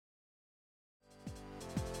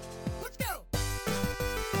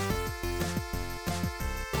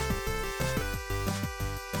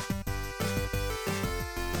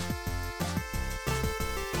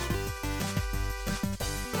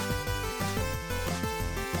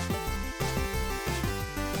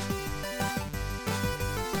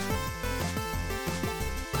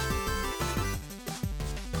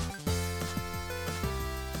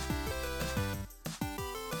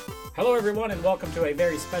Hello, everyone, and welcome to a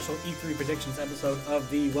very special E3 predictions episode of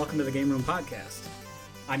the Welcome to the Game Room podcast.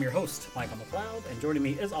 I'm your host, Michael McLeod, and joining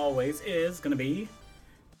me, as always, is going to be...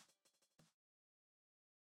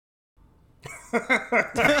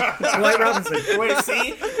 Dwight Robinson. Wait,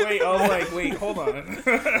 I was like, wait, hold on.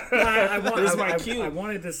 I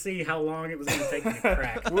wanted to see how long it was going to take me to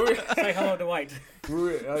crack. Say hello, Dwight.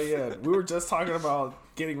 We were just talking about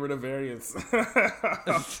getting rid of variants. I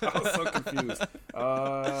was so confused.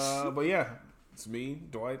 But yeah, it's me,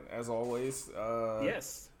 Dwight, as always.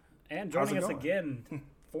 Yes, and joining us again,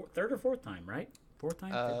 third or fourth time, right? Fourth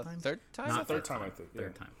time, fifth time? Third time? Not third time, I think. Yeah.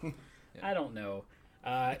 Third time. Yeah. I don't know.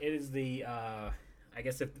 It is the, I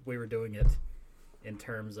guess if we were doing it in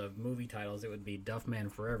terms of movie titles, it would be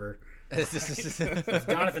Duffman Forever. It's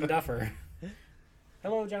Jonathan Duffer.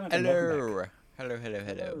 Hello, Jonathan.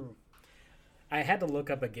 Hello. I had to look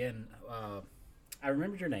up again. I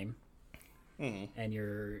remembered your name, and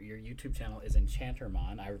your YouTube channel is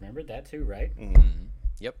Enchantermon. I remembered that too, right? Mm-hmm.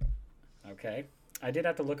 Yep. Okay. I did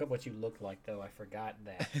have to look up what you looked like, though. I forgot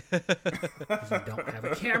that. 'Cause you don't have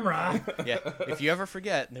a camera. Yeah. If you ever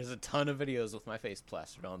forget, there's a ton of videos with my face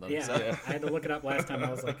plastered on them. Yeah, So. I had to look it up last time.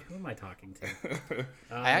 I was like, who am I talking to?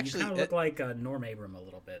 I actually you kind of look like Norm Abram a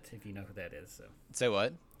little bit, if you know who that is. So Say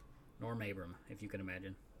what? Norm Abram, if you can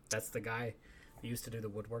imagine. That's the guy who used to do the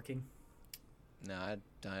woodworking. No, I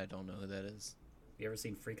don't know who that is. You ever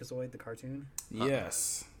seen Freakazoid, the cartoon?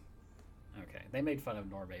 Yes. Okay, they made fun of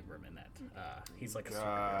Norm Abram in that. He's like a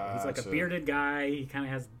superhero. He's like a bearded guy. He kind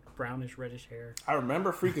of has brownish, reddish hair. I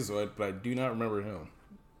remember Freakazoid, but I do not remember him.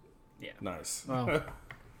 Yeah. Nice. Well,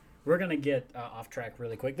 we're going to get off track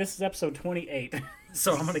really quick. This is episode 28,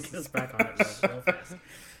 so I'm going to get us back on it real fast.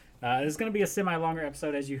 It's going to be a semi-longer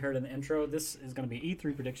episode, as you heard in the intro. This is going to be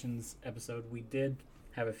E3 predictions episode. We did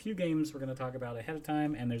have a few games we're going to talk about ahead of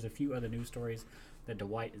time, and there's a few other news stories that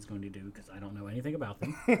Dwight is going to do because I don't know anything about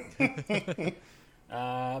them.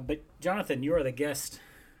 But Jonathan, you are the guest.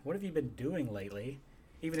 What have you been doing lately?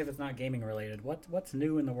 Even if it's not gaming related, what's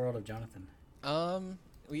new in the world of Jonathan?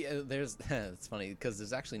 There's it's funny because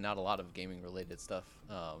there's actually not a lot of gaming related stuff.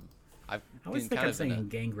 I always think I'm saying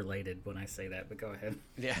gang related when I say that, but go ahead.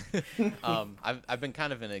 Yeah. I've been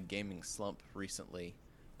kind of in a gaming slump recently,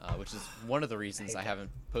 which is one of the reasons I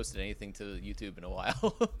haven't posted anything to YouTube in a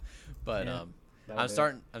while. But yeah. I'm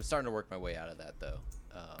starting to work my way out of that though.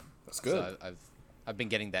 That's good. So I've been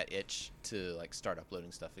getting that itch to like start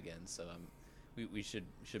uploading stuff again. So we should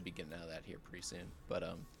be getting out of that here pretty soon. But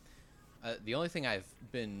the only thing I've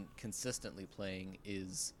been consistently playing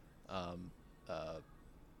is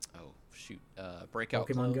Breakout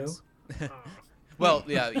Pokemon Clones. Go. Well,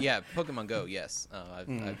 yeah, Pokemon Go. Yes,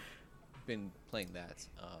 I've been playing that.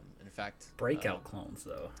 In fact, Breakout clones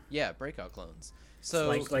though. Yeah, Breakout Clones.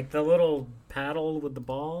 So like the little paddle with the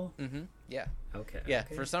ball. Mm-hmm, yeah. Okay. Yeah.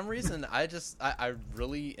 Okay. For some reason, I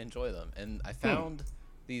really enjoy them, and I found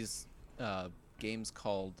these games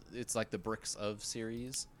called, it's like the Bricks of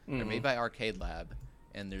series. They're made by Arcade Lab,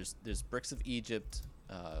 and there's Bricks of Egypt,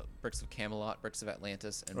 Bricks of Camelot, Bricks of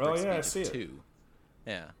Atlantis, and Bricks of Egypt 2.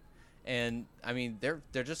 Yeah. And I mean they're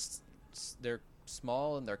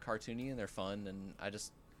small and they're cartoony and they're fun, and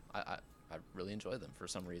I really enjoy them for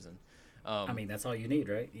some reason. I mean, that's all you need,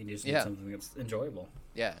 right? You just need something that's enjoyable.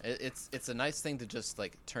 Yeah, it's a nice thing to just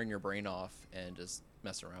like turn your brain off and just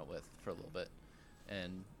mess around with for a little bit.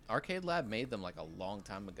 And Arcade Lab made them like a long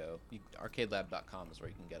time ago. Arcadelab.com is where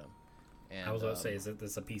you can get them. And, I was about to say, is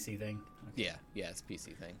this a PC thing? Okay. Yeah, it's a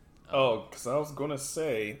PC thing. Because I was going to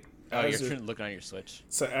say... you're looking on your Switch.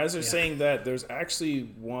 So as you're saying that, there's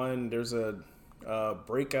actually there's a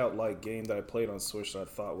Breakout-like game that I played on Switch that I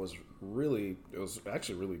thought was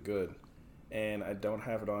actually really good. And I don't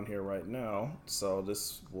have it on here right now, so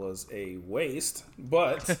this was a waste.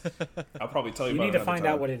 But I'll probably tell you about it. You need to find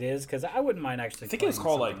out what it is, because I wouldn't mind actually. I think it was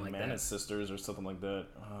called like Mana Sisters or something like that.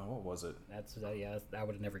 What was it? That's I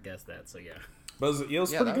would have never guessed that. So yeah. But it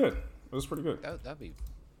was pretty good. It was pretty good. That'd be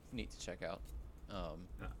neat to check out.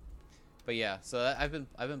 But yeah, so I've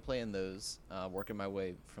been playing those, working my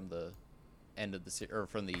way from the end of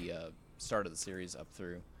from the start of the series up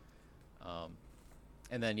through.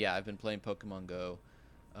 And then, I've been playing Pokemon Go.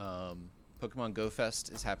 Pokemon Go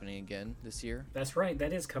Fest is happening again this year. That's right.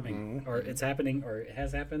 That is coming. Or it's happening, or it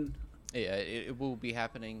has happened. Yeah, it will be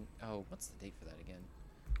happening. Oh, what's the date for that again?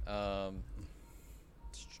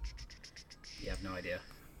 You have no idea.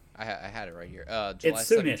 I had it right here. July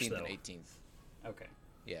It's soonish, 17th though. and 18th. Okay.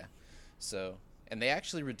 Yeah. So, and they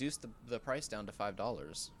actually reduced the price down to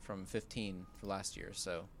 $5 from $15 for last year.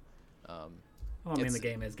 So, Well, I mean, the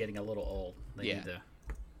game is getting a little old. They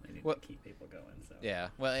They need Well- to keep people going. So Yeah,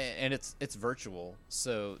 well, and it's virtual,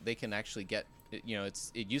 so they can actually get it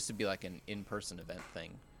used to be like an in-person event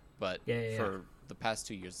thing, but Yeah. for the past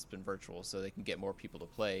 2 years it's been virtual, so they can get more people to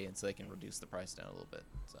play, and so they can reduce the price down a little bit.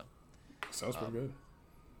 So Sounds pretty good.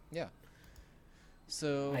 yeah.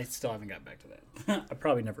 So I still haven't got back to that. I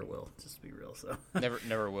probably never will, just to be real. So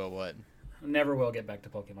never will what? never will get back to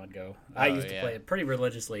Pokemon Go. I Oh, used to yeah. play it pretty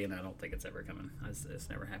religiously, and I don't think it's ever coming. It's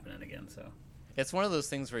never happening again. So It's one of those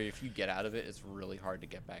things where if you get out of it, it's really hard to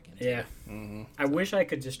get back into. yeah, it. I wish I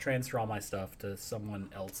could just transfer all my stuff to someone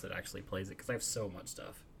else that actually plays it because I have so much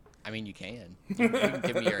stuff. I mean, you can. You can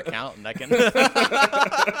give me your account, and I can.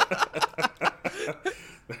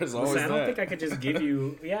 There's always Listen, I don't that. think I could just give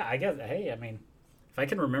you. Yeah, I guess. Hey, I mean, if I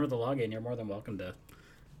can remember the login, you're more than welcome to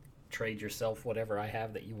trade yourself whatever I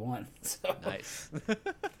have that you want. So. Nice.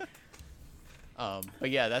 But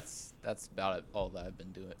yeah, that's about it, all that I've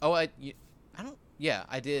been doing. Oh, I don't. Yeah,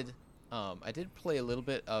 I did. I did play a little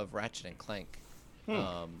bit of Ratchet and Clank,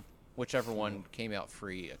 whichever one came out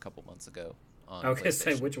free a couple months ago. On I was gonna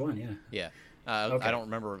say PlayStation. which one? Yeah. Yeah. Okay. I don't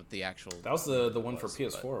remember the actual. That was the one for was,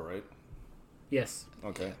 PS4, right? Yes.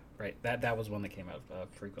 Okay. Right. That was one that came out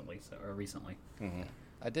frequently or recently.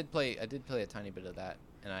 I did play a tiny bit of that,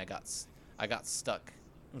 and I got stuck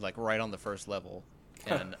like right on the first level,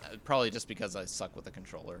 and probably just because I suck with the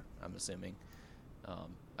controller, I'm assuming.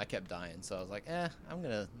 I kept dying, so I was like, I'm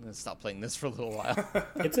gonna stop playing this for a little while.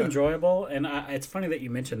 It's enjoyable, and it's funny that you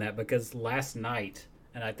mentioned that because last night,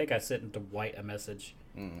 and I think I sent Dwight a message.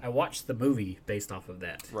 I watched the movie based off of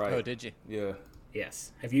that. Right. Oh, did you? Yeah.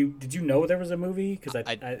 Yes. Did you know there was a movie? Because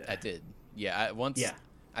I did. Yeah, once. Yeah.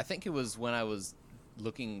 I think it was when I was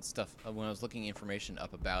looking information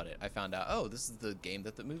up about it. I found out, oh, this is the game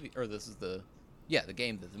that the movie, or this is the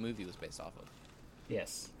game that the movie was based off of.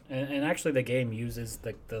 Yes, and actually the game uses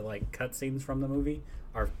the like cutscenes from the movie,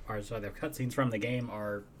 the cutscenes from the game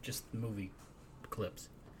are just movie clips.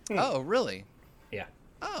 Oh, really? Yeah,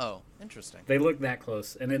 Oh, interesting. they look that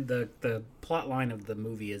close, and then the plot line of the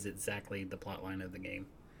movie is exactly the plot line of the game.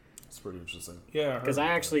 It's pretty interesting. Yeah. Because I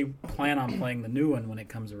actually plan on playing the new one when it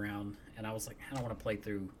comes around, and I was like, I don't want to play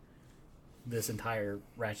through this entire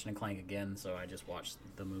Ratchet and Clank again, so I just watched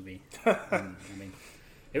the movie. And, I mean,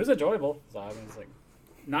 it was enjoyable. So I mean, it's like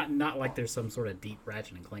not like there's some sort of deep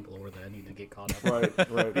Ratchet and Clank lore that I need to get caught up.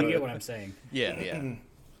 Right. You get what I'm saying? Yeah.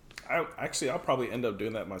 I'll probably end up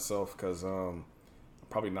doing that myself because I'm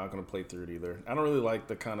probably not going to play through it either. I don't really like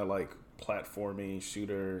the kind of like platformy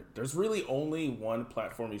shooter. There's really only one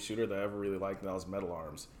platformy shooter that I ever really liked, and that was Metal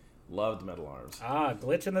Arms. Loved Metal Arms.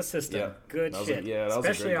 Glitch in the system. Yeah. Good That was shit. that was a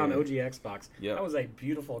Especially great on game. OG Xbox. Yeah. That was a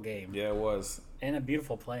beautiful game. Yeah, it was. And a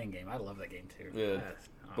beautiful playing game. I love that game too. Yeah.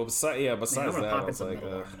 Oh. But besides I'm gonna that, pop I in was some like,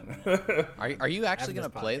 Metal Arms in a minute. Are you actually After gonna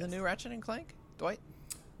this play the podcast. new Ratchet and Clank, Dwight?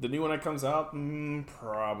 the new one that comes out,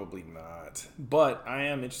 probably not. But I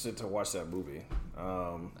am interested to watch that movie.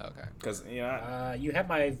 Okay. Because You have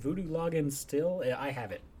my Voodoo login still? I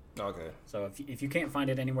have it. okay, So if you can't find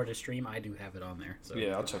it anywhere to stream, I do have it on there. So you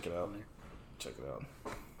yeah, I'll can check it watch out. on there. Check it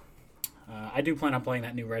out. I do plan on playing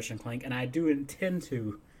that new Ratchet and Clank, and I do intend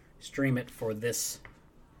to stream it for this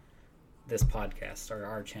podcast or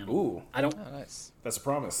our channel. Ooh, I don't. Oh, nice. that's a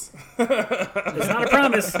promise. It's not a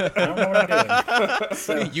promise. I don't know what I'm doing.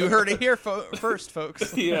 So, You heard it here first,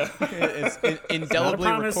 folks. Yeah. It's not a indelibly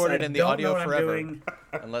promise. recorded I in the don't know audio what I'm forever, doing.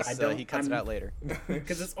 unless I don't- he cuts it I'm- out later.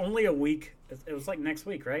 Because it's only a week. It was like next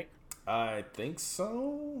week, right? I think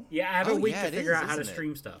so. Yeah, I have a Oh, week yeah, to it figure is, out how to isn't it?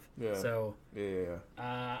 stream stuff. Yeah. So Yeah.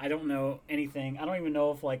 I don't know anything. I don't even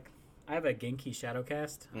know if like I have a Genki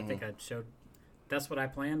Shadowcast. I think I showed. That's what I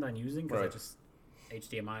planned on using because I Right. just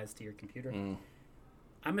HDMI's to your computer.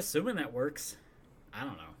 I'm assuming that works. I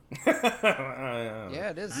don't know. Yeah,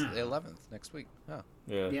 it is Ah. the 11th next week. Oh.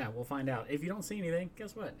 Yeah, we'll find out. If you don't see anything,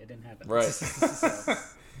 guess what? It didn't happen. Right. So,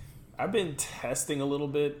 I've been testing a little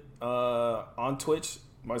bit on Twitch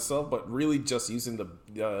myself, but really just using the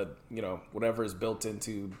whatever is built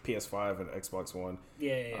into PS5 and Xbox One.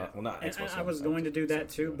 yeah. Well, not And Xbox I One, was going to do that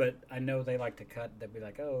Xbox too, One. but I know they like to cut. They'd be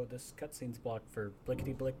like, "Oh, this cutscene's blocked for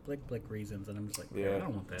blickety blick blick blick reasons," and I'm just like, Yeah. I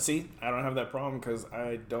don't want that. See, I don't have that problem because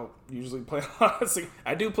I don't usually play.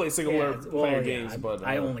 I do play single player games, but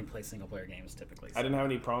I only play single player games typically. I didn't have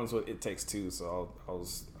any problems with It Takes Two, so I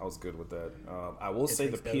was good with that. I will say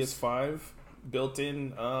the Takes Those. PS5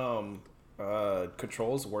 built-in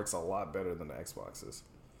controls works a lot better than the Xboxes,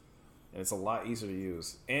 and it's a lot easier to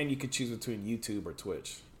use. And you could choose between YouTube or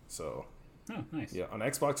Twitch. So Oh, nice. yeah, on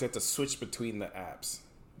Xbox you have to switch between the apps.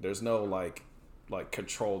 There's no like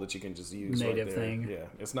control that you can just use Native right there. thing. Yeah,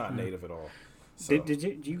 it's not native at all. So,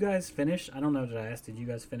 Did you guys finish? I don't know. Did I ask? Did you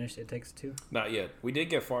guys finish It Takes Two? not yet. We did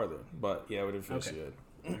get farther, but yeah, we didn't finish Okay.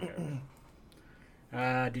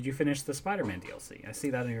 yet. Did you finish the Spider-Man DLC? I see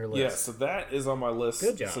that on your list. Yeah, so that is on my list.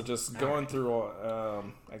 Good job. So just All going right. through,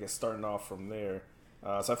 I guess starting off from there.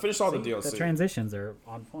 So I finished all the DLC. The transitions are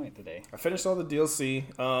on point today. I finished all the DLC.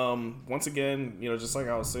 Once again, just like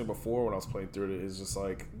I was saying before when I was playing through it, it's just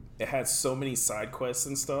like it had so many side quests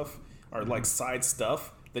and stuff, or like side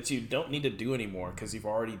stuff that you don't need to do anymore because you've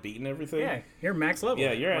already beaten everything. Yeah, you're max level.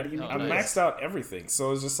 Yeah, you're What at, do you need I'm to do? maxed out everything.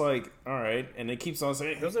 So it's just like, all right, and it keeps on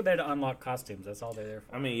saying. Those are there to unlock costumes. That's all they're there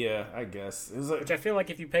for. I mean, yeah, I guess it was like, Which I feel like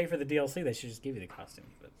if you pay for the DLC, they should just give you the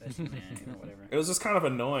costumes. But that's whatever. it was just kind of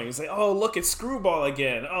annoying. It's like, oh, look, it's Screwball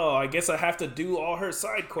again. Oh, I guess I have to do all her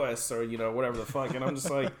side quests or whatever the fuck. And I'm just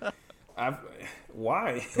like,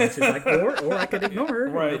 why? She's like, or I could ignore her.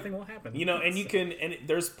 Right. And nothing will happen. And you can,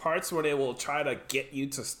 there's parts where they will try to get you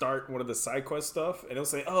to start one of the side quest stuff, and it'll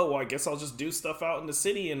say, oh, well, I guess I'll just do stuff out in the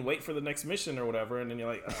city and wait for the next mission or whatever, and then you're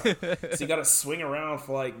like, so you gotta swing around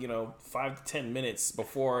for like, 5 to 10 minutes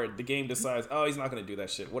before the game decides, oh, he's not gonna do that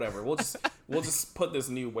shit, whatever, we'll just put this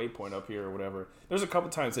new waypoint up here or whatever. There's a couple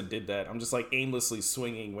times it did that. I'm just like aimlessly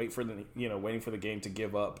swinging, waiting for the game to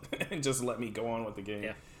give up and just let me go on with the game.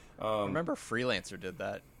 Yeah. I remember Freelancer did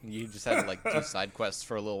that. You just had to like do side quests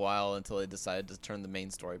for a little while until they decided to turn the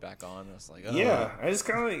main story back on. I was like, oh. Yeah, I just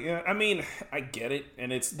kind of, I mean, I get it,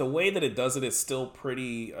 and it's the way that it does it is still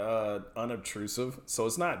pretty unobtrusive, so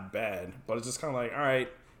it's not bad, but it's just kind of like, all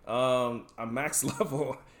right, I'm max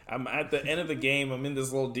level, I'm at the end of the game, I'm in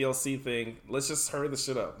this little DLC thing, let's just hurry the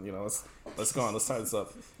shit up, let's go on, let's tie this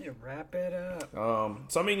up. Yeah, wrap it up.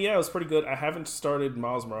 So I mean, yeah, it was pretty good. I haven't started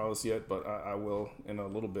Miles Morales yet, but I will in a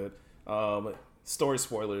little bit. Story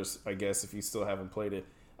spoilers, I guess, if you still haven't played it.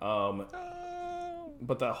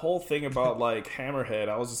 But the whole thing about like Hammerhead,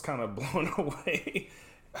 I was just kind of blown away.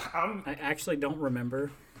 I actually don't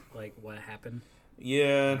remember like what happened. I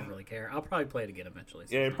Yeah, don't really care. I'll probably play it again eventually.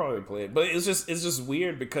 so yeah, it's you probably play it, but it's just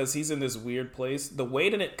weird because he's in this weird place. The way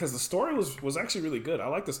that because the story was actually really good. I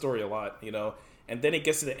like the story a lot, And then it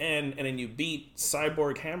gets to the end, and then you beat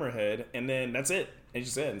Cyborg Hammerhead, and then that's it. It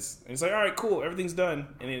just ends. And it's like, all right, cool, everything's done,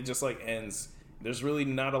 and it just like ends. There's really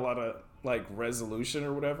not a lot of like resolution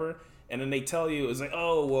or whatever. And then they tell you, it's like,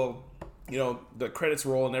 oh well, the credits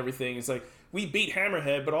roll and everything. It's like, we beat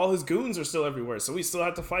Hammerhead, but all his goons are still everywhere, so we still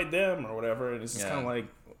have to fight them or whatever. And it's just kind of like,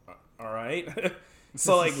 all right.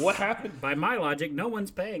 So like, what happened? By my logic, no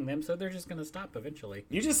one's paying them, so they're just gonna stop eventually.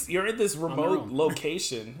 You're in this remote own.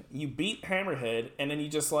 location. You beat Hammerhead, and then you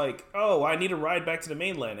just like, oh, I need to ride back to the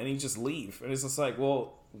mainland, and you just leave. And it's just like,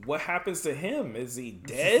 well, what happens to him? Is he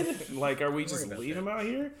dead? Like, are we just about leave that. him out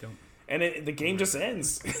here? Don't- And the game just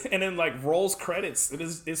ends, and then like rolls credits.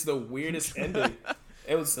 It's the weirdest ending.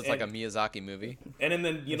 It was It's like a Miyazaki movie. and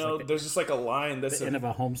then there's just like a line that's The end of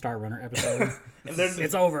a Homestar Runner episode. and there's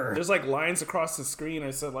It's over. There's like lines across the screen. And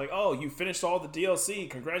it said like, "Oh, you finished all the DLC.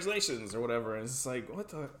 Congratulations," or whatever. And it's just like, what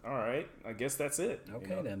the? All right, I guess that's it.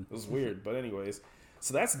 Okay, then. It was weird, but anyways,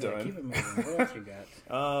 so that's Yeah, keep done. it moving. What else you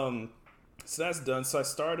got? So that's done. So I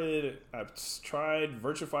tried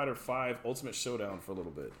Virtua Fighter 5 Ultimate Showdown for a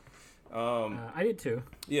little bit. I did too.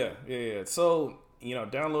 Yeah. So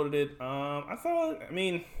downloaded it. I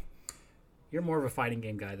mean, You're more of a fighting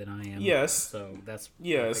game guy than I am. Yes. So that's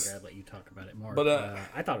Yes. I figured I'd let you talk about it more. But,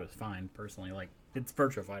 I thought it was fine personally. Like it's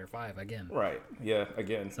Virtua Fighter 5 again. right. Yeah.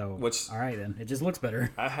 Again. So which all right then, it just looks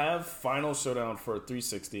better. I have Final Showdown for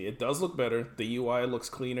 360. It does look better. The UI looks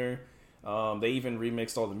cleaner. They even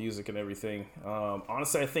remixed all the music and everything.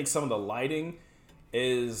 Honestly, I think some of the lighting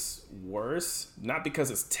is worse. Not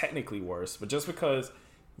because it's technically worse, but just because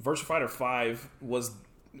Virtua Fighter 5 was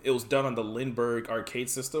done on the Lindbergh arcade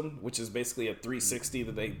system, which is basically a 360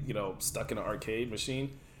 that they stuck in an arcade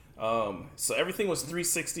machine. So everything was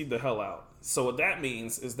 360 the hell out. So what that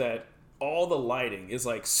means is that all the lighting is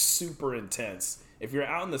like super intense. If you're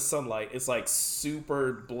out in the sunlight, it's like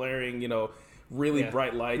super blaring, really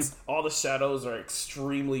bright lights. All the shadows are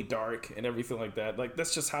extremely dark and everything like that. Like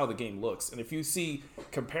that's just how the game looks. And if you see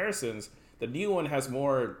comparisons, the new one has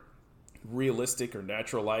more realistic or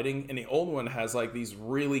natural lighting, and the old one has like these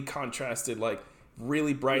really contrasted, like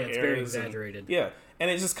really bright it's areas. very exaggerated. And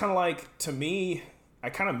it's just kind of like, to me, I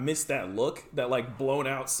kind of miss that look, that like blown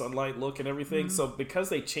out sunlight look and everything. So because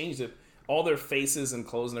they changed it, all their faces and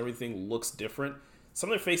clothes and everything looks different. Some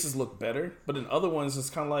of their faces look better, but in other ones it's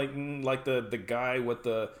kind of like the guy with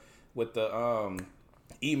the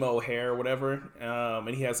emo hair or whatever,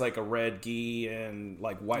 and he has like a red gi and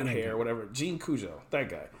like white hair or whatever. Gene Cujo, that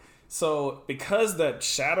guy. So because that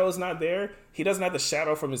shadow's not there, he doesn't have the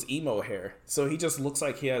shadow from his emo hair. So he just looks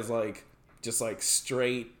like he has like just like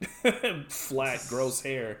straight, flat, gross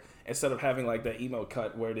hair instead of having like that emo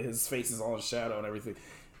cut where his face is all in shadow and everything.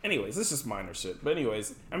 Anyways, it's just minor shit. But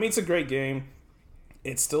anyways, I mean, it's a great game.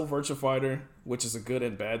 It's still Virtua Fighter, which is a good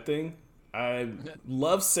and bad thing. I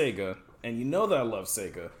love Sega, and you know that I love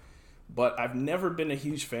Sega, but I've never been a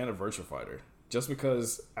huge fan of Virtua Fighter, just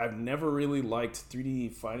because I've never really liked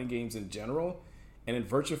 3D fighting games in general, and then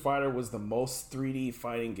Virtua Fighter was the most 3D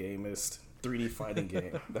fighting gameist 3D fighting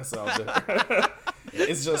game that's out there.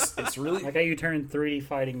 It's really like how you turn 3D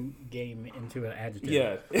fighting game into an adjective.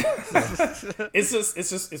 Yeah.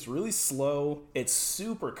 It's really slow. It's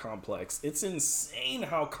super complex. It's insane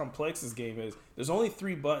how complex this game is. There's only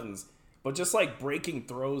 3 buttons, but just like breaking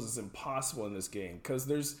throws is impossible in this game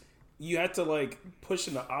because you have to like push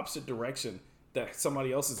in the opposite direction that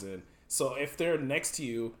somebody else is in. So if they're next to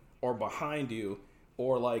you or behind you,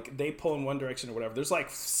 or like they pull in one direction or whatever, there's like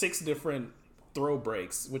 6 different throw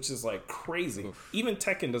breaks, which is like crazy. Oof. Even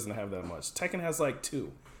Tekken doesn't have that much. Tekken has like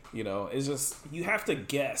 2. You know, it's just you have to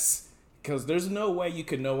guess because there's no way you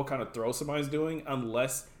can know what kind of throw somebody's doing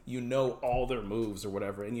unless you know all their moves or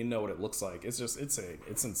whatever, and you know what it looks like. It's just insane.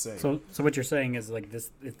 It's insane. So what you're saying is like this: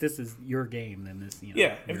 if this is your game, then this, you know,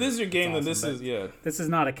 yeah. If this is your game, awesome, then this is yeah. This is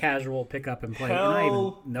not a casual pick up and play. Hell and I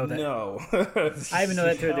even know that. No. I even know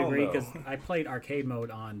that to a degree no. because I played arcade mode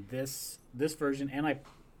on this version, and I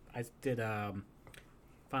did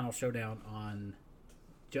Final Showdown on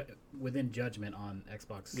Within Judgment on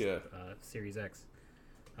Xbox Series X.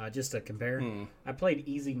 Just to compare, I played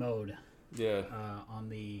easy mode. Yeah. On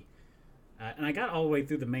the, and I got all the way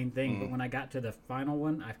through the main thing, but when I got to the final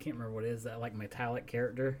one, I can't remember what it is, that like metallic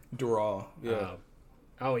character. Dural. Yeah.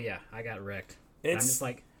 Oh yeah, I got wrecked. I'm just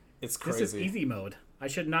like, it's crazy. This is easy mode. I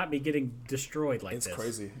should not be getting destroyed like this. It's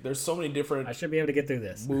crazy. There's so many different. I should be able to get through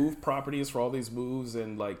this. Move properties for all these moves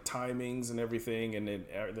and like timings and everything, and then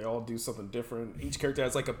they all do something different. Each character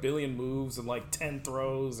has like a billion moves and like 10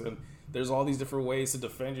 throws, and there's all these different ways to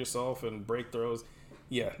defend yourself and break throws.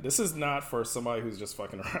 Yeah, this is not for somebody who's just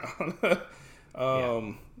fucking around.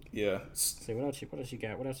 Yeah. See what else you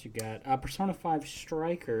got? What else you got? Persona 5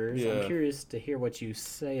 Strikers. Yeah. I'm curious to hear what you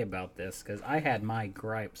say about this because I had my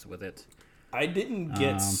gripes with it. I didn't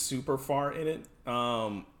get super far in it.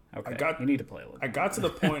 Okay. You need to play a little. I got to the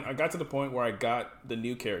point where I got the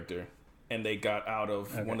new character, and they got out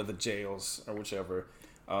of one of the jails or whichever.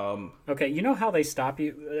 Okay, you know how they stop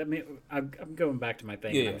you? I mean, I'm going back to my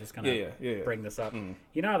thing. Yeah, I'm just gonna bring this up. Mm.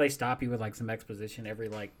 You know how they stop you with like some exposition every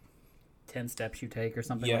like 10 steps you take or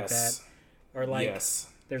something like that, or like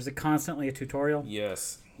there's constantly a tutorial.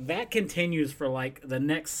 Yes. That continues for like the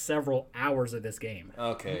next several hours of this game.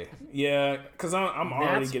 Okay. Yeah, because I'm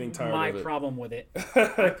already getting tired of it. That's my problem with it.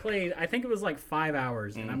 I played, I think it was like 5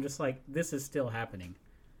 hours, and I'm just like, this is still happening.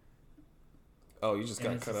 Oh, you just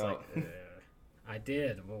got cut out. Like, I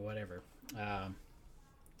did. Well, whatever.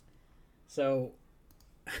 So,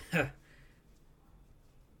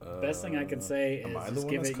 best thing I can say is just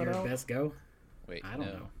give it your best go. Wait, I don't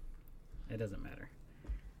know. It doesn't matter.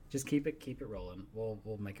 Just keep it rolling.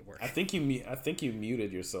 We'll make it work. I think you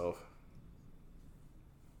muted yourself.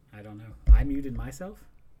 I don't know. I muted myself?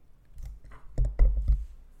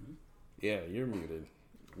 Yeah, you're muted.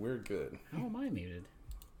 We're good. How am I muted?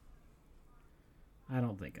 I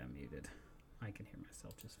don't think I'm muted. I can hear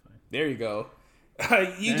myself just fine. There you go.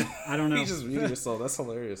 I don't know. You just muted yourself. That's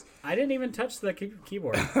hilarious. I didn't even touch the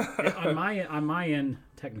keyboard. on my end,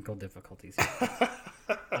 technical difficulties.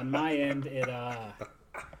 On my end,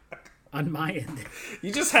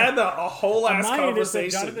 you just had a whole ass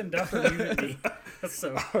conversation. Jonathan Duffer muted me.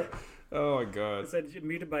 So, oh my god! It said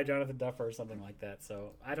muted by Jonathan Duffer or something like that.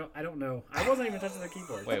 So I don't know. I wasn't even touching the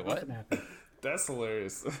keyboard. Wait, what? Happened. That's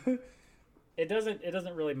hilarious. It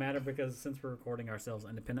doesn't really matter because since we're recording ourselves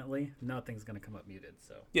independently, nothing's gonna come up muted.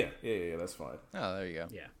 So yeah, that's fine. Oh, there you go.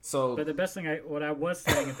 Yeah. So, but the best thing what I was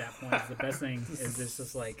saying at that point is the best thing is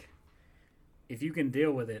just like if you can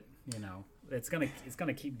deal with it, you know. It's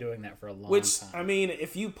gonna keep doing that for a long time. Which I mean,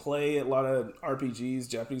 if you play a lot of RPGs,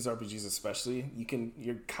 Japanese RPGs especially,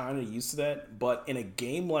 you're kind of used to that. But in a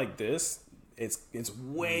game like this, it's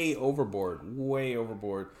way overboard.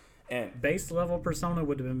 And base level Persona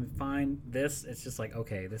would have been fine. It's just like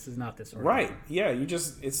okay, this is not this sort right. of game. Yeah,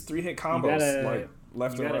 it's 3-hit combos like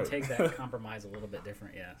left and right. You gotta take that compromise a little bit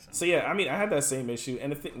different. Yeah. So yeah, I mean, I had that same issue,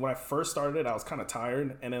 and when I first started, I was kind of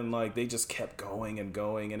tired, and then like they just kept going, and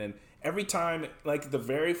then. Every time, like the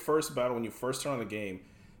very first battle when you first turn on the game,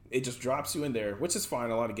 it just drops you in there, which is fine.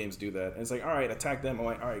 A lot of games do that. And it's like, all right, attack them. I'm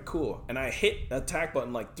like, all right, cool. And I hit the attack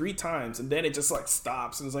button like 3 times, and then it just like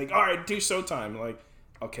stops. And it's like, all right, do showtime. Like,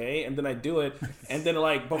 okay, and then I do it, and then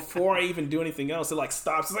like before I even do anything else, it like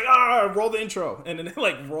stops. It's like roll the intro, and then it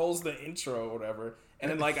like rolls the intro or whatever,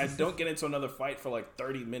 and then like I don't get into another fight for like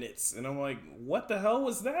 30 minutes, and I'm like, what the hell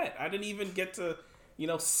was that? I didn't even get to,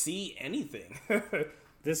 see anything.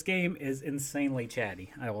 This game is insanely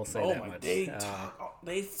chatty. I will say that much.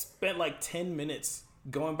 They spent like 10 minutes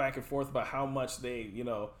going back and forth about how much they,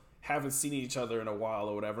 haven't seen each other in a while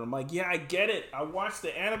or whatever. I'm like, yeah, I get it. I watched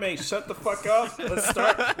the anime. Shut the fuck up.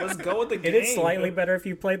 Let's go with the game. It is slightly better if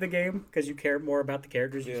you play the game because you care more about the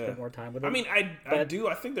characters. You spend more time with them. I mean, I do.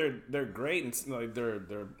 I think they're great and like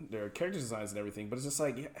their character designs and everything. But it's just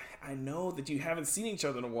like, yeah, I know that you haven't seen each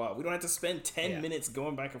other in a while. We don't have to spend 10 minutes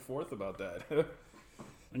going back and forth about that.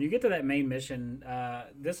 When you get to that main mission,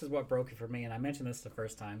 this is what broke it for me. And I mentioned this the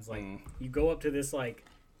first time. It's like you go up to this like.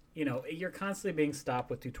 You're constantly being stopped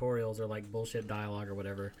with tutorials or like bullshit dialogue or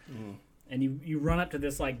whatever. And you run up to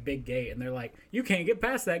this like big gate and they're like, you can't get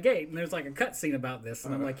past that gate. And there's like a cutscene about this.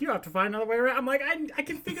 And I'm like, you have to find another way around. I'm like, I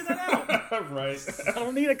can figure that out. Right. I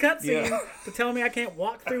don't need a cutscene to tell me I can't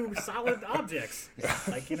walk through solid objects.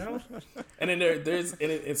 Like, And then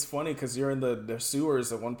it's funny because you're in the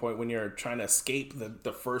sewers at one point when you're trying to escape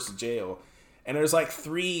the first jail. And there's like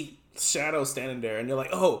 3 shadows standing there, and you're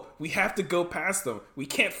like, oh, we have to go past them. We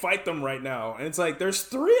can't fight them right now. And it's like, there's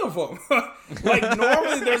 3 of them. Like,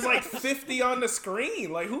 normally there's like 50 on the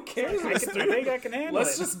screen. Like, who cares? I think I can handle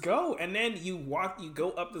Let's just go. And then you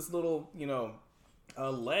go up this little,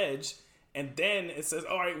 ledge, and then it says,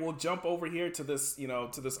 all right, we'll jump over here to this,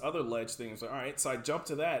 to this other ledge thing. It's like, all right, so I jump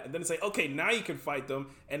to that, and then it's like, okay, now you can fight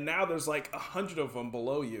them, and now there's like 100 of them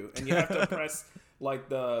below you, and you have to press like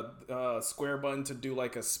the square button to do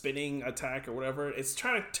like a spinning attack or whatever. It's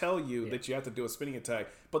trying to tell you that you have to do a spinning attack,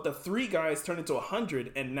 but the 3 guys turn into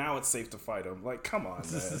 100, and now it's safe to fight them. Like, come on,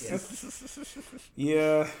 man.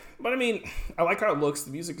 Yeah, but I mean, I like how it looks.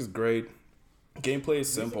 The music is great. Gameplay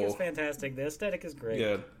is simple. The music is fantastic. The aesthetic is great.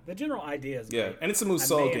 Yeah. The general idea is great. Yeah, and it's a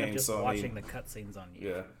Musou game, just so watching the cutscenes on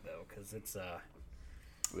YouTube though, because it's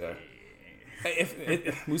yeah.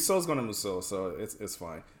 If Musou's going to Musou, so it's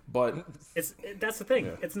fine. But that's the thing.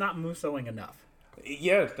 Yeah. It's not Musouing enough.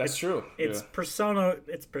 Yeah, that's true. It's persona.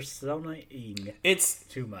 It's persona-ing. It's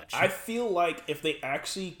too much. I feel like if they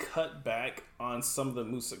actually cut back on some of the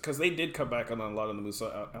Musou, because they did cut back on a lot of the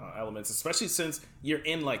Musou elements, especially since you're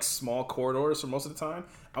in like small corridors for most of the time.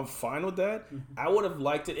 I'm fine with that. Mm-hmm. I would have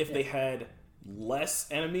liked it if they had less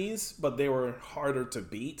enemies, but they were harder to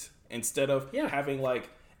beat instead of having like.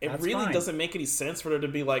 It really doesn't make any sense for there to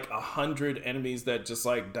be like 100 enemies that just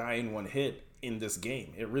like die in one hit in this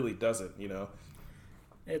game. It really doesn't,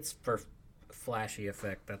 It's for flashy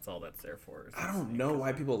effect. That's all that's there for. I don't know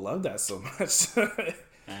why people love that so much.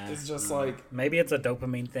 It's just like maybe it's a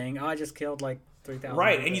dopamine thing. Oh, I just killed like 3,000.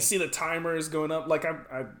 Right, and you see the timers going up. Like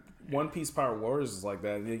I One Piece Power Wars is like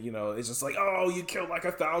that. It's just like, oh, you killed like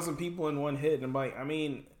 1,000 people in one hit, and I'm like, I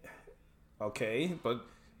mean, okay, but.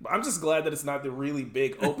 I'm just glad that it's not the really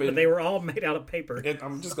big open. But they were all made out of paper.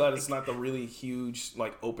 I'm just glad it's not the really huge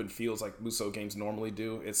like open fields like Musou games normally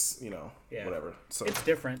do. It's whatever. So it's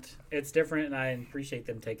different. It's different, and I appreciate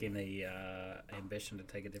them taking the ambition to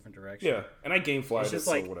take a different direction. Yeah, and I gamefly it, so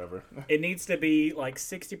like, whatever. It needs to be like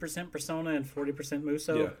 60% Persona and 40%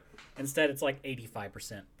 Musou. Yeah. Instead, it's like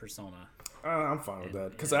 85% Persona. I'm fine with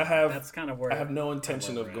that because that's kind of where I have no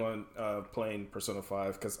intention of going playing Persona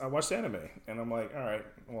 5 because I watched anime and I'm like, all right,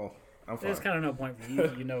 well, I'm fine. There's kind of no point for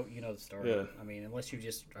you. You know the story. Yeah. I mean, unless you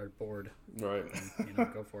just are bored, right? And,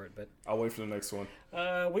 go for it. But I'll wait for the next one.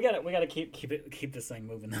 We gotta keep this thing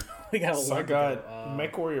moving. We got. So I got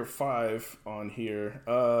MechWarrior 5 on here.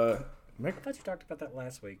 I thought you talked about that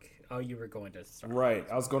last week. Oh, you were going to start. Right,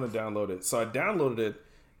 I was going to download it. So I downloaded it,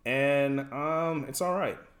 and it's all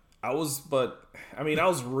right. I was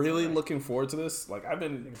really looking forward to this. Like I've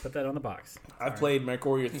been you can put that on the box. I played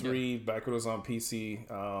MechWarrior 3 back when it was on PC.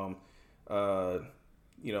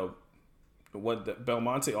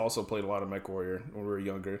 Belmonte also played a lot of MechWarrior when we were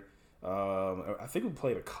younger. I think we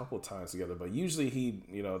played a couple of times together, but usually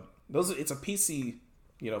it's a PC,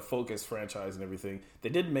 focused franchise and everything. They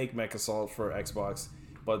did make Mech Assault for Xbox,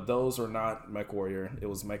 but those are not MechWarrior. It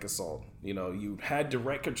was Mech Assault. You had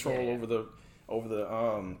direct control over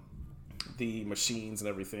the machines and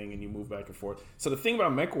everything, and you move back and forth. So the thing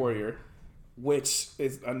about MechWarrior, which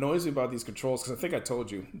annoys me about these controls, because I think I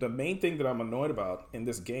told you, the main thing that I'm annoyed about in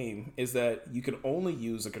this game is that you can only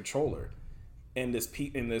use a controller in this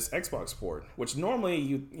Xbox port, which normally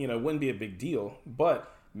you wouldn't be a big deal,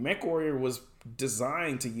 but MechWarrior was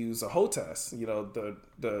designed to use a HOTAS,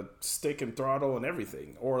 the stick and throttle and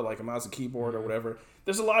everything, or like a mouse and keyboard or whatever.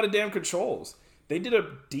 There's a lot of damn controls. They did a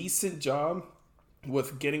decent job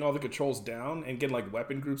with getting all the controls down and getting like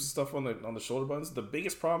weapon groups and stuff on the shoulder buttons. The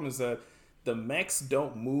biggest problem is that the mechs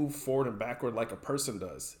don't move forward and backward like a person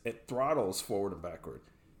does. It throttles forward and backward.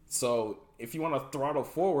 So if you want to throttle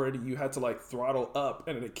forward, you have to like throttle up,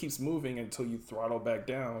 and it keeps moving until you throttle back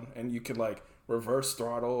down, and you can like reverse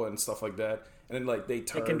throttle and stuff like that. And then like they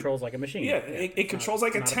turn. It controls like a machine. Yeah, it controls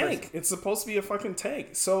like a tank. It's supposed to be a fucking tank.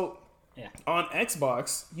 So on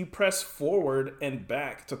Xbox, you press forward and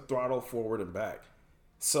back to throttle forward and back.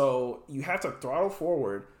 So you have to throttle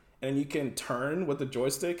forward, and you can turn with the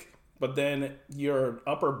joystick, but then your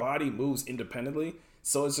upper body moves independently.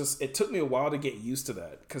 So it took me a while to get used to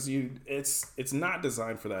that, because it's not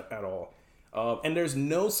designed for that at all. And there's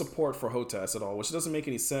no support for HOTAS at all, which doesn't make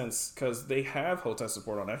any sense, because they have HOTAS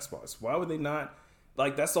support on Xbox. Why would they not?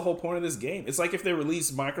 Like, that's the whole point of this game. It's like if they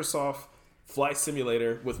released Microsoft Flight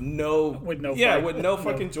Simulator with no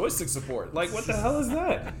fucking joystick support. Like, what the hell is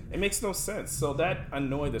that? It makes no sense. So that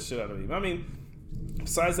annoyed the shit out of me. I mean,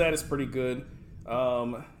 besides that, it's pretty good.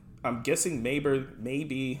 I'm guessing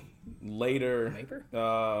maybe later.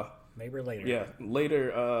 Maybe later. Yeah,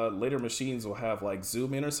 later machines will have like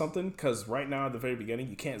zoom in or something, because right now at the very beginning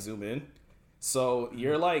you can't zoom in. So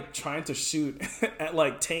you're like trying to shoot at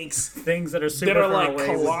like tanks, things that are like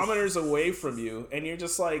kilometers away from you, and you're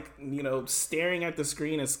just like, staring at the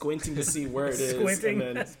screen and squinting to see where it is. Squinting and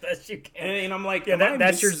then, as best you can. And I'm like,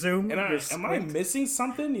 that's your zoom. And am I missing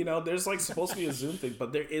something? There's like supposed to be a zoom thing,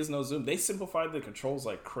 but there is no zoom. They simplified the controls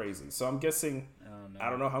like crazy. So I'm guessing. I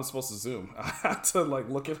don't know how I'm supposed to zoom. I have to like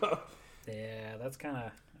look it up. Yeah, that's kind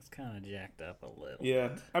of jacked up a little. Yeah,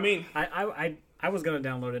 I mean, I was gonna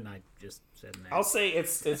download it and I just said no. I'll say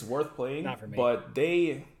it's worth playing. Not for me. But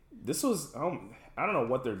this was I don't know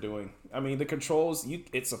what they're doing. I mean, the controls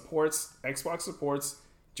it supports Xbox supports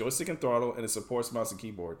joystick and throttle, and it supports mouse and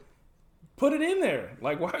keyboard. Put it in there.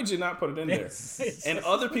 Like, why would you not put it in there? And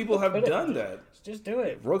other people have done that. Just do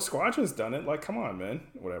it. Rogue Squadron's done it. Like, come on, man.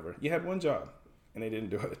 Whatever. You had one job, and they didn't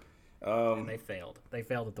do it. And they failed. They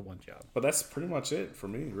failed at the one job. But that's pretty much it for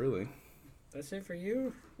me, really. That's it for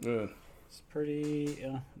you? Yeah. It's pretty...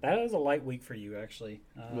 that was a light week for you, actually.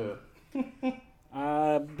 Yeah.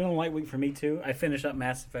 Been a light week for me, too. I finished up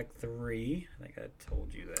Mass Effect 3. I think I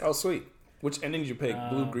told you that. Oh, sweet. Which ending did you pick?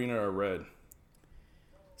 Blue, green, or red?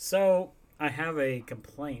 So, I have a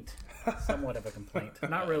complaint. Somewhat of a complaint.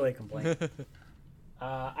 Not really a complaint.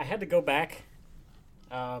 I had to go back.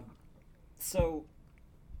 So...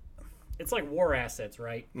 It's like war assets,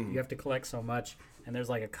 right? Mm-hmm. You have to collect so much, and there's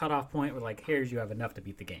like a cutoff point where like, here's you have enough to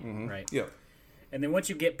beat the game, right? Yeah. And then once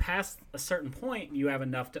you get past a certain point, you have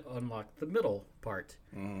enough to unlock the middle part.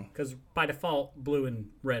 Because by default, blue and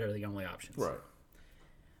red are the only options.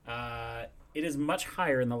 Right. It is much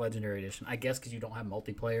higher in the Legendary Edition, I guess, because you don't have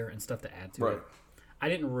multiplayer and stuff to add to it. I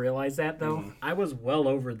didn't realize that, though. I was well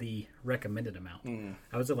over the recommended amount.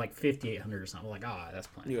 I was at like 5,800 or something. I'm like, that's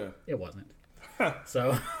plenty. Yeah. It wasn't.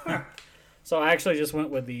 So I actually just went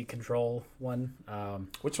with the control one.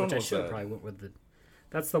 Which one was I should that? probably went with the.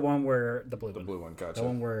 That's the one where the blue one. The blue one, gotcha. The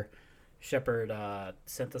one where Shepard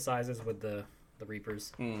synthesizes with the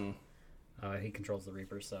Reapers. He controls the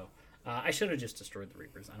Reapers. So I should have just destroyed the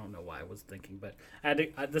Reapers. I don't know why I was thinking, but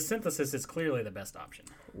the synthesis is clearly the best option.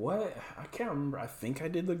 What? I can't remember. I think I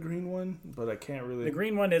did the green one, but I can't really. The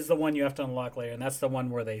green one is the one you have to unlock later, and that's the one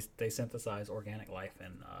where they synthesize organic life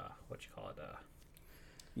and what you call it.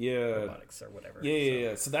 Robotics or whatever.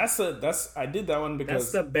 Yeah. So that's I did that one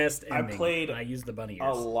because that's the best ending. I played. I used the bunny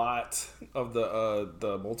ears. A lot of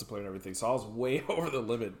the multiplayer and everything, so I was way over the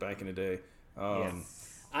limit back in the day.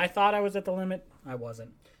 I thought I was at the limit. I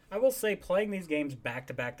wasn't. I will say, playing these games back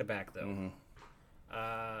to back to back though,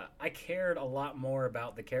 I cared a lot more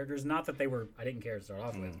about the characters. Not that I didn't care to start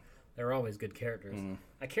off with. They were always good characters.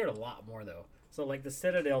 I cared a lot more though. So like the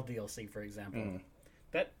Citadel DLC, for example,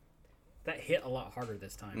 that hit a lot harder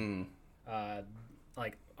this time.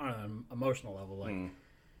 Like on an emotional level. Like,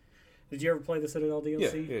 did you ever play the Citadel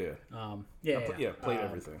DLC? Yeah. Played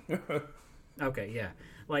everything. Okay, yeah.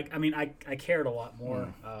 Like, I mean, I cared a lot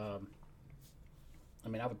more. I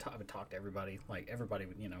mean, I would talk to everybody. Like, everybody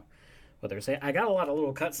would, what they were saying. I got a lot of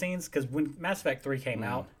little cutscenes because when Mass Effect 3 came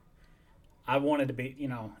out, I wanted to be, it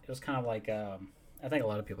was kind of like, I think a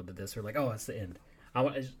lot of people did this. They're like, oh, it's the end. I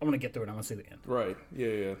want to get through it. I want to see the end. Right.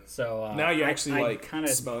 Yeah. So now you're actually kind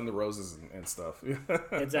of smelling the roses and stuff.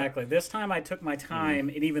 Exactly. This time I took my time,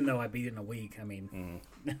 and even though I beat it in a week, I mean,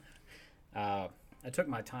 I took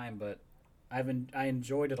my time, but I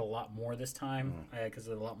enjoyed it a lot more this time because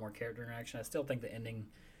there's a lot more character interaction. I still think the ending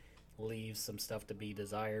leaves some stuff to be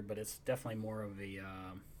desired, but it's definitely more of a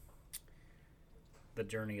the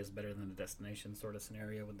journey is better than the destination sort of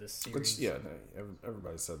scenario with this series. Which, yeah,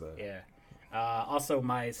 everybody said that. Yeah. Also,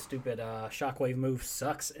 my stupid shockwave move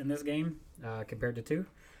sucks in this game compared to 2.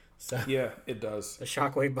 So Yeah, it does. the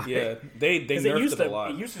shockwave bite. Yeah, they 'Cause nerfed it a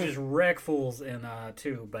lot. It used to just wreck fools in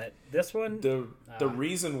 2, but this one, The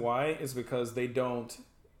reason why is because they don't.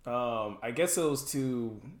 I guess it was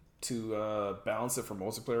to balance it for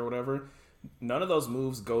multiplayer or whatever. None of those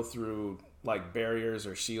moves go through like barriers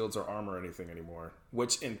or shields or armor or anything anymore.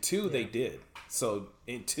 Which in 2 they did. So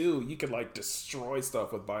in 2 you could like destroy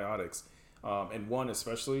stuff with biotics. In 1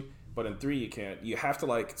 especially, but in 3 you can't. You have to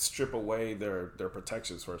like strip away their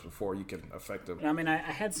protections first before you can affect them. I mean, I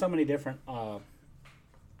had so many different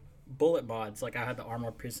bullet mods. Like I had the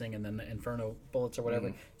armor piercing and then the inferno bullets or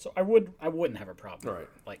whatever. So I wouldn't have a problem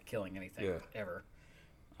like killing anything ever.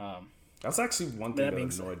 That's actually one thing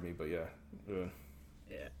that annoyed me, but yeah.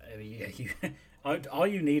 Yeah, I mean, all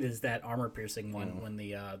you need is that armor piercing one when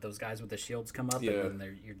the those guys with the shields come up and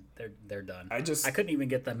then they're done. I couldn't even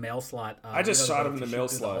get the mail slot. I just shot him in the mail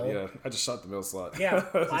slot. Yeah, I just shot the mail slot. Yeah,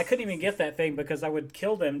 I couldn't even get that thing because I would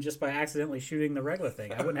kill them just by accidentally shooting the regular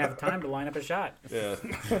thing. I wouldn't have time to line up a shot. Yeah.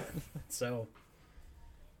 So,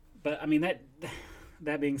 but I mean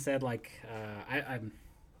that being said, like I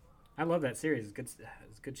love that series.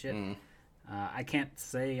 It's good shit. I can't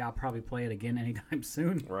say I'll probably play it again anytime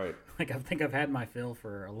soon. Right. Like I think I've had my fill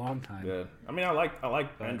for a long time. Yeah. I mean, I like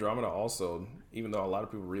Andromeda also, even though a lot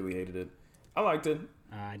of people really hated it. I liked it.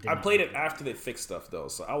 I played it after they fixed stuff though,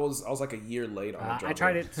 so I was like a year late on Andromeda. I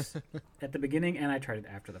tried it at the beginning and I tried it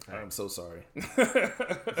after the fact. I'm so sorry.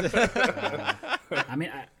 I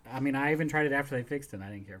mean, I even tried it after they fixed it. And I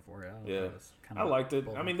didn't care for it. I liked it.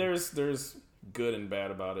 I mean, there's good and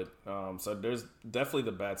bad about it. So there's definitely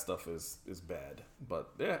the bad stuff is bad,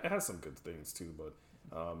 but yeah, it has some good things too. But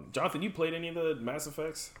Jonathan, you played any of the Mass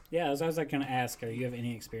Effects? Yeah, I was going to ask, do you have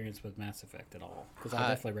any experience with Mass Effect at all? Because I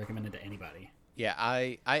definitely recommend it to anybody. Yeah,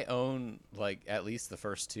 I own like at least the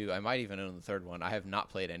first 2. I might even own the third one. I have not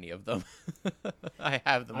played any of them. I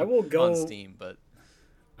have them on Steam, but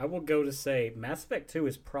I will go to say Mass Effect 2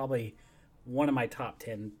 is probably one of my top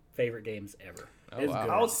 10 favorite games ever. Oh,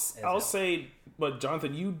 wow. I'll say, but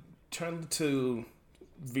Jonathan, you tend to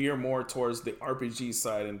veer more towards the RPG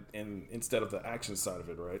side and instead of the action side of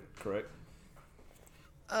it, right? Correct?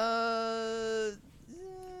 I'm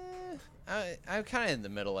kind of in the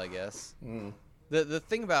middle, I guess. The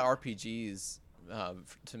thing about RPGs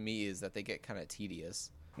to me is that they get kind of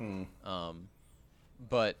tedious.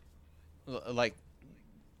 But like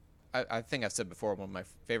I think I've said before, one of my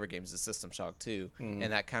favorite games is System Shock 2, and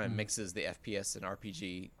that kind of mixes the FPS and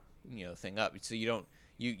RPG, thing up. So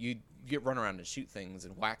you get run around and shoot things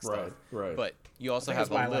and whack stuff, right. But you also have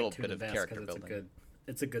a little bit of character building.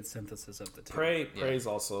 It's a good synthesis of the two. Prey's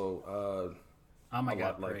also oh my a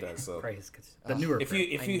god, lot like that. So Prey is good. The newer if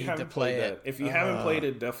you haven't played that, if you haven't played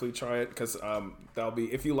it, definitely try it because that'll be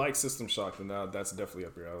if you like System Shock, then that's definitely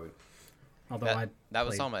up your alley. Although that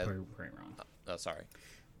was on my Prey wrong. Oh, sorry.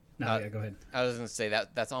 No, yeah, go ahead. I was gonna say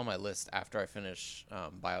that's on my list after I finish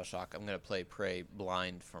BioShock. I'm gonna play Prey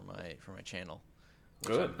blind for my channel.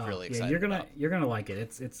 Good. I'm really excited. You're gonna like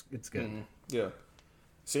it. It's good. Yeah.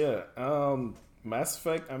 So yeah, Mass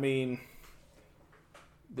Effect. I mean,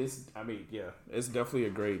 it's definitely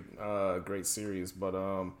a great series, but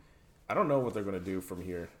I don't know what they're gonna do from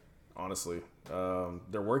here. Honestly,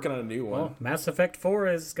 they're working on a new one. Well, Mass Effect 4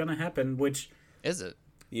 is gonna happen, which is it?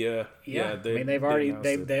 Yeah. They've already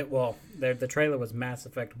the trailer was Mass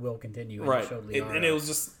Effect will continue. And right. It showed Liara, and it was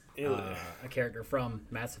just a character from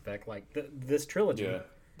Mass Effect, like this trilogy. Yeah,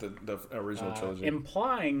 the original trilogy.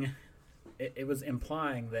 It was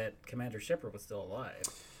implying that Commander Shepard was still alive.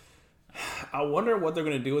 I wonder what they're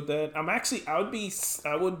going to do with that. I would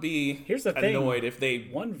be Here's the thing, annoyed if they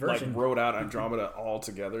version like wrote out Andromeda all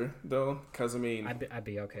together though, because I mean I'd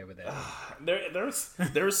be okay with that.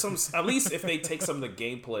 There's some, at least if they take some of the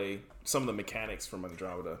gameplay, some of the mechanics from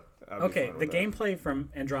Andromeda. Okay, the gameplay from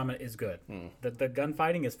Andromeda is good. The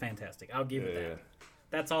gunfighting is fantastic. I'll give it that. Yeah.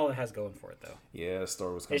 That's all it has going for it, though. Yeah, the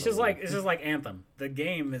story was. It's just like Anthem. The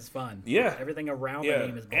game is fun. Yeah, everything around the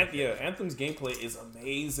game is. Anthem's gameplay is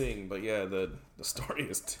amazing, but yeah, the story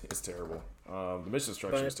is terrible. The mission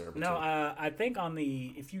structure is terrible. No, I think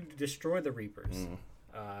if you destroy the Reapers,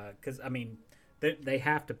 because I mean, they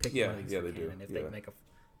have to pick one of these. Yeah, they do. And if they make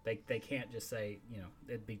they can't just say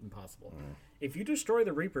it'd be impossible. If you destroy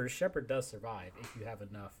the Reapers, Shepard does survive if you have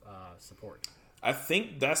enough support. I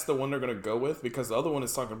think that's the one they're going to go with because the other one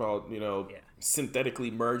is talking about synthetically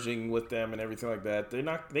merging with them and everything like that. They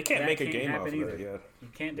can't make a game off of that. Yeah, you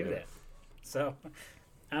can't do that. So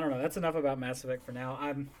I don't know. That's enough about Mass Effect for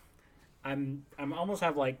now. I'm almost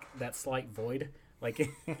have like that slight void. Like,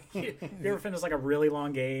 you ever finish like a really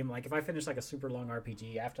long game? Like, if I finish like a super long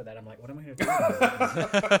RPG, after that, I'm like, what am I going to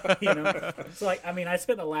do? You know? So, like, I mean, I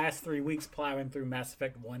spent the last 3 weeks plowing through Mass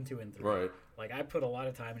Effect 1, 2, and 3. Right. Like, I put a lot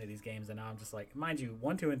of time into these games, and now I'm just like, mind you,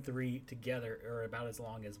 1, 2, and 3 together are about as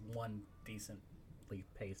long as one decently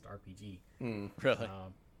paced RPG. Really?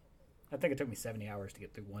 I think it took me 70 hours to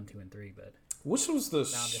get through 1, 2, and 3, but Which was the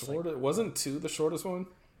shortest? Wasn't 2 the shortest one?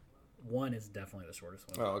 1 is definitely the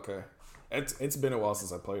shortest one. Oh, okay. It's been a while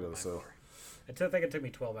since I played it, so. I think it took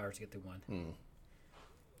me 12 hours to get through 1.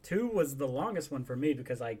 2 was the longest one for me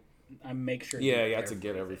because I make sure. Yeah, you have to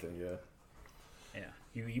get everything. Yeah.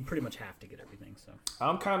 Yeah, you pretty much have to get everything. So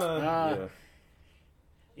I'm kind of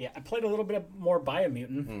yeah. I played a little bit more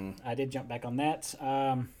Biomutant. I did jump back on that.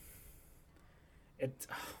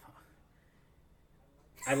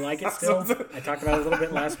 I like it still. I talked about it a little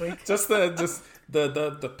bit last week. Just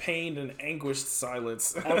the pain and anguished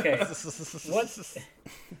silence. Okay.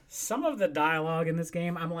 Some of the dialogue in this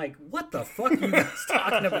game, I'm like, what the fuck are you guys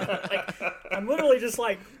talking about? Like, I'm literally just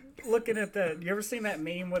like looking at you ever seen that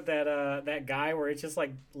meme with that guy where it's just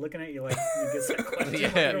like looking at you like he gets that question?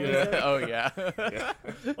 Yeah. Oh yeah.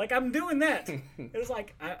 Like, I'm doing that. It was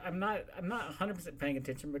like I'm not 100% paying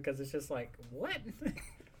attention because it's just like, what?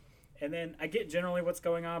 And then I get generally what's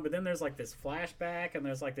going on, but then there's like this flashback, and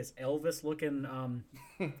there's like this Elvis-looking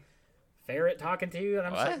ferret talking to you, and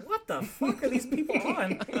I'm just like, what the fuck are these people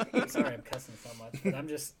on? Sorry, I'm cussing so much, but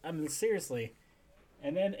I'm seriously.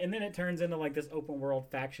 And then it turns into like this open world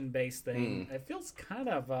faction based thing. It feels kind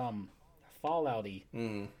of Fallout-y.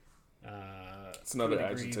 It's another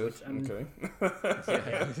adjective. Okay.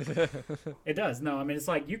 It does. No, I mean, it's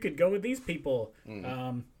like you could go with these people.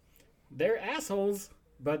 They're assholes.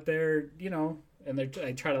 But they're, and they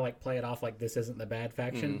try to like play it off like this isn't the bad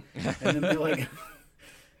faction, and then they're like,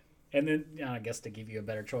 and then I guess to give you a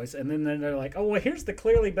better choice, and then they're like, oh well, here's the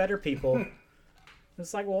clearly better people.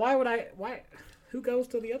 It's like, well, why? Who goes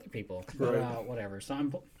to the other people? But, whatever.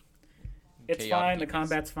 So it's fine. The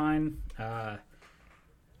combat's fine.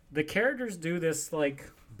 The characters do this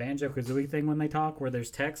like Banjo-Kazooie thing when they talk, where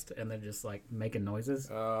there's text and they're just like making noises.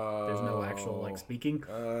 There's no actual like speaking.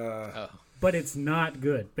 But it's not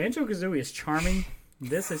good. Banjo-Kazooie is charming.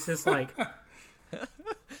 This is just like...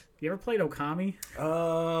 You ever played Okami?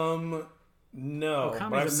 No. Okami's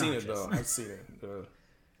but I've seen it, though. I've seen it.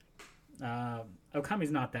 Okami's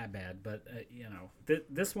not that bad, but,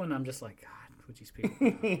 this one I'm just like, God, would these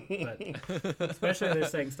people... But especially if they're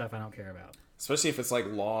saying stuff I don't care about. Especially if it's like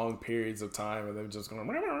long periods of time and they're just going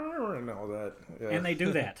and all that. Yeah. And they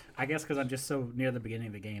do that. I guess because I'm just so near the beginning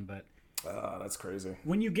of the game, but... that's crazy.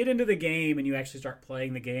 When you get into the game and you actually start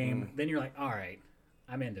playing the game, then you're like, all right,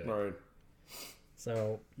 I'm into it. Right.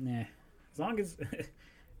 So, as long as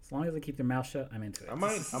they keep their mouth shut, I'm into it. I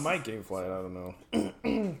might Gamefly it. I don't know.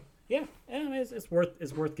 Yeah, it's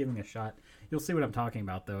worth giving a shot. You'll see what I'm talking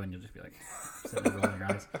about though, and you'll just be like, sitting there rolling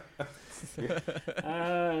your eyes.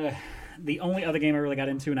 The only other game I really got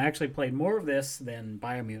into, and I actually played more of this than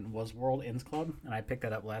Biomutant, was World Ends Club, and I picked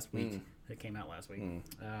that up last week. It came out last week.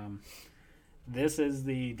 This is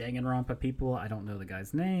the Danganronpa people. I don't know the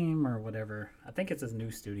guy's name or whatever. I think it's his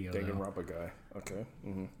new studio. Danganronpa guy. Okay.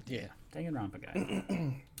 Yeah, Danganronpa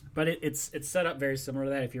guy. But it's set up very similar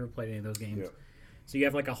to that. If you ever played any of those games, so you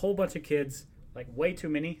have like a whole bunch of kids, like way too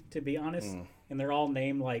many to be honest, and they're all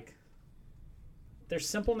named like they're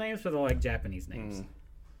simple names, but they're like Japanese names.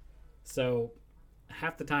 So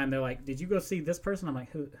half the time they're like, "Did you go see this person?" I'm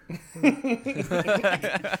like, "Who?"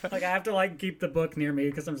 Like I have to like keep the book near me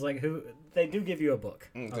because I'm just like, "Who?" They do give you a book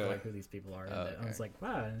of like who these people are. I was like,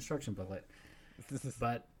 "Wow, an instruction booklet."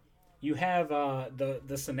 But you have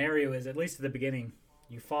the scenario is, at least at the beginning,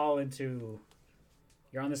 you're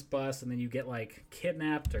on this bus and then you get like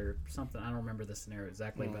kidnapped or something. I don't remember the scenario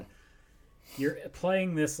exactly, but you're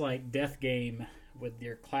playing this like death game with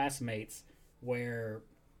your classmates where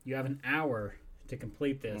you have an hour to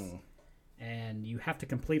complete this, and you have to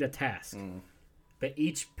complete a task. But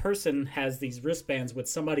each person has these wristbands with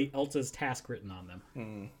somebody else's task written on them.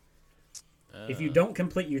 If you don't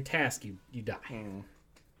complete your task, you die.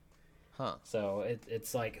 Huh. So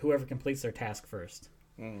it's like whoever completes their task first.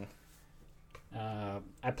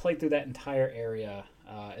 I played through that entire area,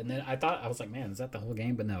 and then I was like, man, is that the whole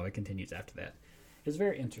game? But no, it continues after that. It's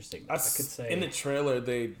very interesting. I could say in the trailer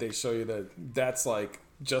they show you that's like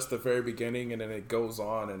just the very beginning, and then it goes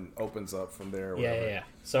on and opens up from there. Yeah.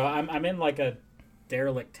 So I'm in like a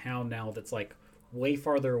derelict town now that's like way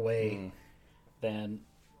farther away than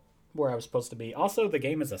where I was supposed to be. Also, the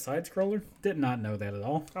game is a side scroller. Did not know that at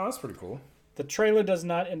all. Oh, that's pretty cool. The trailer does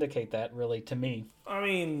not indicate that, really, to me. I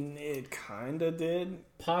mean, it kind of did.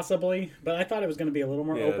 Possibly, but I thought it was going to be a little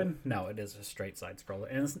more Yeah. open. No, it is a straight side scroller,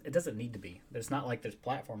 and it doesn't need to be. There's not like there's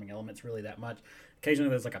platforming elements really that much. Occasionally,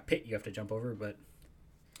 there's like a pit you have to jump over, but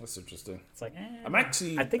That's interesting. it's like,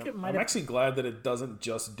 I think it might. I'm have... actually glad that it doesn't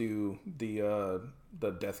just do the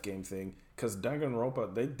death game thing, because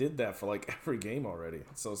Danganronpa, they did that for like every game already.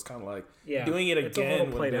 So it's kind of like doing it it's a again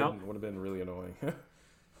little played out. would have been really annoying.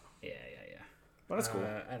 Yeah. But that's cool.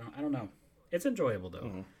 I don't know. It's enjoyable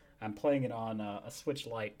though. I'm playing it on a Switch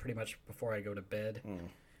Lite pretty much before I go to bed,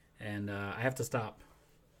 and I have to stop.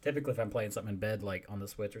 Typically, if I'm playing something in bed, like on the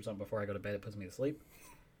Switch or something, before I go to bed, it puts me to sleep.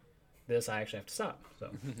 This I actually have to stop. So,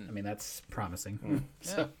 I mean, that's promising.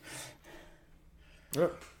 So,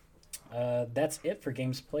 that's it for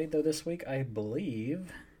games played though this week, I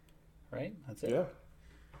believe. Right? That's it. Yeah.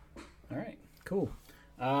 All right. Cool.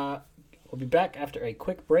 We'll be back after a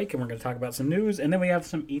quick break, and we're going to talk about some news, and then we have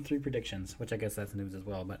some E3 predictions, which I guess that's news as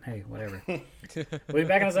well, but hey, whatever. We'll be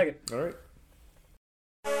back in a second. All right.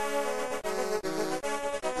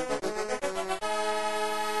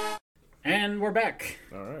 And we're back.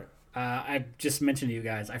 All right. I just mentioned to you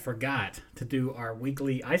guys, I forgot to do our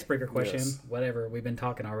weekly icebreaker question. Yes. Whatever, we've been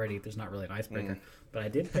talking already. There's not really an icebreaker, but I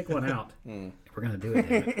did pick one out. We're going to do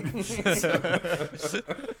it.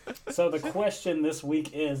 So the question this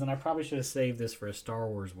week is, and I probably should have saved this for a Star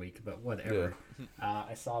Wars week, but whatever.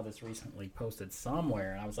 I saw this recently posted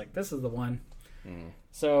somewhere, and I was like, this is the one.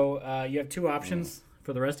 So you have two options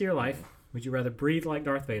for the rest of your life. Would you rather breathe like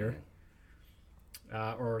Darth Vader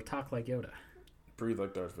or talk like Yoda? Breathe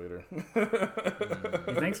like Darth Vader.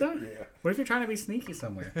 You think so? Yeah. What if you're trying to be sneaky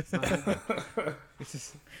somewhere? It's not happening.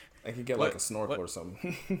 I could get like a snorkel or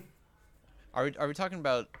something. Are we talking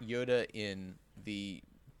about Yoda in the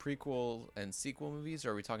prequel and sequel movies,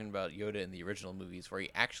 or are we talking about Yoda in the original movies where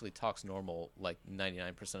he actually talks normal like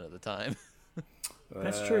 99% of the time?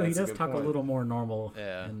 That's true. He That's does good talk point. a little more normal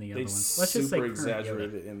Yeah. in the They other ones. Let's just say super current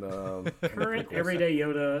exaggerated Yoda. it in the Current prequels. everyday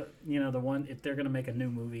Yoda, the one, if they're going to make a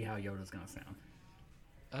new movie, how Yoda's going to sound.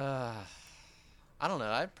 I don't know.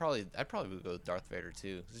 I'd probably would go with Darth Vader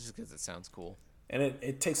too, just because it sounds cool. And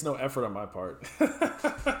it takes no effort on my part.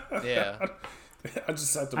 Yeah. I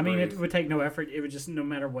just have to I mean, breathe. it would take no effort. It would just, no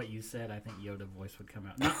matter what you said, I think Yoda voice would come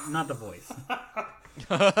out. Not the voice.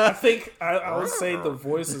 I think I would say the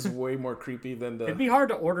voice is way more creepy than the It'd be hard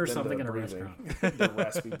to order than something the in a breathing. restaurant. The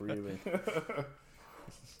raspy breathing.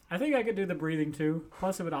 I think I could do the breathing too.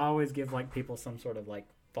 Plus, it would always give like people some sort of like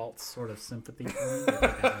false sort of sympathy for me. If they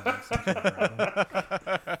have, like, some sort of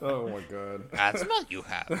problem. Oh my god. That's not you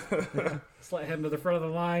have. Just let him to the front of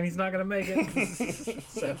the line. He's not going to make it.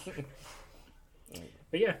 So,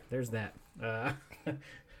 but yeah, there's that.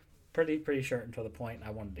 Pretty short and to the point.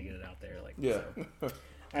 I wanted to get it out there. Like, Yeah. So.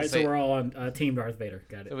 All right, so we're all on Team Darth Vader.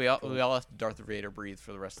 Got it. We all have Darth Vader breathe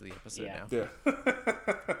for the rest of the episode Yeah. now.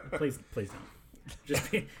 Yeah. Please don't. Just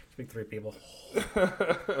be three people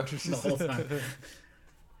the whole time.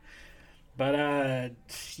 But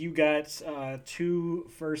you got two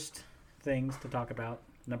first things to talk about.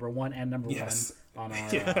 Number one and number Yes. one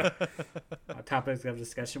on our topics of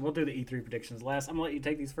discussion. We'll do the E3 predictions last. I'm gonna let you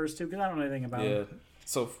take these first two because I don't know anything about Yeah.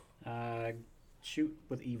 So them. Shoot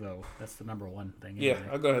with Evo. That's the number one thing. yeah, anyway.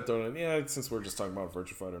 I'll go ahead and throw it in. Yeah, since we're just talking about Virtua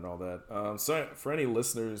Fighter and all that. So for any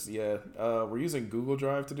listeners, we're using Google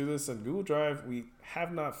Drive to do this, and Google Drive we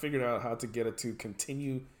have not figured out how to get it to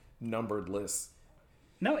continue numbered lists.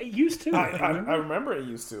 No, it used to. I remember it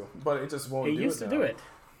used to, but it just won't. It do used it to now. do it.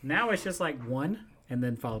 Now it's just like one, and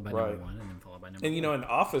then followed by Right. number one, and then followed by number. And in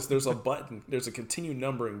Office, there's a button. There's a continue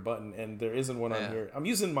numbering button, and there isn't one on Yeah. here. I'm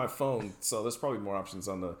using my phone, so there's probably more options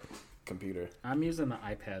on the computer. I'm using the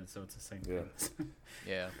iPad, so it's the same Yeah. thing.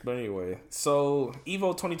 Yeah. But anyway, so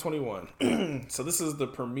Evo 2021. So this is the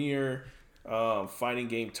premier fighting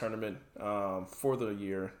game tournament for the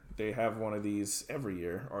year. They have one of these every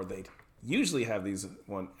year, or they usually have these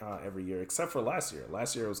one every year, except for last year.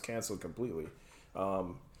 Last year it was canceled completely.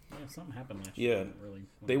 Yeah, something happened last year. Yeah, Didn't really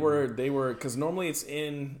they were because normally it's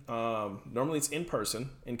in person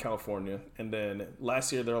in California, and then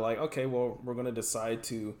last year they're like, okay, well we're gonna decide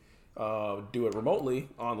to do it remotely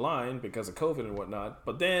online because of COVID and whatnot.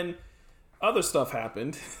 But then other stuff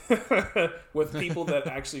happened with people that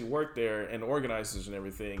actually work there and organizers and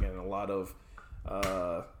everything, and a lot of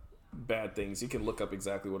bad things. You can look up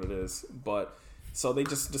exactly what it is, but so they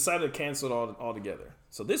just decided to cancel it all together.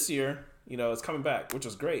 So this year, it's coming back, which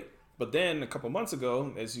is great. But then a couple months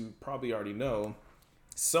ago, as you probably already know,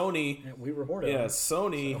 Sony, Yeah, we reported. yeah, on it.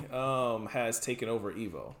 Sony has taken over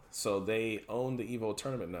Evo, so they own the Evo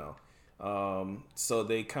tournament now. So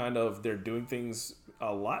they're doing things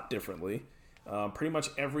a lot differently. Pretty much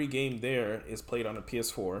every game there is played on a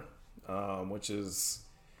PS4, which is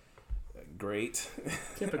great.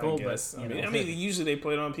 Typical, I guess. but I mean, usually they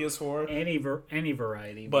play it on PS4. Any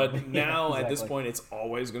variety. But now exactly. at this point, it's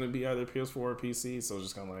always going to be either PS4 or PC. So it's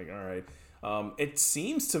just kind of like, all right. It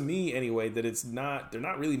seems to me anyway that they're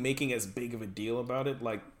not really making as big of a deal about it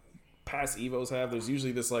like past Evos have. There's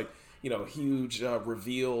usually this like, huge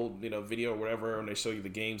reveal, video or whatever, and they show you the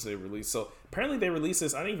games they release. So apparently they released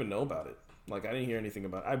this. I didn't even know about it. Like, I didn't hear anything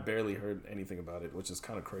about it. I barely heard anything about it, which is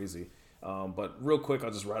kind of crazy. But real quick, I'll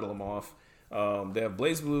just rattle them off. They have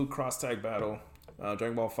BlazBlue, Cross Tag Battle,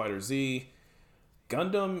 Dragon Ball Fighter Z,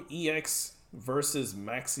 Gundam EX versus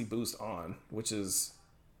Maxi Boost On, which is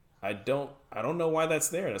I don't know why that's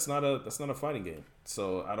there. That's not a fighting game.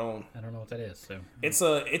 So I don't know what that is.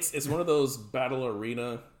 So it's one of those battle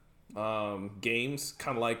arena games,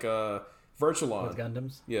 kind of like Virtual On with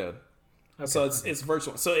Gundams. Yeah. Okay, so it's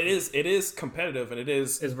virtual. So it is competitive, and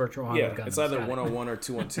it's virtual on. Yeah, it's either 1-on-1 or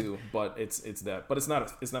 2-on-2, but it's that. But it's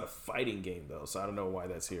not a fighting game though, so I don't know why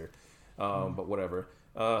that's here. But whatever.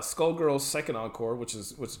 Skullgirls Second Encore, which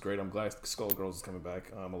is great. I'm glad Skullgirls is coming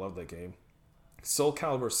back. I love that game. Soul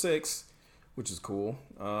Calibur 6, which is cool.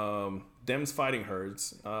 Dems Fighting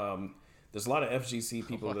Herds. There's a lot of FGC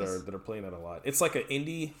people that are playing that a lot. It's like an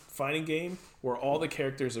indie fighting game where all the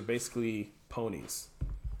characters are basically ponies.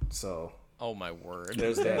 So. Oh my word!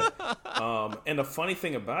 There's that. And the funny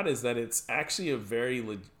thing about it is that it's actually a very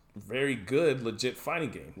good, legit fighting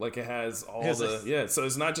game. Like it has all so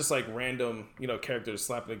it's not just like random, characters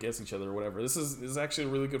slapping against each other or whatever. This is actually a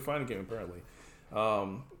really good fighting game apparently.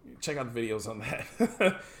 Check out the videos on that.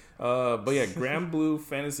 But yeah, Grand Blue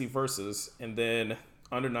Fantasy Versus, and then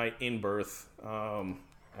Under Night In Birth.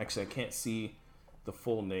 Actually, I can't see the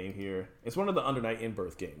full name here. It's one of the Under Night In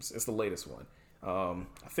Birth games. It's the latest one.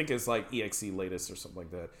 I think it's like EXE latest or something like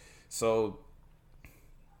that. So,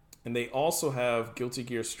 and they also have Guilty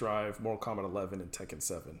Gear Strive, Mortal Kombat 11, and Tekken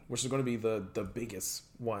 7, which is going to be the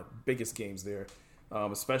biggest games there.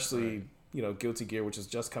 Especially, Guilty Gear, which is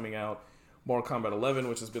just coming out. Mortal Kombat 11,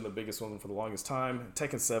 which has been the biggest one for the longest time.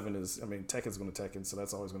 Tekken 7 Tekken's going to Tekken, so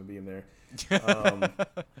that's always going to be in there.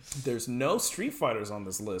 There's no Street Fighters on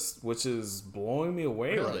this list, which is blowing me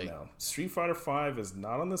away right now. Street Fighter 5 is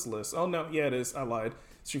not on this list. Oh, no, yeah, it is. I lied.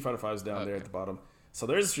 Street Fighter 5 is down there at the bottom. So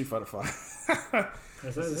there's a Street Fighter 5.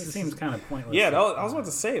 This seems kind of pointless. Yeah, I was about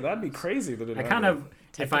to say, that'd be crazy. That I kind of,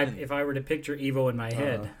 if I were to picture Evo in my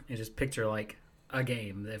head, and just picture like a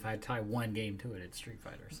game. If I tie one game to it, it's Street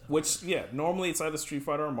Fighter. So. Which, yeah, normally it's either Street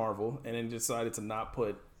Fighter or Marvel, and then decided to not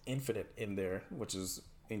put Infinite in there, which is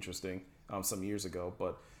interesting. Some years ago,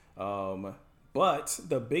 but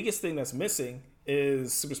the biggest thing that's missing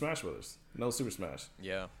is Super Smash Brothers. No Super Smash.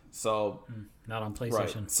 Yeah. So not on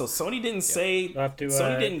PlayStation. Right. So Sony didn't say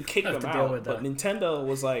Sony didn't kick them out, but Nintendo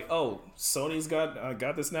was like, "Oh, Sony's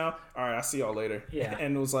got this now. All right, I'll see y'all later." Yeah.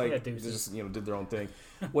 And it was like they just did their own thing,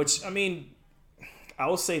 which I mean. I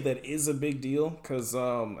will say that is a big deal because, a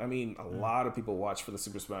lot of people watch for the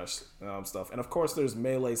Super Smash stuff. And, of course, there's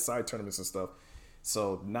Melee side tournaments and stuff.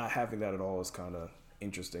 So not having that at all is kind of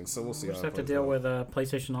interesting. So we'll see how it plays out. Just have to deal with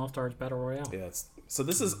PlayStation All-Stars Battle Royale. Yeah. So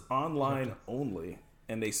this is online only.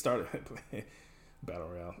 And they started Battle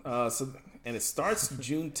Royale. And it starts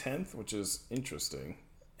June 10th, which is interesting.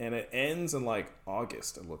 And it ends in like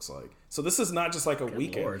August, it looks like. So this is not just like a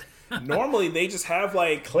weekend. Normally they just have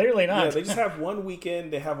like clearly not. Yeah, they just have one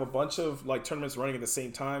weekend. They have a bunch of like tournaments running at the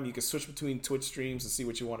same time. You can switch between Twitch streams and see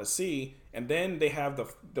what you want to see. And then they have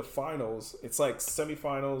the finals. It's like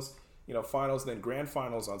semifinals, finals, then grand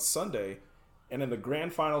finals on Sunday. And then the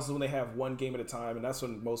grand finals is when they have one game at a time, and that's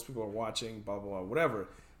when most people are watching, blah blah blah, whatever.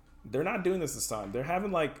 They're not doing this time. They're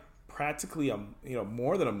having like practically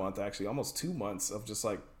more than a month, actually, almost 2 months of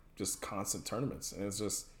just constant tournaments, and it's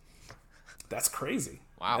just that's crazy.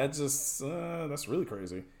 Wow, that's really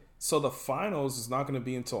crazy. So the finals is not going to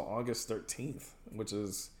be until August 13th, which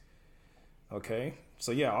is okay.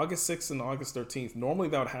 So yeah, August 6th and August 13th. Normally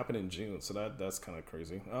that would happen in June, so that's kind of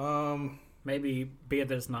crazy. Maybe be it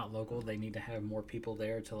that it's not local, they need to have more people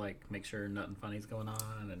there to like make sure nothing funny's going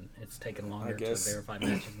on, and it's taking longer to verify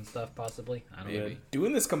matches and stuff. Possibly, I don't know.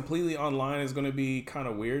 Doing this completely online is going to be kind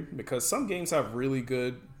of weird because some games have really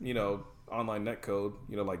good, online netcode.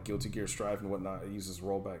 Like Guilty Gear Strive and whatnot. It uses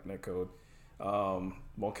rollback netcode.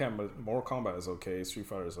 Mortal Kombat is okay. Street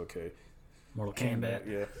Fighter is okay. Mortal Kombat.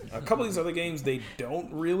 Yeah. A couple of these other games, they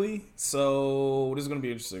don't really. So this is going to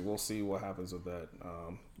be interesting. We'll see what happens with that.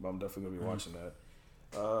 I'm definitely going to be watching that.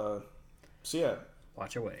 So yeah.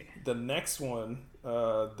 Watch away. The next one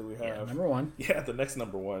that we have. Yeah, number one. Yeah, the next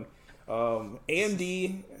number one.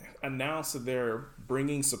 AMD announced that they're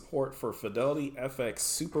bringing support for Fidelity FX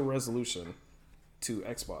Super Resolution to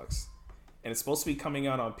Xbox. And it's supposed to be coming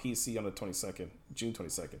out on PC on the 22nd, June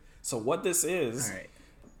 22nd. So what this is... All right.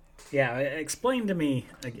 Yeah, explain to me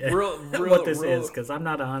again real, what this is, because I'm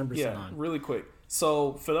not 100% on. Really quick.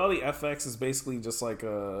 So Fidelity FX is basically just like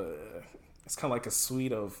it's kind of like a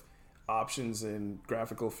suite of options and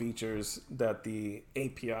graphical features that the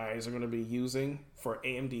APIs are going to be using for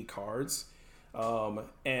AMD cards.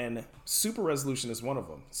 And Super Resolution is one of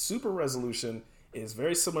them. Super Resolution is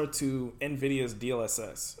very similar to NVIDIA's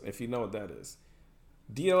DLSS, if you know what that is.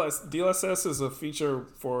 DLSS is a feature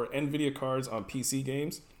for NVIDIA cards on PC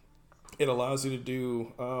games. It allows you to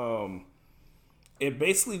do... it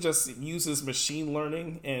basically just uses machine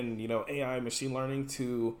learning and, AI machine learning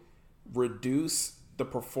to reduce the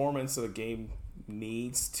performance that a game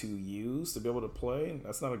needs to use to be able to play.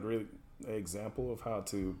 That's not a great example of how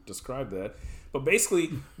to describe that. But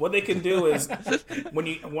basically, what they can do is when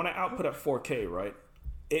you want to output at 4K, right,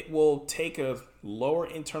 it will take a lower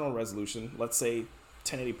internal resolution, let's say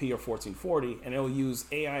 1080p or 1440, and it'll use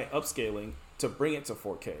AI upscaling to bring it to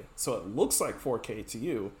 4K. So it looks like 4K to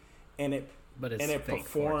you, and it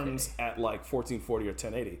performs 4K. at like 1440 or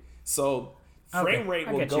 1080. So frame rate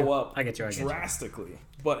will go up drastically,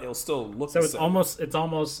 but it'll still look the same.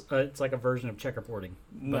 It's like a version of checkerboarding,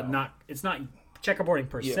 but it's not checkerboarding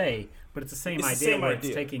per se, but it's the same idea.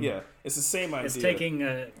 It's the same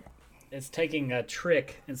idea. It's taking a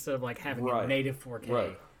trick instead of like having a native 4K.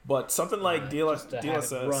 Right. But something like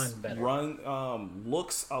DLSS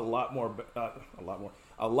looks a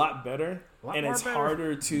lot better, and it's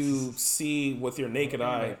harder to see with your naked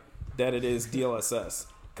eye that it is DLSS.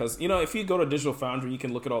 Because, if you go to Digital Foundry, you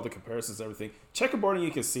can look at all the comparisons and everything. Checkerboarding you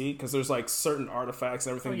can see, because there's like certain artifacts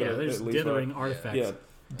and everything. There's dithering artifacts. Yeah,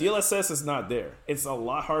 DLSS is not there. It's a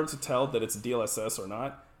lot harder to tell that it's DLSS or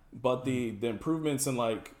not, but the improvements in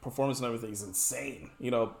like performance and everything is insane.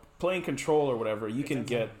 Playing Control or whatever, you can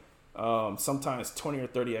get sometimes 20 or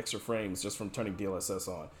 30 extra frames just from turning DLSS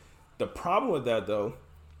on. The problem with that, though,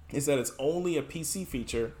 is that it's only a PC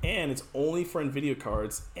feature, and it's only for NVIDIA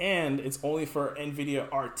cards, and it's only for NVIDIA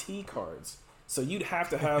RT cards. So you'd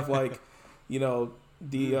have to have like, what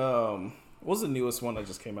was the newest one that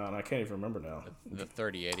just came out? I can't even remember now. The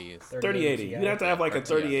 3080. 3080. You'd have to have like a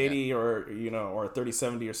 3080 or a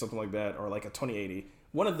 3070 or something like that, or like a 2080.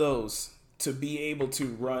 One of those to be able to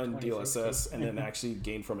run DLSS and then actually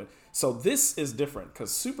gain from it. So this is different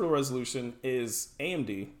because Super Resolution is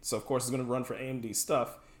AMD. So of course it's going to run for AMD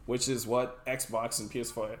stuff, which is what Xbox and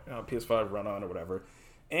PS5 run on or whatever.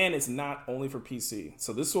 And it's not only for PC.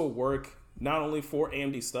 So this will work not only for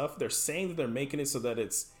AMD stuff. They're saying that they're making it so that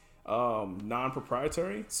it's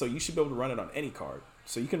non-proprietary. So you should be able to run it on any card.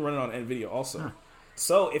 So you can run it on NVIDIA also. Huh.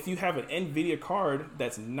 So if you have an NVIDIA card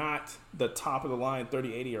that's not the top of the line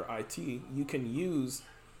 3080 or IT, you can use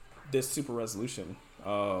this Super Resolution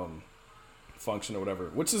function or whatever,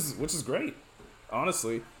 which is great,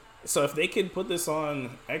 honestly. So if they can put this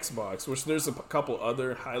on Xbox, which there's a couple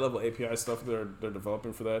other high-level API stuff they're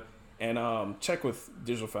developing for that, and check with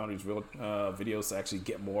Digital Foundry's videos to actually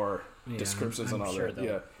get more descriptions on all that.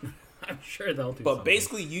 Yeah. I'm sure they'll do. But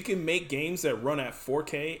basically, you can make games that run at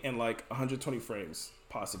 4K and like 120 frames,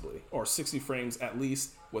 possibly, or 60 frames at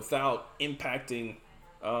least, without impacting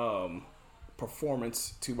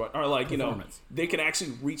performance too much. Or like they can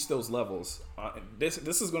actually reach those levels. This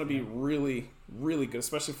is going to be really, really good,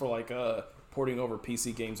 especially for like porting over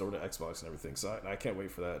PC games over to Xbox and everything. So I can't wait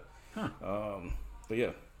for that. Huh. But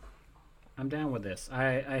yeah, I'm down with this.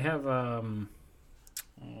 I have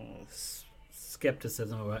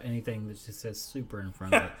skepticism about anything that just says super in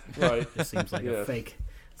front of it. Right. It just seems like a fake.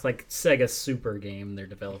 It's like Sega Super game they're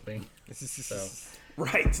developing. So.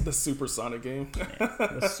 Right, the Supersonic game.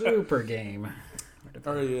 The Super game.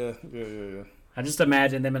 Oh yeah. I just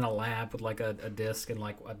imagine them in a lab with like a disc and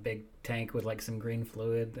like a big tank with like some green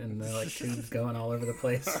fluid and the like tubes going all over the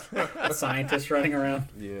place. Scientists running around.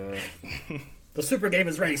 Yeah. The Super game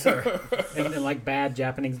is ready, sir. And like bad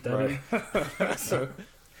Japanese dubbing. Right. So,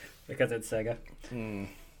 because it's Sega.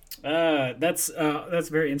 That's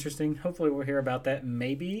very interesting. Hopefully we'll hear about that.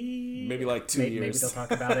 Maybe like 2 years. Maybe they'll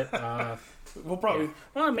talk about it. We'll probably. Yeah.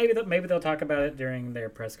 Well, maybe they'll talk about it during their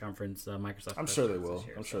press conference. Microsoft. I'm sure they will.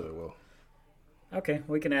 I'm sure they will. Okay,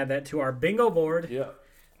 we can add that to our bingo board. Yeah.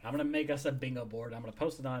 I'm gonna make us a bingo board. I'm gonna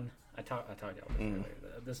post it on. I talked y'all this earlier.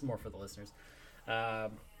 This is more for the listeners.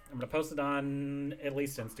 I'm gonna post it on at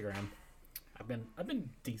least Instagram. I've been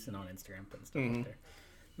decent on Instagram, putting stuff out there.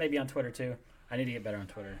 Maybe on Twitter too. I need to get better on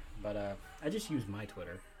Twitter, but I just use my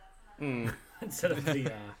Twitter instead of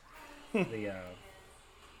the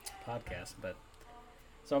podcast. But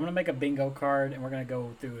so I'm gonna make a bingo card, and we're gonna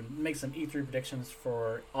go through and make some E3 predictions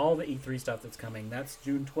for all the E3 stuff that's coming. That's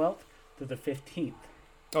June 12th to the 15th.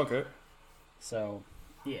 Okay. So,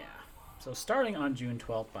 yeah. So starting on June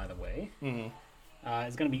 12th, by the way,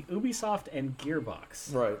 is going to be Ubisoft and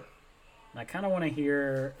Gearbox. Right. And I kind of want to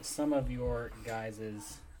hear some of your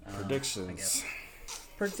guys' predictions. I guess,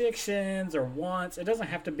 predictions or wants. It doesn't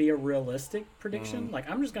have to be a realistic prediction. Like,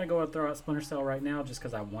 I'm just going to go and throw out Splinter Cell right now just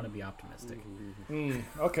because I want to be optimistic.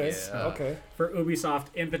 Okay. Yeah. Okay. For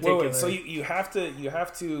Ubisoft in particular. Wait. So you have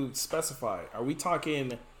to specify. Are we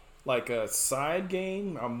talking like a side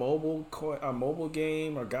game, a mobile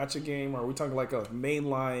game, a gacha game? Or are we talking like a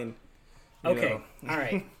mainline? Okay. All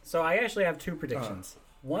right. So I actually have two predictions.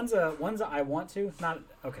 One's a I want to, not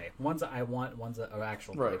okay. One's a I want. One's an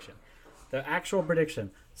actual prediction. The actual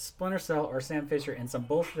prediction: Splinter Cell or Sam Fisher in some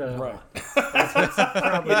bullshit. I don't want. That's what's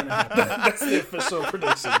probably gonna happen. That's the official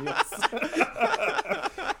prediction. Yes.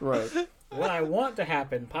 Right. What I want to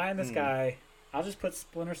happen: pie in the sky. I'll just put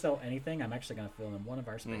Splinter Cell anything. I'm actually gonna fill in one of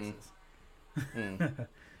our spaces.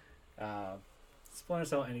 Splinter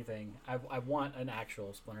Cell anything. I want an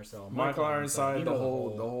actual Splinter Cell. Michael Ironside, the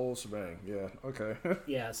whole shebang. Yeah. Okay.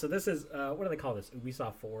 Yeah. So this is what do they call this?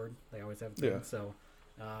 Ubisoft Forward. They always have things. Yeah. So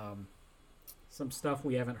some stuff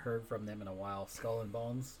we haven't heard from them in a while. Skull and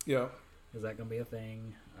Bones. Yeah. Is that gonna be a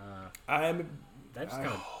thing? I'm. That just kind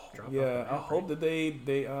of dropped. Yeah. off the I map, hope that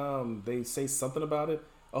they say something about it.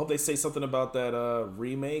 I hope they say something about that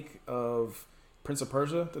remake of Prince of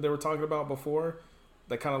Persia that they were talking about before.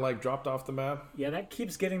 That kind of like dropped off the map. Yeah, that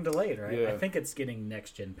keeps getting delayed, right? Yeah. I think it's getting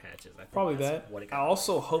next gen patches. I think Probably that's that. What it I got.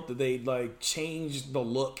 also hope that they like change the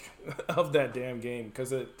look of that damn game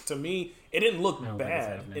because to me it didn't look I don't think it's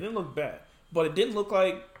bad. happening. It didn't look bad, but it didn't look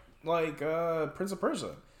like Prince of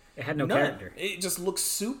Persia. It had no None. character. It just looks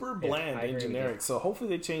super bland I and agree with generic. you. So hopefully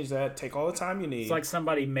they change that. Take all the time you need. It's like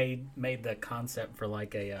somebody made the concept for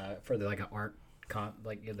like a like an art they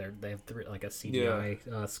have like a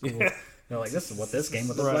CGI school. They're like, this is what this game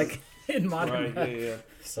would look Right. like in modern. Right, yeah.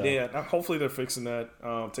 So. Yeah, hopefully they're fixing that.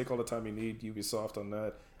 Take all the time you need, Ubisoft, on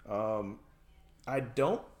that. I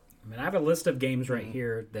don't. I mean, I have a list of games right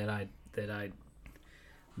here that I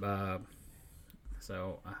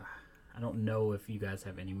I don't know if you guys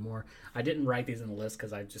have any more. I didn't write these in the list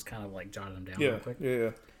because I just kind of like jotted them down real quick.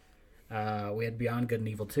 Yeah. We had Beyond Good and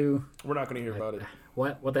Evil 2. We're not going to hear about it.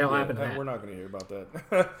 What the hell happened to that? We're not going to hear about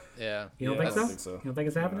that. Yeah. You don't Yeah, think I so? don't think so. You don't think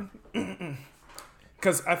it's happening?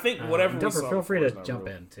 Because I think whatever we Duffer, saw feel free before to is not jump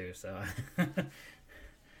real. in too. So,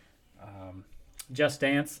 Just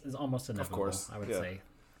Dance is almost inevitable. course, I would yeah. say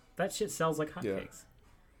that shit sells like hotcakes. Yeah.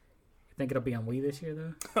 You think it'll be on Wii this year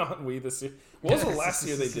though? On Wii this year. What was the last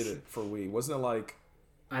year they did it for Wii? Wasn't it like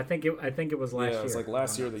I think it was last year. yeah, it was like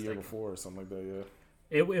last if year or I'm the not year mistaken. before or something like that, yeah.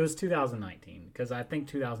 It was 2019 because I think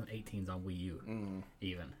 2018 is on Wii U.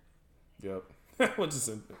 Even. Yep. Which is it's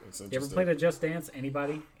interesting. You ever played a Just Dance?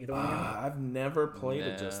 Anybody? Either one of you? I've never played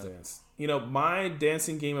a Just Nah. Dance. You know, my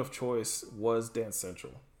dancing game of choice was Dance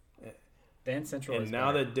Central. Dance Central. And is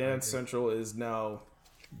now better. that Dance Central is now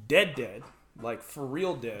dead, like for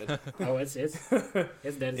real dead. Oh, it's dead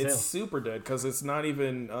as It's hell. super dead because it's not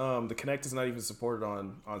even the Kinect is not even supported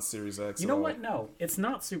on Series X. You at know all. what? No, it's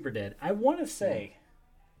not super dead. I want to say,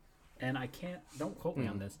 and I can't. Don't quote me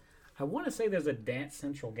on this. I want to say there's a Dance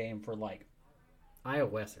Central game for like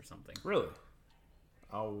iOS or something. Really?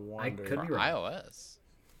 I wonder. could For You're right. iOS.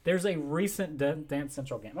 There's a recent Dance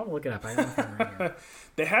Central game. I'm gonna look it up. I don't know right here.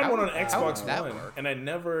 They had one on how Xbox would that One, work? and I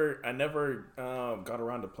never got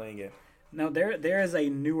around to playing it. No, there is a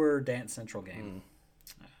newer Dance Central game.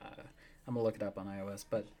 I'm gonna look it up on iOS,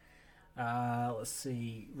 but let's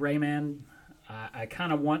see, Rayman. I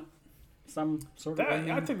kind of want some sort of. Rayman,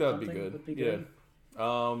 I think that would be something good. would be Yeah.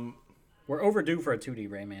 good. We're overdue for a 2D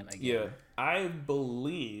Rayman again. Yeah, I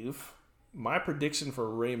believe my prediction for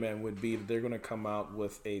Rayman would be that they're going to come out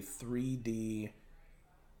with a 3D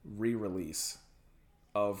re-release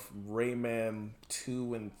of Rayman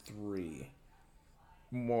 2 and 3,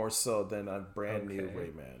 more so than a brand new Okay.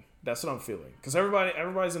 Rayman. That's what I'm feeling because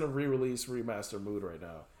everybody's in a re-release remaster mood right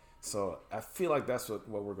now. So I feel like that's what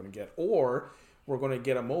we're going to get, or we're going to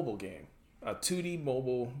get a mobile game, a 2D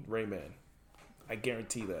mobile Rayman. I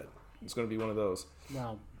guarantee that it's going to be one of those.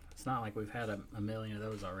 Well, it's not like we've had a million of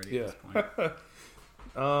those already at Yeah. this point.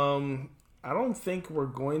 I don't think we're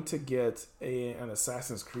going to get an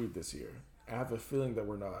Assassin's Creed this year. I have a feeling that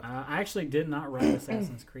we're not. I actually did not write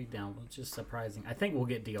Assassin's Creed down, which is surprising. I think we'll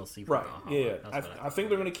get DLC for Right. Valhalla. Yeah. That's what I think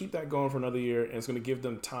they're going to keep that going for another year, and it's going to give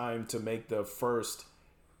them time to make the first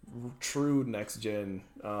true next gen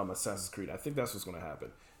Assassin's Creed. I think that's what's going to happen.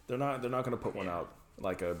 They're not going to put one out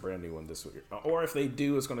like a brand new one this week. Or if they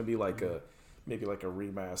do, it's going to be like maybe like a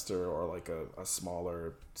remaster or like a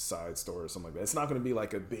smaller side story or something like that. It's not going to be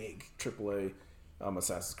like a big AAA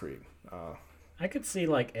Assassin's Creed. I could see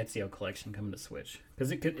like Ezio Collection coming to Switch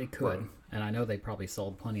because it could, Right. and I know they probably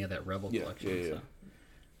sold plenty of that Rebel Yeah, Collection. yeah, yeah. So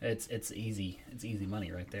it's easy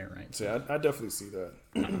money right there, right? So I definitely see that.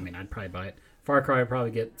 I mean, I'd probably buy it. Far Cry would probably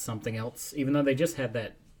get something else, even though they just had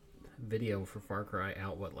that video for Far Cry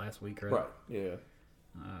out last week, right? Right. Yeah.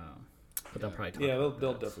 But they'll probably talk Yeah. about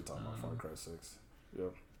They'll that. definitely talk about Far Cry 6. Yeah.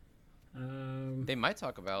 They might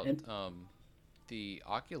talk about And- the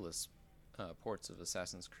Oculus ports of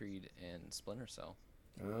Assassin's Creed and Splinter Cell.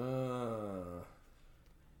 Ah.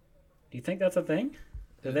 Do you think that's a thing?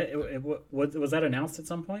 Was that announced at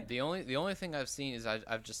some point? The only thing I've seen is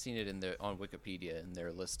I've just seen it on Wikipedia in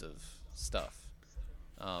their list of stuff.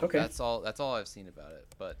 Okay. That's all I've seen about it.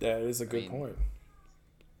 But That is a good mean, point.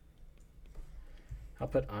 I'll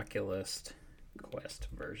put Oculus Quest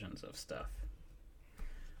versions of stuff.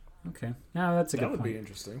 Okay, now that's a That good would point. be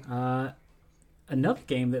interesting. Another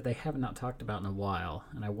game that they have not talked about in a while,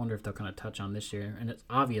 and I wonder if they'll kind of touch on this year, and it's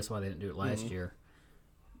obvious why they didn't do it last year,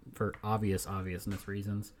 for obviousness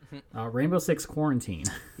reasons. Rainbow Six Quarantine.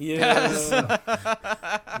 Yeah.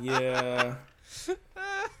 Yeah.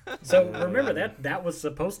 So remember that was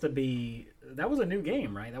supposed to be that was a new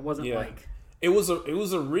game, right? That wasn't Yeah. like It was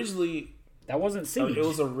originally that wasn't Siege. it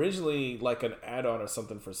was originally like an add-on or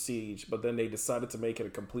something for Siege, but then they decided to make it a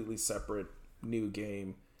completely separate new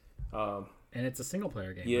game. and it's a single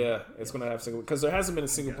player game. Yeah, right? it's gonna have single because there hasn't been a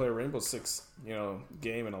single player Rainbow Six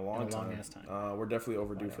game in a long time. ass time. We're definitely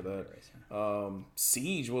overdue for that.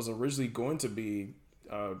 Siege was originally going to be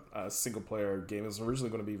a single player game. It was originally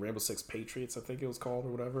going to be Rainbow Six Patriots, I think it was called or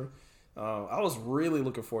whatever. I was really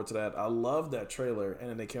looking forward to that. I loved that trailer, and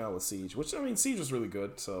then they came out with Siege, which I mean Siege was really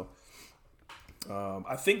good. So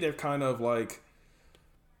I think they're kind of like.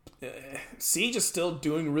 Siege is still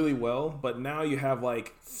doing really well, but now you have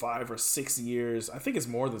like 5 or 6 years. I think it's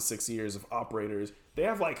more than 6 years of operators. They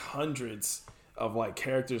have like hundreds of like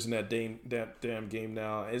characters in that damn game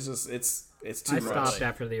now. It's just it's too I much. stopped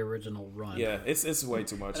after the original run. Yeah, it's way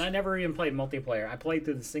too much. And I never even played multiplayer. I played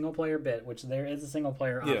through the single player bit, which there is a single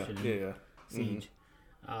player Yeah, option yeah, in yeah. Siege.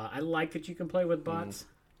 I like that you can play with bots.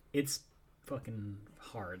 It's fucking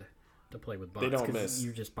hard to play with bots. They don't 'cause miss.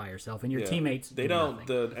 You're just by yourself, and your Yeah. teammates. They do don't. nothing.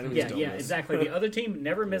 The enemies Yeah, don't yeah, miss. exactly. The other team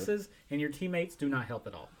never misses, and your teammates do not help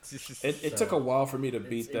at all. It took a while for me to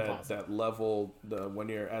beat impossible. that level. When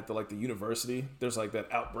you're at the university, there's like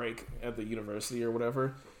that outbreak at the university or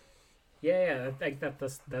whatever. Yeah, I think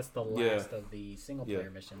that's the last Yeah. of the single player Yeah.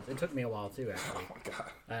 missions. It took me a while too, actually, Oh my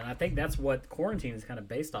god. and I think that's what Quarantine is kind of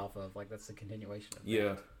based off of. Like that's the continuation of that.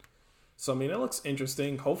 Yeah. So I mean, it looks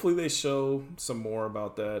interesting. Hopefully, they show some more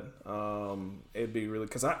about that. It'd be really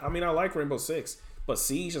because I mean I like Rainbow Six, but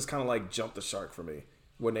Siege just kind of like jumped the shark for me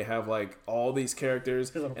when they have like all these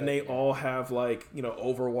characters and they all have like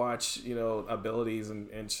Overwatch abilities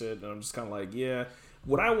and shit. And I'm just kind of like, yeah,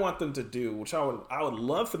 what I want them to do, which I would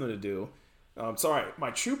love for them to do. Sorry,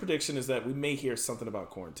 my true prediction is that we may hear something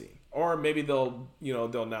about Quarantine, or maybe they'll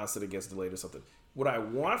announce that it gets delayed or something. What I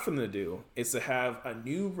want for them to do is to have a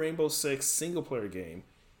new Rainbow Six single player game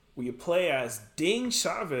where you play as Ding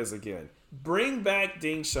Chavez again. Bring back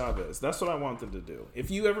Ding Chavez. That's what I want them to do.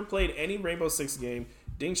 If you ever played any Rainbow Six game,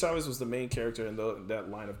 Ding Chavez was the main character in that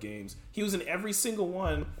line of games. He was in every single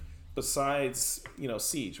one besides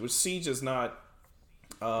Siege, which Siege is not.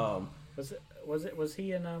 Was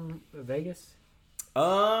he in Vegas?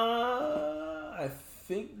 I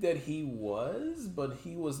think that he was, but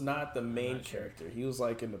he was not the main character. He was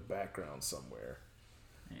like in the background somewhere.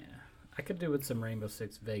 Yeah, I could do with some Rainbow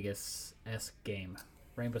Six Vegas-esque game.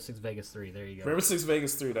 Rainbow Six Vegas 3. There you go. Rainbow Six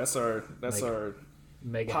Vegas 3. That's our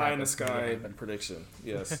Mega pie in happen, the sky mega happen. prediction.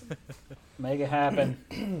 Yes. Make it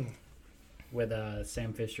happen with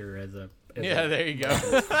Sam Fisher as a there you go.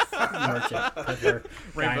 merchant peddler guy in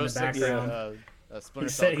Rainbow the Six. background. Splinter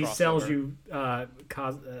Cell He sells crossover.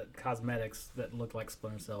 you cosmetics that look like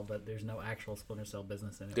Splinter Cell, but there's no actual Splinter Cell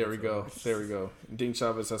business in it. There we go. There we go. Ding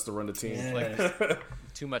Chavez has to run the team. Yeah.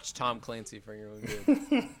 Too much Tom Clancy for your own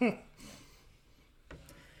good.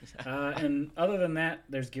 And other than that,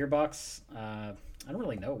 there's Gearbox. I don't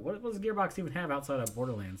really know. What does Gearbox even have outside of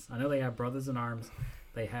Borderlands? I know they have Brothers in Arms.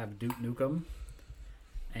 They have Duke Nukem.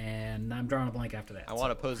 And I'm drawing a blank after that. I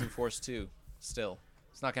want Opposing Force 2 still.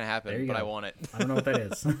 It's not going to happen, but go. I want it. I don't know what that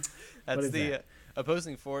is. That's is the that?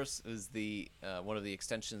 Opposing Force is the one of the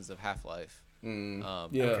extensions of Half-Life. Yeah,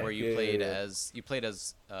 Where you yeah, played yeah. as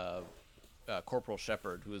Corporal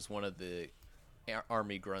Shepard, who was one of the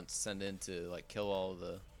army grunts sent in to like kill all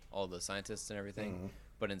the all the scientists and everything,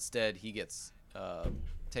 but instead he gets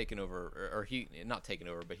taken over, or he not taken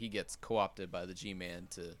over, but he gets co-opted by the G-Man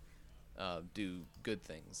to do good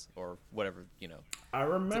things or whatever, I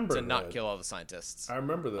remember to not kill all the scientists. I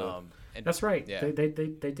remember that. And, That's right. Yeah. They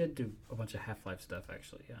did do a bunch of Half-Life stuff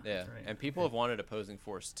actually. Yeah. Yeah, That's right. and people have wanted Opposing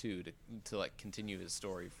Force 2 to like continue his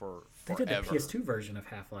story for They forever. did the PS2 version of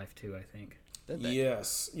Half-Life 2, I think. Did they?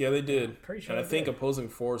 Yes, yeah, they did. Pretty sure and I they think did. Opposing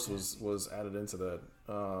Force was added into that.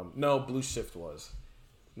 No, Blue Shift was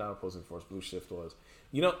not Opposing Force. Blue Shift was.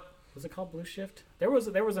 Was it called Blue Shift? There was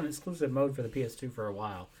an exclusive mode for the PS2 for a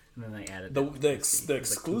while, and then they added the that to the, PC. ex, It the was like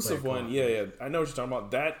exclusive two-player one. co-op. Yeah, I know what you're talking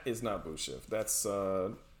about. That is not Blue Shift. That's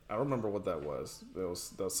I don't remember what that was. That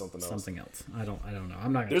was something else. Something else. I don't know.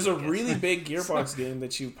 I'm not. There's a gonna guess. really big Gearbox game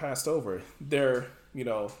that you passed over. Their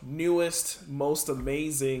newest, most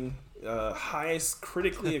amazing, highest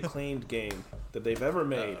critically acclaimed game that they've ever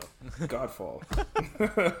made, Godfall.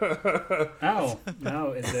 Oh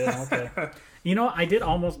no, is it okay? I did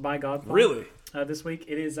almost buy Godfall. Really? This week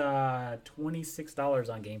it is $26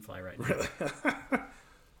 on GameFly right now.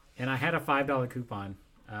 And I had a $5 coupon,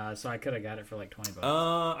 so I could have got it for like $20.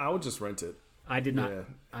 I would just rent it. I did not. Yeah,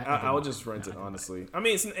 I I would just rent it, honestly. I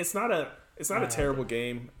mean, it's not a terrible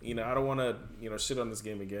game. I don't want to shit on this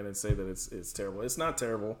game again and say that it's terrible. It's not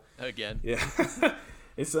terrible. Again. Yeah,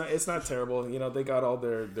 it's not terrible. They got all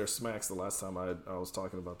their smacks the last time I was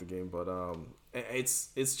talking about the game, but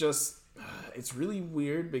it's just it's really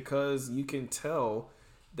weird because you can tell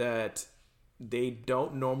that they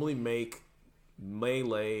don't normally make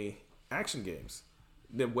melee action games.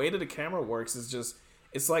 The way that the camera works is just,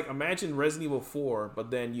 it's like, imagine Resident Evil 4,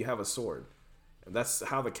 but then you have a sword. And that's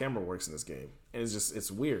how the camera works in this game. And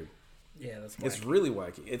it's weird. Yeah, that's. Wacky. It's really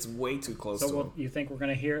wacky. It's way too close to them. You think we're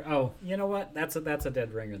gonna hear? Oh, you know what? That's a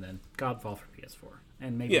dead ringer then. Godfall for PS4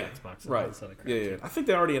 and maybe Yeah, Xbox. And right. all this other crap Yeah. too. I think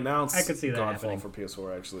they already announced I could see that Godfall happening. for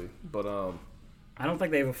PS4 actually, but I don't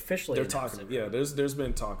think they've officially. they're announced talking. it. Yeah, there's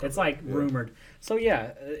been talk. It's of it. like Yeah. rumored. So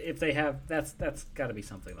yeah, if they have, that's got to be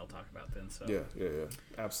something they'll talk about then. So Yeah,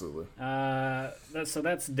 absolutely.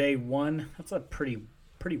 that's day one. That's a pretty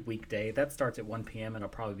weak day. That starts at 1 p.m. and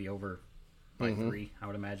it'll probably be over by 3, I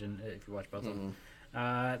would imagine, if you watch both of them.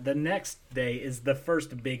 The next day is the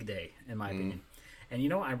first big day, in my opinion.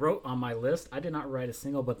 And I wrote on my list, I did not write a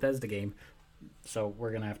single Bethesda game, so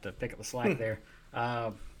we're going to have to pick up the slack there.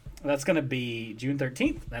 That's going to be June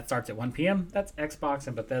 13th. That starts at 1 p.m. That's Xbox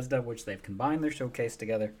and Bethesda, which they've combined their showcase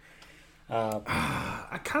together.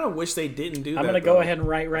 I kind of wish they didn't do that. I'm going to go ahead and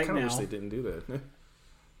write right I kind of now. wish they didn't do that.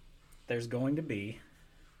 There's going to be,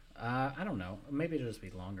 I don't know, maybe it'll just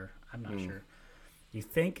be longer. I'm not sure. You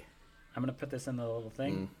think, I'm going to put this in the little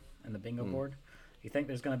thing, in the bingo board. You think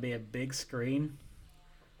there's going to be a big screen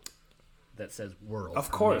that says "World"? Of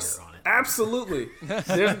course, Premiere on it? absolutely.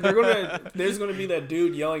 There's gonna be that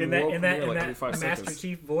dude yelling In that, "World in that, Premiere" in like that every 5 Master seconds.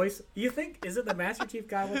 Chief voice. You think, is it the Master Chief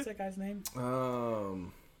guy? What's that guy's name?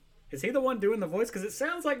 Um, Is he the one doing the voice? Because it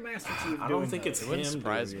sounds like Master Chief. I doing don't think the- it's It him. wouldn't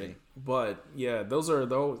surprise doing me. it. But yeah, those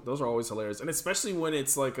are always hilarious, and especially when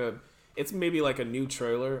it's like it's maybe like a new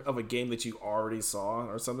trailer of a game that you already saw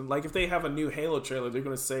or something. Like if they have a new Halo trailer, they're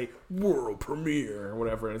gonna say "World Premiere" or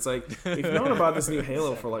whatever. And it's like we've known about this new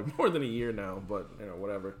Halo for like more than a year now, but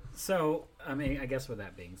whatever. So, I mean, I guess with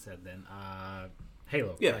that being said, then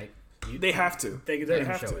Halo, Yeah. right? They have to. They They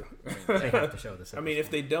have have to. to. They have to show this. I mean, if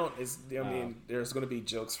they don't, there's going to be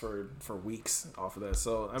jokes for weeks off of that.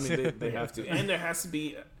 So I mean, they have to, and there has to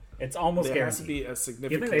be it's almost there has to guaranteed. be a You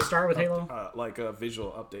significant. think they start with Halo? Like a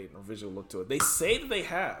visual update or visual look to it. They say that they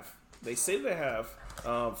have.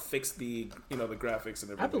 Fixed the the graphics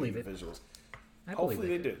and everything. I believe the it. visuals. I believe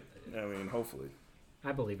Hopefully it. they did. I mean, hopefully.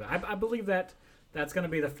 I believe it. I believe that that's going to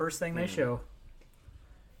be the first thing they show,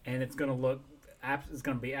 and it's going to look. It's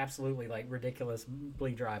going to be absolutely like ridiculous.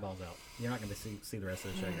 Bleed your eyeballs out. You're not going to see the rest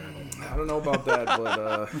of the show. Your eyeballs out. I don't know about that,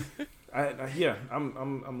 but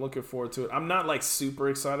I'm looking forward to it. I'm not like super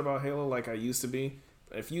excited about Halo like I used to be.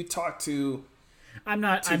 If you talk to I'm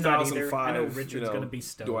not either. I 2005, know Richard's going to be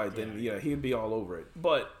stoked. Dwight, then he'd be all over it.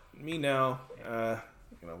 But me now,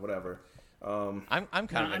 whatever. I'm kind of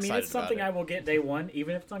excited. I mean, it's something about I will get day one,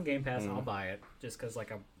 even if it's on Game Pass. I'll buy it just because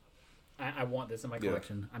I want this in my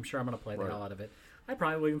collection. I'm sure I'm going to play the hell out of it. I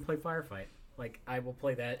probably will even play Firefight. Like I will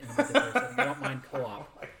play that in a multiplayer setting. I don't mind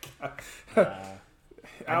co-op.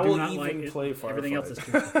 I do will not even like play Firefight. Everything else is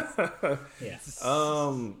too. Yes.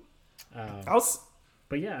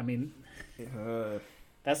 But yeah, I mean,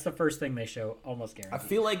 that's the first thing they show, almost I guaranteed.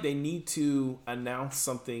 feel like they need to announce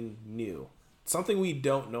something new, something we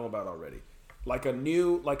don't know about already, like a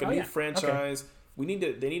new yeah. franchise. They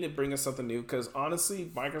need to bring us something new because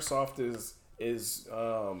honestly, Microsoft is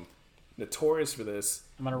notorious for this.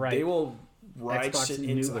 I'm gonna write They will ride Xbox shit new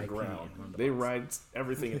into the IP ground. on the They box. ride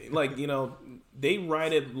everything. Like, they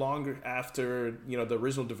ride it longer after, the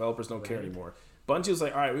original developers don't care anymore. Bungie was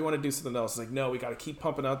like, all right, we want to do something else. It's like, no, we got to keep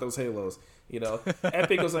pumping out those Halos.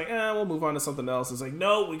 Epic was like, we'll move on to something else. It's like,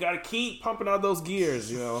 no, we got to keep pumping out those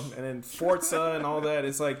Gears, And then Forza and all that.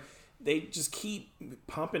 It's like, they just keep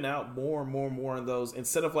pumping out more and more and more of those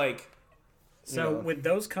instead of like. So with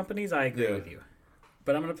those companies, I agree Yeah. with you.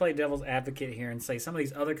 But I'm going to play devil's advocate here and say some of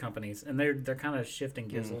these other companies, and they're kind of shifting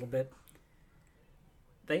gears a little bit.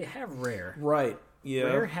 They have Rare. Right. Yeah.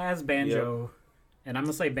 Rare has Banjo, and I'm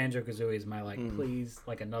going to say Banjo-Kazooie is my, please,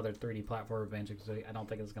 another 3D platform of Banjo-Kazooie. I don't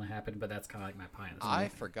think it's going to happen, but that's kind of like my pie in the sky. I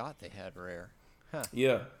forgot they had Rare. Huh.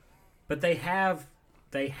 Yeah. But they have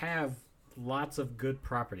lots of good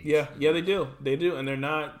properties. Yeah. Yeah, they do. They do. And they're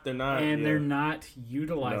not. And yeah. they're not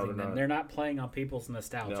utilizing No, they're them. not. They're not playing on people's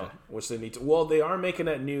nostalgia. No, which they need to. Well, they are making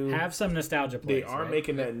that new. Have some nostalgia plays. They are right?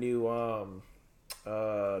 making that new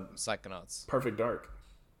Psychonauts. Perfect Dark.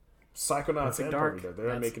 Psychonauts Perfect and Dark, Perfect Dark. They're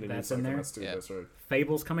that's- making a new that's in there? Psychonauts too. Yeah. That's right.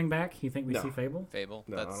 Fable's coming back. You think we No. see Fable? Fable.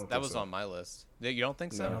 No, I don't that think was so. on my list. You don't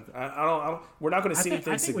think so? No, I don't. We're not going to see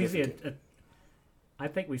anything I think we see significant. I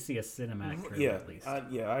think we see a cinematic trailer Yeah, at least.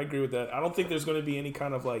 I agree with that. I don't think there's going to be any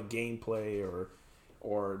kind of like gameplay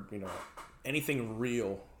or anything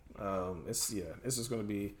real. It's just going to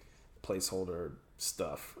be placeholder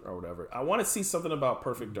stuff or whatever. I want to see something about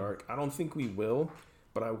Perfect Dark. I don't think we will,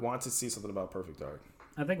 but I want to see something about Perfect Dark.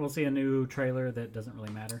 I think we'll see a new trailer that doesn't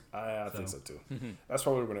really matter. I think so too. That's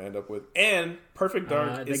probably what we're going to end up with. And Perfect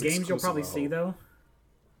Dark The is games you'll exclusive, probably I see hope. though.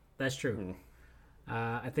 That's true.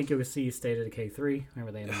 I think you'll see State of Decay 3.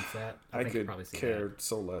 Remember they announced that? I think you'll could probably see care that.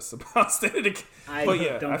 so less about State of Decay. I But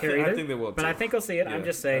yeah, don't I care think, either. I think they will. But too. I think we'll see it. I'm Yeah,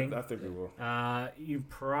 just saying. I think we will. You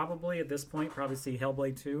probably at this point probably see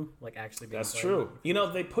Hellblade 2 actually being That's played. true.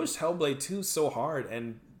 They pushed Hellblade 2 so hard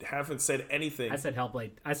and haven't said anything. I said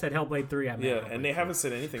Hellblade. I said Hellblade 3. I meant Yeah, Hellblade and they 2. haven't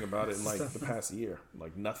said anything about it in the past year.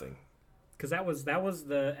 Nothing. Because that was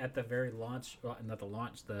at the very launch, well, not the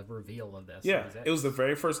launch, the reveal of this. Yeah, it was the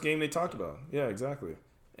very first game they talked about. Yeah, exactly.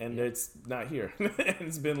 And it's not here.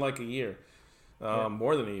 It's been a year,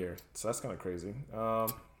 more than a year. So that's kind of crazy. You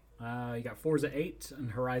got Forza 8 and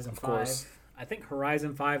Horizon 5. course. I think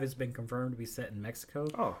Horizon 5 has been confirmed to be set in Mexico.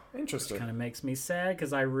 Oh, interesting. Kind of makes me sad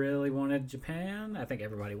because I really wanted Japan. I think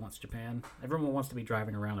everybody wants Japan. Everyone wants to be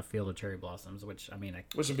driving around a field of cherry blossoms, which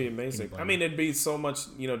Which would be amazing. blame I mean, it'd be so much,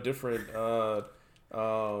 different,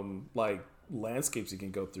 landscapes you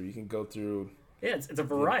can go through. You can go through yeah, it's a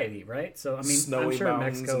variety, right? So I mean, snowy I'm sure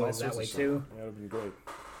mountains and Mexico all is that sorts way of stuff. too. Yeah, that'd be great.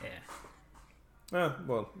 Yeah.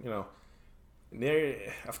 Well,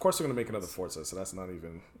 of course they're going to make another Forza, so that's not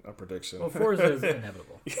even a prediction. Well, Forza is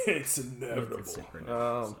inevitable. It's inevitable. It's super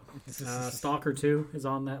inevitable, Stalker 2 is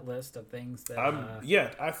on that list of things that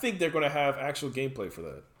I think they're going to have actual gameplay for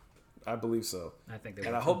that. I believe so. I think they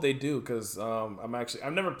And will I hope they do because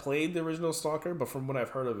I've never played the original Stalker, but from what I've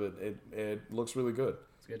heard of it looks really good.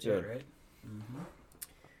 It's good shit, right?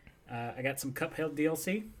 I got some Cuphead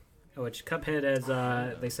DLC, which Cuphead has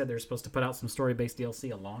they said they're supposed to put out some story-based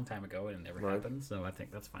DLC a long time ago, and it never Right. happened. So I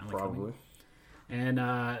think that's finally Probably. coming.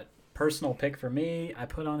 And personal pick for me, I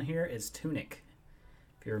put on here is Tunic.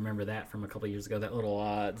 If you remember that from a couple years ago, that little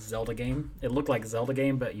Zelda game. It looked like a Zelda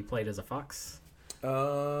game, but you played as a fox. It's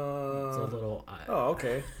a little. Oh,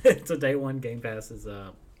 okay. It's a day one Game Pass. Is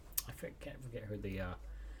can't forget who the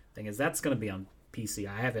thing is. That's going to be on PC.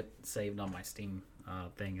 I have it saved on my Steam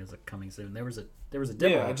thing as it coming soon. There was a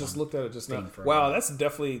demo. Yeah, I just looked at it just now. Steam for- Wow, that's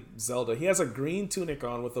definitely Zelda. He has a green tunic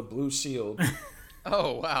on with a blue shield.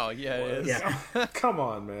 Oh wow, yeah, it is. Yeah, Come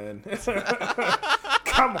on, man.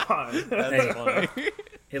 Come on. That's funny.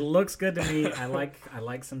 it looks good to me. I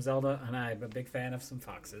like some Zelda, and I'm a big fan of some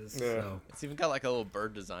foxes. Yeah. So. It's even got a little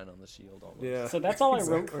bird design on the shield almost. Yeah. So that's all I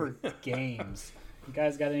wrote for games. You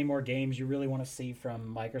guys got any more games you really want to see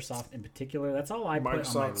from Microsoft in particular? That's all I put on my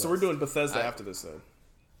Microsoft. list. So we're doing Bethesda after this then.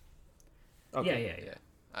 Yeah.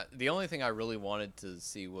 Yeah. The only thing I really wanted to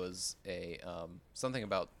see was a something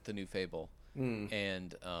about the new Fable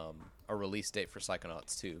and a release date for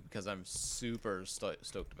Psychonauts 2 because I'm super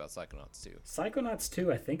stoked about Psychonauts 2. Psychonauts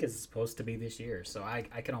 2, I think, is supposed to be this year, so I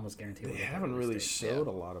can almost guarantee They we'll get that haven't release really date. showed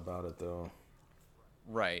a lot about it though.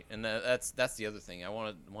 Right, and that's the other thing. I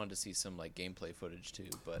wanted to see some gameplay footage too,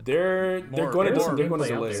 but They're going to there's some they're going to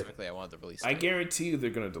gameplay out delay there. it. specifically I wanted the release. I date. guarantee you they're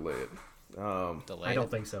going to delay it. Delay I don't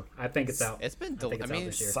it. think so. I think it's out. It's been I think delayed. it's I out mean,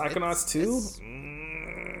 this year. Psychonauts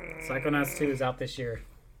 2? Psychonauts 2 is out this year.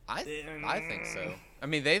 I think so. I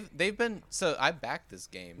mean, they've been so I backed this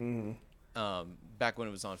game, back when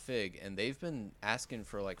it was on Fig, and they've been asking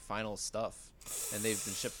for like final stuff, and they've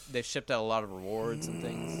shipped out a lot of rewards and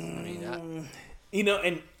things. I mean,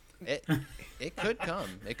 and it could come.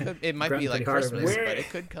 It might Grunting be like pretty hard over Christmas, there. but it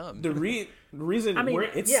could come. the reason I mean,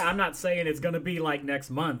 it's I'm not saying it's going to be like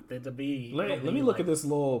next month. It'll be. Let me look at this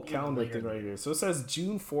little calendar thing right here. So it says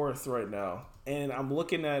June 4th right now. And I'm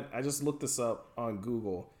looking at, I just looked this up on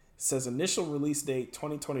Google. It says initial release date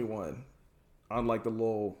 2021 on like the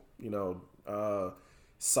little,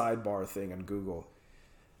 sidebar thing on Google.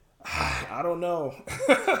 I don't know.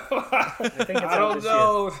 I think it's I don't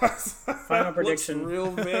know. Final prediction.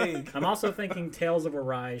 Real vague. I'm also thinking Tales of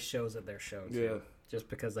Arise shows at their show too. Yeah. Just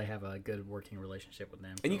because they have a good working relationship with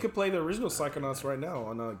them. And you can play the original Psychonauts right now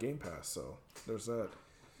on Game Pass. So there's that.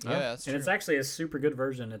 Yeah, that's and true. it's actually a super good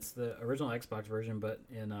version. It's the original Xbox version, but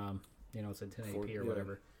in it's in 1080p or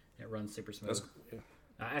whatever. It runs super smooth.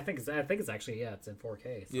 I think it's actually it's in 4K.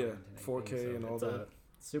 It's Yeah, not in 1080p, 4K and all that.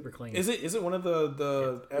 Super clean. Is it one of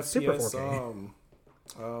the It's super FPS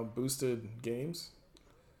boosted games?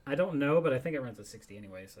 I don't know, but I think it runs at 60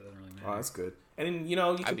 anyway, so it doesn't really matter. Oh, that's good. And you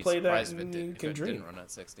I'd can be play that surprised and if you it can dream. didn't run at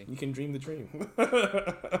 60. You can dream the dream.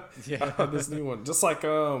 Yeah. This new one, just like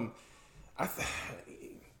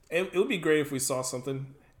it would be great if we saw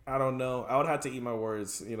something. I don't know. I would have to eat my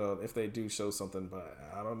words, if they do show something, but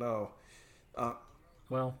I don't know.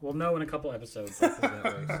 Well, we'll know in a couple episodes. That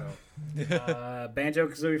way, so.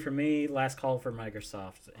 Banjo-Kazooie for me. Last call for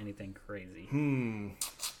Microsoft. Anything crazy?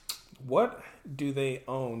 What do they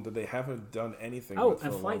own that they haven't done anything Oh, with for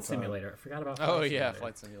and a long Flight time? Simulator. I forgot about. Oh Flight yeah, Simulator.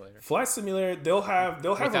 Flight Simulator. Flight Simulator. They'll have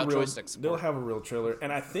Without a real joystick support. they'll have a real trailer,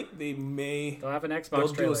 and I think they may They'll have an Xbox they'll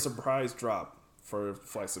do trailer. a surprise drop for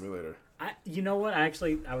Flight Simulator. You know what? I was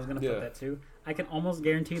going to Yeah. put that too. I can almost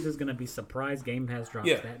guarantee there's going to be surprise Game Pass drops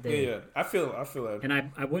Yeah, that day. yeah. I feel that. And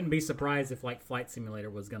I wouldn't be surprised if like Flight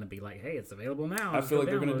Simulator was going to be like, hey, it's available now. I feel like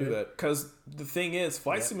they're going to download do it. that because the thing is,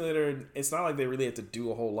 Flight Simulator. It's not like they really have to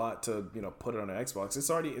do a whole lot to put it on an Xbox.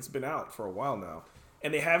 It's been out for a while now,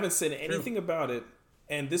 and they haven't said anything about it.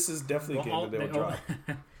 And this is definitely a game that they'll drop.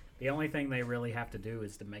 The only thing they really have to do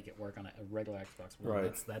is to make it work on a regular Xbox One.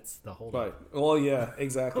 Right. That's the whole. Right. Well, yeah,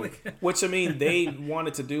 exactly. Which I mean, they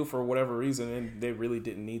wanted to do for whatever reason, and they really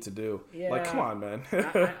didn't need to do. Yeah. Like, come on, man.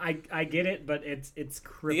 I get it, but it's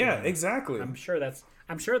crippling. Yeah, exactly. I'm sure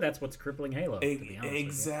that's what's crippling Halo. To be honest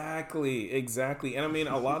Exactly. And I mean,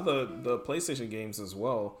 a lot of the PlayStation games as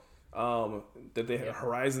well. That they had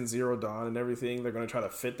Horizon Zero Dawn and everything. They're going to try to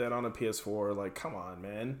fit that on a PS4. Like, come on,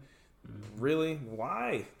 man. Really?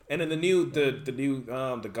 Why? And then the new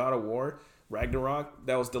the God of War Ragnarok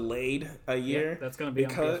that was delayed a year. that's going to be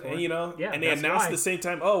because on PS4. And they announced at the same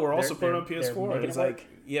time, oh, we're also putting it on they're PS4. making It's it work. like,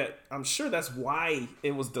 yeah, I'm sure that's why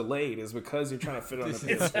it was delayed, is because you're trying to fit it on the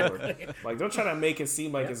PS4. Like, don't try to make it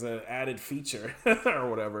seem like it's an added feature or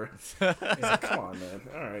whatever. It's like, come on, man.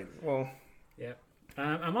 All right, well, Yeah.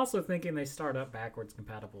 I'm also thinking they start up backwards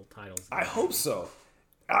compatible titles. I hope so.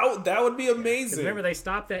 That would be amazing. Remember, they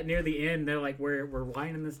stopped that near the end. They're like, we're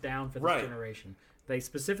winding this down for this Right. generation. They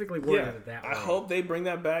specifically worded Yeah, it that way. I hope they bring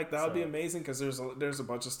that back. That would be So- amazing because there's a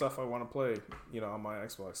bunch of stuff I want to play, on my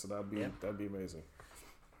Xbox. So that'd be amazing.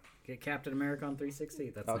 Get Captain America on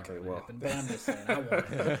 360. That's Okay, never gonna well. happen. But I'm just saying, I want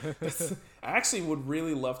it. I actually would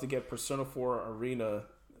really love to get Persona 4 Arena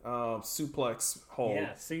suplex hold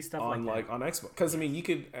Yeah, see stuff on like that. on Xbox, because I mean you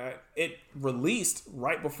could it released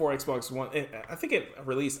right before Xbox One. I think it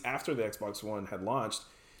released after the Xbox One had launched.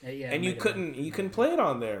 Yeah, And you couldn't play it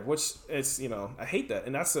on there, which it's I hate that,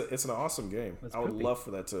 and it's an awesome game. It's I would poopy. love for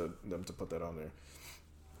them to put that on there.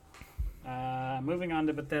 Moving on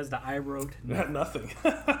to Bethesda, I wrote Nothing.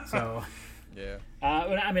 so. Yeah.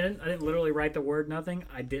 I didn't literally write the word nothing.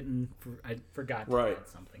 I forgot to Right. add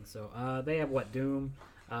something. So they have what Doom,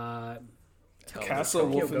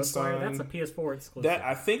 Castle Tokyo Ghostwire. That's a Wolfenstein. PS4 exclusive. That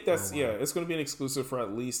I think that's it's going to be an exclusive for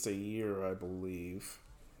at least a year, I believe.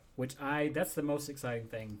 That's the most exciting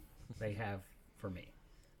thing they have for me.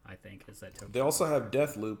 I think is that Tokyo. They also have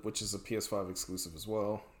Deathloop, which is a PS5 exclusive as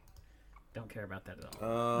well. Don't care about that at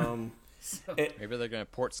all. Maybe they're gonna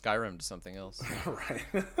port Skyrim to something else. Right.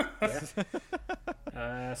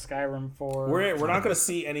 Skyrim 4. We're not going to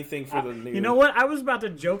see anything for the new. You know what? I was about to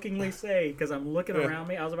jokingly say, because I'm looking around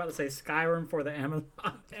me, I was about to say Skyrim for the Amazon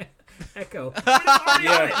Echo.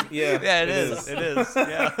 Yeah, yeah. Yeah, it is. It is.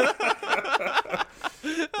 Yeah.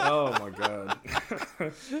 Oh my god.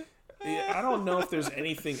 Yeah, I don't know if there's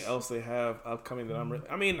anything else they have upcoming that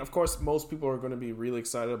I mean, of course, most people are going to be really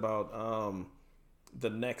excited about the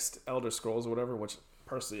next Elder Scrolls or whatever, which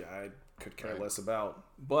personally I could care less about.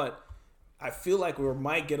 But I feel like we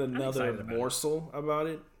might get another excited about it. morsel about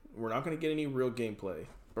it. We're not going to get any real gameplay.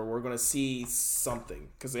 or we're gonna see something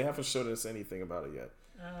because they haven't showed us anything about it yet.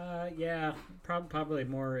 Yeah, probably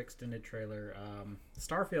more extended trailer.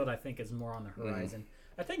 Starfield, I think, is more on the horizon.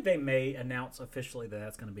 I think they may announce officially that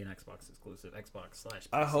that's going to be an Xbox exclusive, Xbox/PC.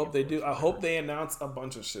 I hope they do. I hope they announce a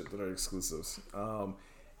bunch of shit that are exclusives.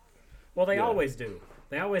 Well, they always do.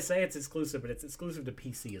 They always say it's exclusive, but it's exclusive to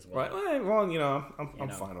PC as well. Right. Well, I'm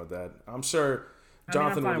fine with that. I'm sure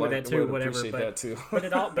Jonathan I'm fine with that too. would Whatever, appreciate that too. but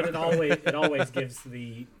it always gives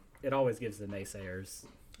the naysayers.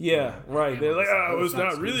 Yeah, right. They're like, oh, it's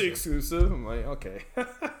not really exclusive. exclusive. I'm like, okay.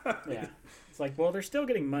 Yeah. It's like, well, they're still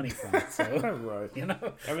getting money from it, so Right. you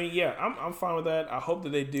know. I mean, yeah, I'm fine with that. I hope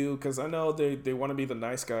that they do because I know they want to be the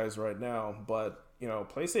nice guys right now, but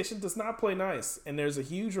PlayStation does not play nice, and there's a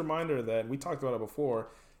huge reminder that we talked about it before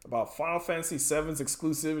about Final Fantasy VII's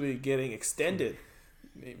exclusivity getting extended.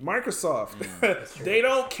 Microsoft, they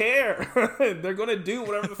don't care. They're gonna do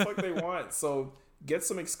whatever the fuck they want. So get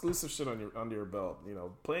some exclusive shit under your belt.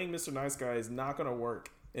 Playing Mr. Nice Guy is not gonna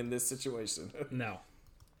work in this situation. No.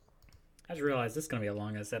 I just realized this is going to be a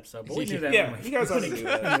long ass episode, but we knew that. Yeah, you guys already knew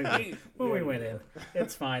that. when we went in.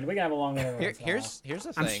 It's fine. We got to have a long one. Here's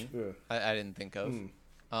a thing I didn't think of.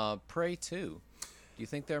 Prey 2. Do you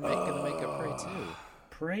think they're going to make a Prey 2?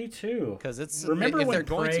 Prey 2. Because it's remember if when they're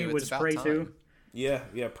going Prey to, was it's about Prey time.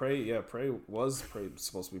 2? Prey was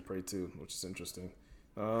supposed to be Prey 2, which is interesting.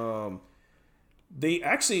 They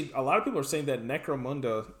actually, a lot of people are saying that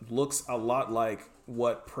Necromunda looks a lot like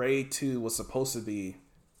what Prey 2 was supposed to be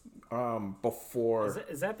before.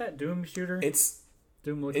 Is that Doom shooter? It's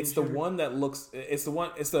Doom looking. It's the one that looks. It's the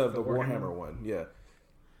one. It's the Warhammer one. Yeah.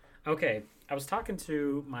 Okay, I was talking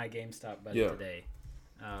to my GameStop buddy today,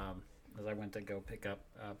 as I went to go pick up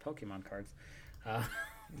Pokemon cards,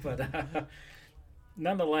 but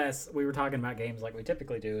nonetheless, we were talking about games like we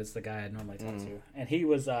typically do. It's the guy I normally talk to, and he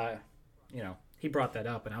was, he brought that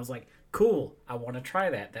up, and I was like, "Cool, I want to try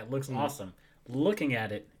that. That looks awesome." Looking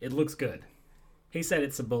at it, it looks good. He said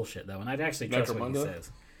it's some bullshit though, and I'd actually trust what he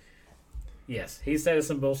says. Yes, he said it's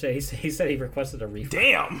some bullshit. He said he requested a refund.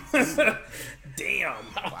 Damn. Damn.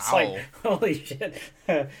 I was like, holy shit.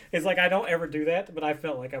 It's like I don't ever do that, but I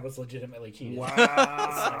felt like I was legitimately cheated. Wow.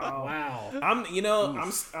 Wow. I'm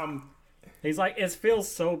He's like, it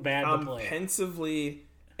feels so bad to play. I'm pensively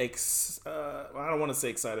I don't want to say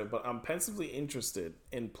excited, but I'm pensively interested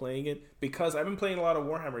in playing it because I've been playing a lot of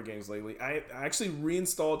Warhammer games lately. I actually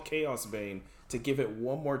reinstalled Chaos Bane to give it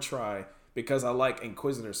one more try because I like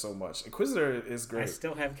Inquisitor so much. Inquisitor is great. I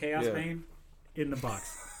still have Chaos Bane in the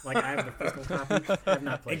box. Like, I have the physical copy. I have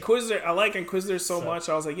not played Inquisitor. I like Inquisitor so much.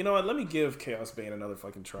 I was like, you know what? Let me give Chaos Bane another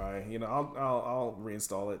fucking try. I'll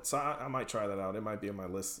reinstall it. So I might try that out. It might be on my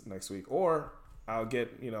list next week, or I'll get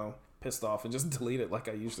pissed off and just delete it like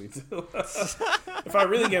I usually do. If I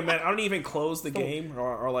really get mad, I don't even close the game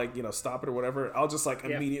or like stop it or whatever. I'll just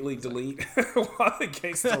immediately delete while the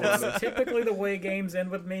game's still running. Typically, the way games end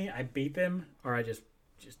with me, I beat them or I just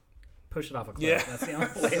push it off a cliff. Yeah. That's the only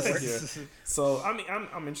way it works. Yeah. So I mean,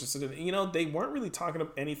 I'm interested in it. They weren't really talking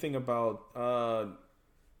anything about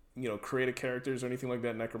creative characters or anything like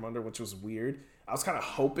that in Necromunda, which was weird. I was kind of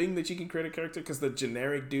hoping that you can create a character because the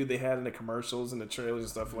generic dude they had in the commercials and the trailers and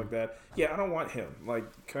stuff like that. Yeah, I don't want him.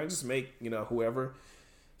 Like, can I just make whoever?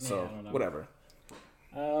 So whatever.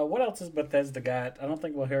 What else has Bethesda got? I don't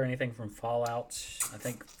think we'll hear anything from Fallout. I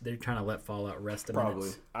think they're trying to let Fallout rest a minute. Probably.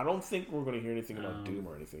 I don't think we're going to hear anything about Doom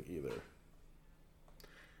or anything either.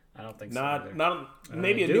 I don't think so. Either.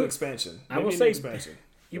 Maybe a new expansion. Maybe I will say expansion.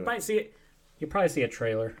 You might see it. You'll probably see a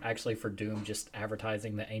trailer actually for Doom just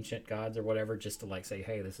advertising the ancient gods or whatever, just to say,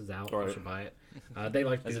 "Hey, this is out. You should buy it." They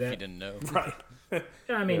like to As do if that. you didn't know, right?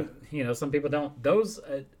 Yeah, I mean, some people don't. Those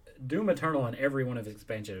Doom Eternal and every one of his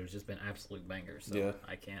expansions has just been absolute bangers. So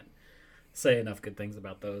I can't say enough good things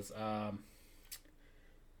about those.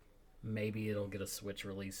 Maybe it'll get a Switch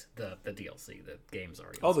release. The DLC, the game's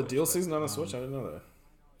already. On Switch, the DLC's not on Switch. I didn't know that.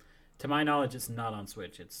 To my knowledge, it's not on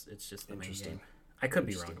Switch. It's just the main game. I could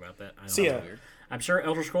be wrong about that. I'm sure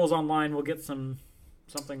Elder Scrolls Online will get something.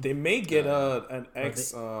 They may get an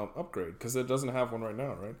X upgrade because it doesn't have one right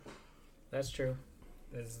now, right? That's true.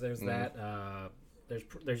 There's that.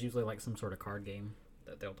 There's usually some sort of card game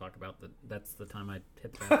that they'll talk about. That's the time I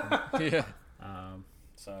hit the bathroom.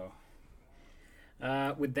 So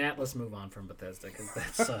with that, let's move on from Bethesda because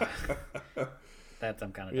that's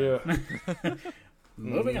I'm kind of done.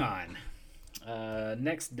 Moving on.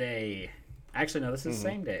 Next day. Actually, no, this is the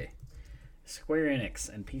same day. Square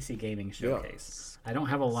Enix and PC Gaming Showcase. I don't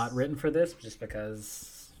have a lot written for this just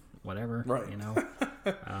because whatever, right.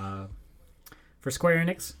 For Square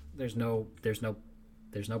Enix, there's no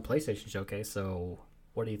PlayStation Showcase, so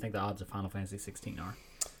what do you think the odds of Final Fantasy 16 are?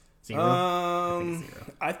 Zero? I think it's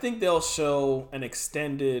zero. I think they'll show an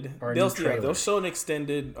extended. Or a new trailer. They'll show an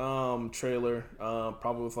extended trailer,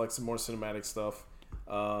 probably with like some more cinematic stuff.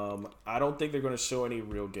 I don't think they're going to show any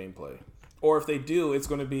real gameplay, or if they do, it's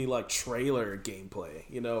going to be like trailer gameplay.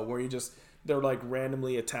 You know, where they're like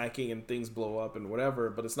randomly attacking and things blow up and whatever,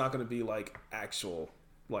 but it's not going to be like actual.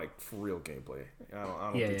 Like for real gameplay. I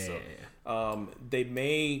don't think so. Yeah. They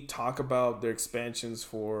may talk about their expansions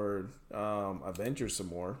for Avengers some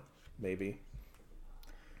more, maybe.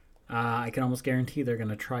 I can almost guarantee they're going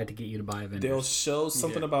to try to get you to buy Avengers. They'll show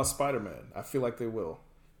something about Spider-Man. I feel like they will.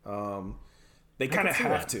 They kind of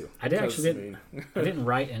have to. I didn't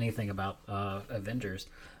write anything about Avengers.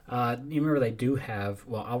 You remember they do have.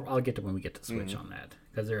 Well, I'll get to when we get to Switch on that,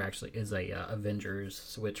 because there actually is a Avengers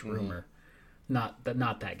Switch rumor. Not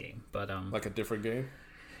that game, but like a different game.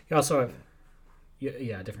 You also have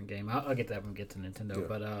a different game. I'll get to that when we get to Nintendo. Good.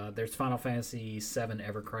 But there's Final Fantasy VII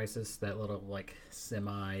Ever Crisis, that little like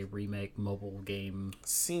semi remake mobile game.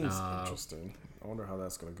 Seems interesting. I wonder how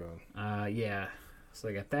that's gonna go. Yeah. So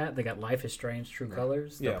they got that. They got Life is Strange: True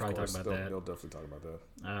Colors. They'll probably talk about that. They'll definitely talk about that.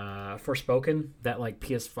 Forspoken, that like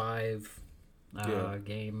PS5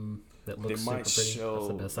 game that looks super pretty. Show, that's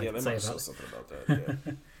the best I can say show something about that.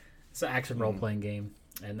 Yeah. It's an action role playing game,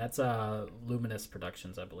 and that's Luminous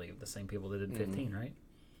Productions, I believe, the same people that did 15, right?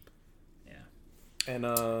 Yeah. And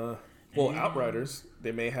Outriders,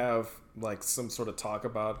 they may have like some sort of talk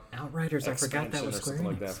about Outriders. I forgot that was Square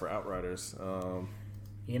something Enix. like that for Outriders.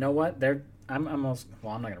 You know what? I'm almost.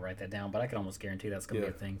 Well, I'm not gonna write that down, but I can almost guarantee that's gonna be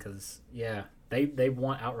a thing because they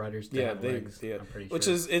want Outriders to have legs. Yeah, I'm pretty sure. Which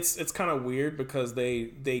is it's kind of weird because they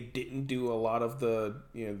didn't do a lot of the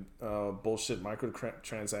bullshit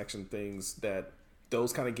microtransaction things that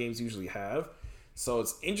those kind of games usually have. So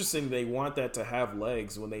it's interesting they want that to have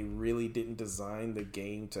legs when they really didn't design the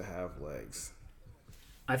game to have legs.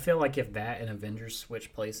 I feel like if that and Avengers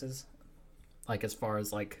switch places, like as far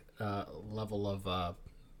as like level of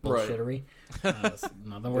bullshittery,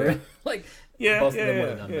 nothing word. Like both of them would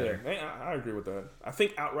have done better. I agree with that. I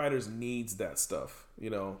think Outriders needs that stuff,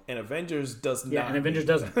 and Avengers does not. Yeah, and Avengers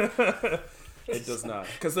doesn't. It does not,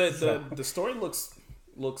 because the story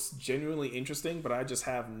looks genuinely interesting, but I just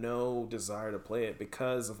have no desire to play it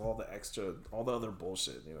because of all the other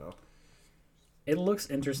bullshit. It looks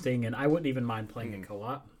interesting, and I wouldn't even mind playing a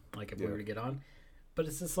co-op, like if we were to get on. But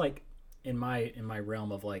it's just like in my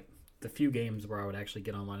realm of like the few games where I would actually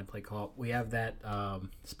get online and play co-op. We have that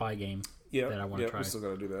spy game that I want to try. We still got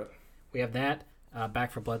to do that. We have that.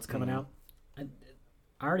 Back 4 Blood's coming out. I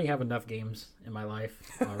already have enough games in my life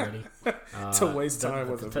already. To waste time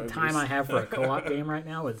with the time I have for a co-op game right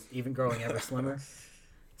now is even growing ever slimmer.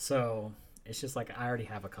 So it's just like I already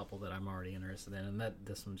have a couple that I'm already interested in, and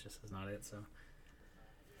this one just is not it. So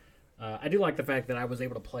I do like the fact that I was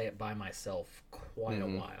able to play it by myself quite a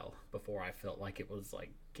while before I felt like it was like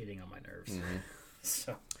getting on my nerves.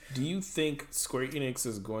 So, do you think Square Enix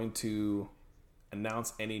is going to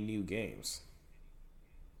announce any new games?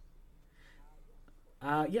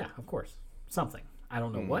 Yeah, of course. Something. I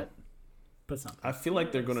don't know what, but something. I feel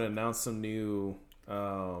like they're going to announce some new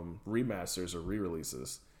remasters or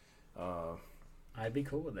re-releases. I'd be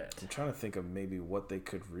cool with that. I'm trying to think of maybe what they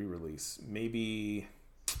could re-release. Maybe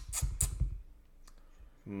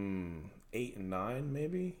 8 and 9,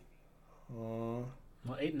 maybe? Well,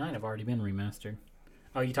 8 and 9 have already been remastered.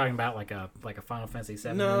 Oh, you talking about like a Final Fantasy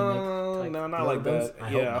 7 remake? No, not like that.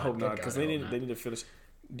 I hope not, because they need to finish.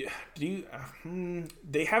 Do you?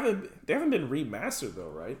 They haven't been remastered though,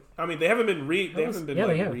 right? I mean, they haven't been They haven't been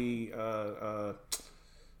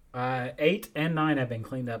like 8 and 9 have been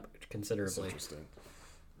cleaned up considerably. That's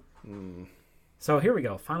interesting. So here we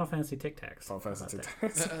go. Final Fantasy Tic Tacs. Final Fantasy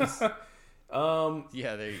Tic Tacs.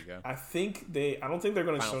 Yeah, there you go. I don't think they're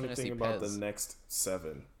going to show anything Fantasy about Pez. the next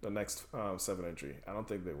 7 entry. I don't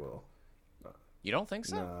think they will. You don't think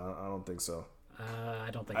so? No, I don't think so. I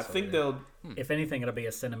don't think so. I think either. they'll. If anything, it'll be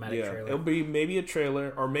a cinematic trailer. It'll be maybe a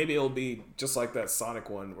trailer, or maybe it'll be just like that Sonic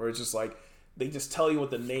one, where it's just like they just tell you what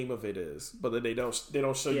the name of it is, but then they don't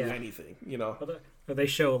show you anything. Or they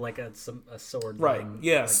show like a sword. Right. Laying,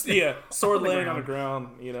 Yes. like, Sword laying on the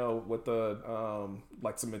ground. With the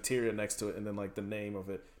like some material next to it, and then like the name of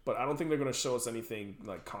it. But I don't think they're going to show us anything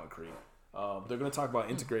like concrete. They're going to talk about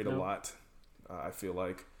Integrate a lot. I feel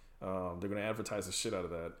like they're going to advertise the shit out of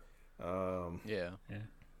that. Yeah.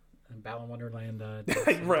 And Balan Wonderland.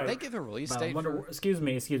 Right. Did they give a release date? Excuse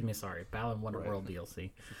me. Sorry. Balan Wonderworld DLC.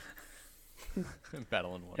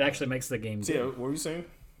 Battle in One. It actually makes the game. So, what were you saying?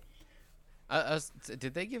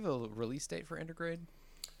 Did they give a release date for Intergrade?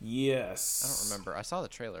 Yes. I don't remember. I saw the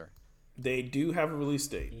trailer. They do have a release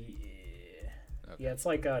date. Yeah. Yeah, it's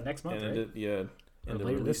like next month, And right? and the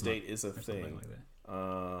later release this month, date is a or something thing. like that.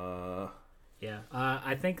 Uh, Yeah,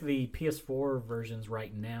 I think the PS4 versions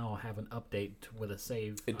right now have an update with a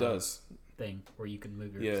save. it does. Thing where you can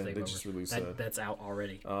move your Yeah, save they over. just released that. That's out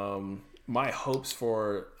already. My hopes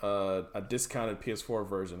for a discounted PS4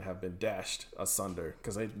 version have been dashed asunder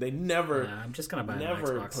because they never. I'm just gonna buy it on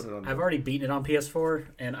never Xbox. put it on. I've already beaten it on PS4,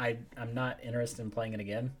 and I'm not interested in playing it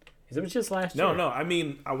again because it was just last year. No. I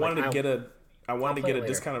mean, I wanted to get a. I wanted to play get it a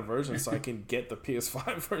later. discounted version so I can get the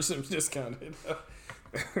PS5 version discounted.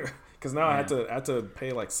 Because now I had to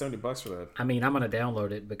pay like $70 for that. I mean, I'm gonna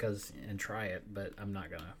download it and try it, but I'm not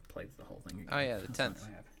gonna play the whole thing again. Oh yeah, the That's not 10th.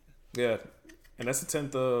 gonna happen. Yeah, and that's the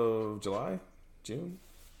 10th of July, June.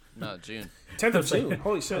 No, June. 10th of It's like- June.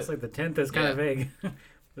 Holy shit! It's like the 10th is kind of Yeah. vague.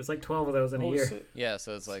 There's like 12 of those in a Holy year. shit. Yeah,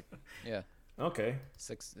 so it's like Okay,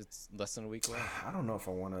 6. It's less than a week away. I don't know if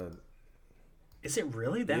I want to. Is it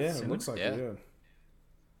really that Yeah, soon? it looks like Yeah. it. Yeah.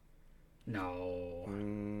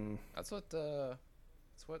 No, That's what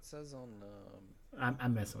it says on.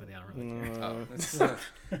 I'm messing with you. I don't really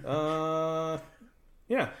care.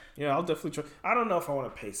 Yeah, I'll definitely try. I don't know if I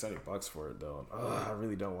want to pay $70 for it though. I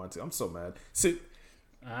really don't want to. I'm so mad. See,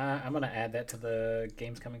 I'm gonna add that to the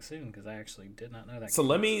games coming soon because I actually did not know that. so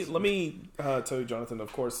let me tell you, Jonathan.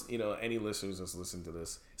 Of course, any listeners that's listening to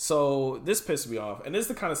this. So this pissed me off, and this is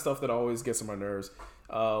the kind of stuff that always gets on my nerves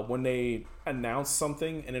when they announce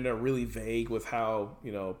something and then they're really vague with how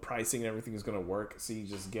pricing and everything is going to work. So you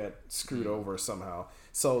just get screwed over somehow.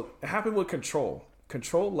 So it happened with Control.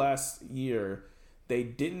 Control last year, they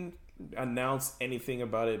didn't announce anything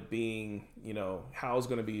about it being how it's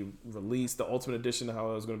going to be released, the Ultimate Edition,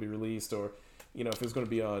 how it was going to be released, or if it's going to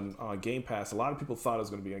be on Game Pass. A lot of people thought it was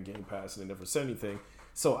going to be on Game Pass and they never said anything.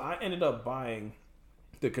 So I ended up buying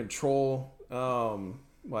the Control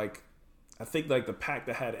I think like the pack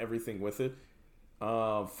that had everything with it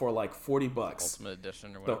for like $40 Ultimate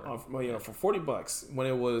Edition or whatever. for $40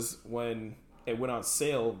 when it went on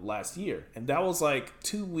sale last year. And that was like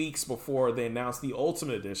 2 weeks before they announced the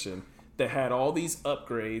Ultimate Edition that had all these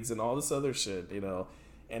upgrades and all this other shit,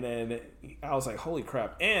 And then I was like, holy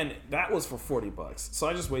crap. And that was for $40. So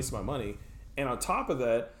I just wasted my money. And on top of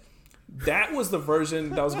that, that was the version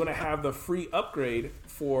that was going to have the free upgrade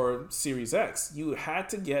for Series X. You had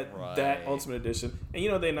to get that Right. Ultimate Edition.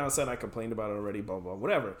 And they announced that, I complained about it already, blah, blah,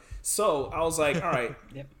 whatever. So I was like, all right.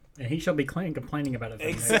 Yep. And he shall be complaining about it. For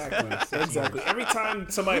the next, Exactly. 6 Exactly. years. Every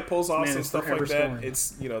time somebody pulls off Man, some it's stuff forever like that, stolen.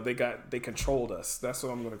 it's they controlled us. That's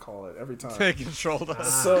what I'm going to call it every time. They controlled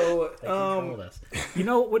us. So They controlled us.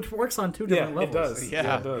 Which works on two yeah, different it levels. does.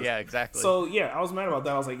 Yeah, it does. yeah, exactly. So yeah, I was mad about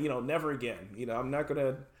that. I was like, never again. I'm not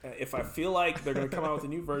gonna. If I feel like they're gonna come out with a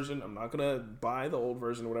new version, I'm not gonna buy the old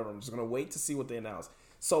version or whatever. I'm just gonna wait to see what they announce.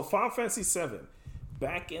 So Final Fantasy VII,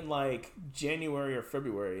 back in like January or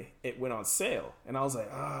February, it went on sale, and I was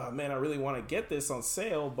like, man, I really want to get this on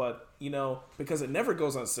sale, but because it never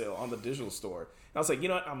goes on sale on the digital store. And I was like,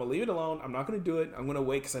 what? I'm gonna leave it alone. I'm not gonna do it. I'm gonna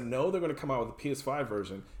wait because I know they're gonna come out with a PS5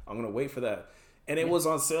 version. I'm gonna wait for that. And it was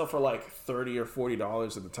on sale for like $30 or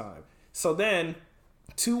 $40 at the time. So then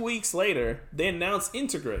 2 weeks later, they announced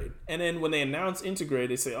Integrate. And then when they announce Integrate,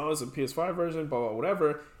 they say, it's a PS5 version, blah, blah,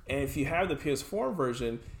 whatever. And if you have the PS4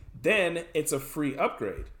 version, then it's a free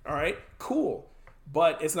upgrade. All right, cool.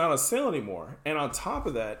 But it's not on sale anymore. And on top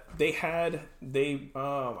of that,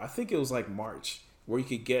 I think it was like March, where you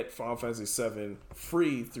could get Final Fantasy VII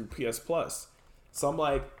free through PS Plus. So I'm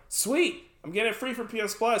like, sweet, I'm getting it free for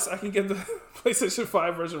PS Plus. I can get the PlayStation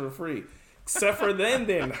 5 version for free. Except for then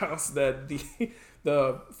they announced that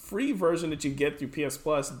the free version that you get through PS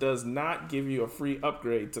Plus does not give you a free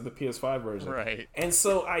upgrade to the PS5 version. Right. And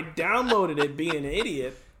so I downloaded it being an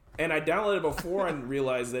idiot. And I downloaded it before and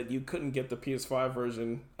realized that you couldn't get the PS5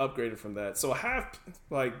 version upgraded from that. So I have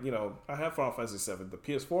Final Fantasy VII, the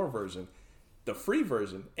PS4 version, the free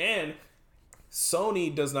version, and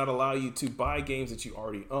Sony does not allow you to buy games that you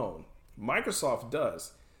already own. Microsoft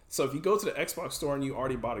does. So if you go to the Xbox store and you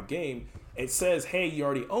already bought a game, it says, hey, you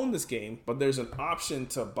already own this game, but there's an option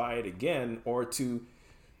to buy it again or to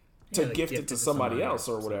gift it to somebody else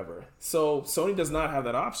or whatever. So Sony does not have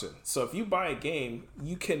that option. So if you buy a game,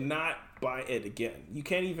 you cannot buy it again. You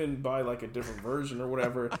can't even buy like a different version or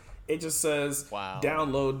whatever. It just says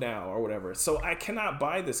download now or whatever. So I cannot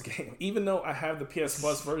buy this game. Even though I have the PS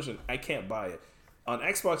Plus version, I can't buy it. On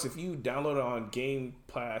Xbox, if you download it on Game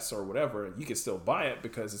Pass or whatever, you can still buy it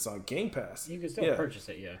because it's on Game Pass. You can still purchase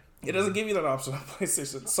it, yeah. It doesn't give you that option on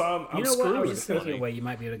PlayStation, so I'm What? screwed. I was just thinking a way you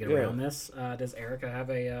might be able to get Yeah. around this. Does Erica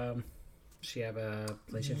have a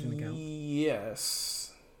PlayStation account?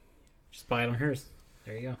 Yes. Just buy it on hers.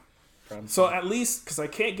 There you go. So at least, because I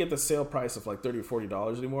can't get the sale price of like $30 or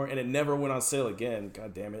 $40 anymore, and it never went on sale again.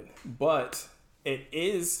 God damn it! But it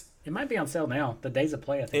is. It might be on sale now. The days of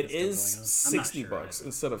play, I think, It is $60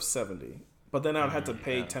 instead of $70. But then I would have to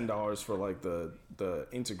pay $10 for like the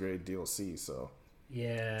integrated DLC. So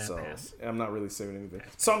pass. I'm not really saving anything.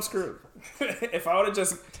 So I'm screwed. if I would have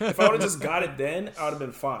just got it then, I would have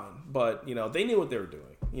been fine. But they knew what they were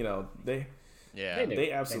doing. They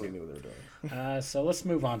absolutely knew what they were doing. So let's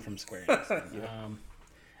move on from Square Enix.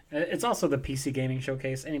 It's also the PC gaming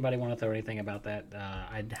showcase. Anybody want to throw anything about that?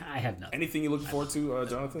 I have nothing. Anything you looking forward to,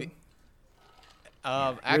 Jonathan?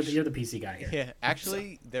 Actually, you're the PC guy here. Yeah,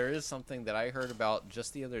 actually, there is something that I heard about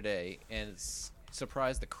just the other day, and it's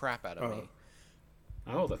surprised the crap out of me.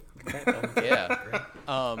 Oh, the crap.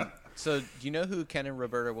 Yeah. So, do you know who Ken and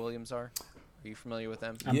Roberta Williams are? Are you familiar with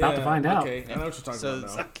them? I'm about to find out. Okay, I know what you're talking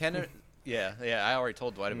about now. Ken, I already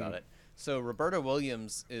told Dwight about it. So Roberta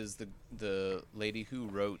Williams is the lady who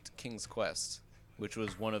wrote King's Quest, which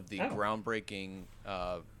was one of the groundbreaking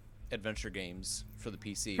adventure games for the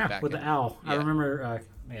PC back with in, the owl. Yeah. I remember.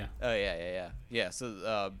 Yeah. Oh yeah.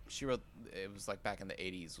 So she wrote. It was like back in the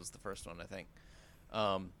 '80s was the first one, I think.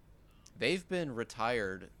 They've been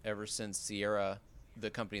retired ever since Sierra,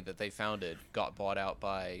 the company that they founded, got bought out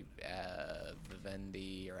by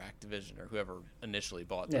Vivendi or Activision or whoever initially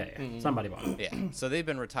bought them. Yeah. Somebody bought them. Yeah, so they've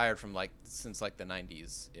been retired from since the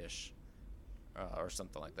 90s ish, or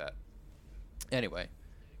something like that. Anyway,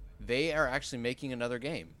 they are actually making another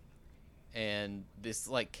game, and this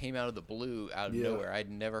came out of the blue, out of nowhere.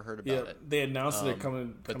 I'd never heard about it. They announced they're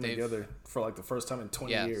coming together for the first time in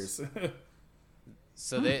 20 years.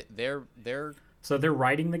 So they're So they're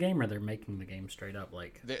writing the game, or they're making the game straight up?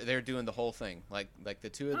 They're doing the whole thing, like the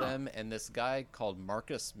two of them and this guy called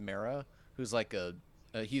Marcus Mera, who's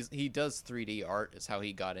he does 3D art is how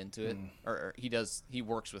he got into it, or he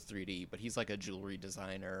works with 3D, but he's like a jewelry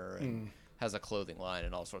designer and has a clothing line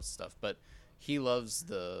and all sorts of stuff. But he loves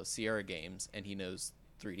the Sierra games and he knows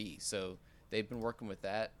 3D, so they've been working with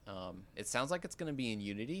that. It sounds like it's going to be in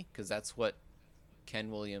Unity because that's what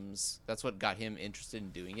Ken Williams, that's what got him interested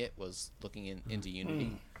in doing it, was looking into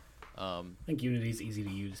Unity. I think Unity's easy to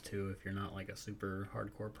use too if you're not a super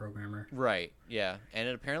hardcore programmer. Right, yeah. And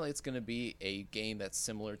apparently it's going to be a game that's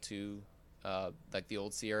similar to the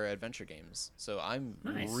old Sierra adventure games. So I'm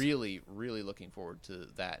really, really looking forward to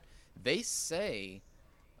that. They say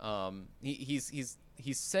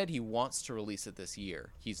he said he wants to release it this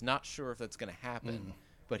year. He's not sure if that's going to happen,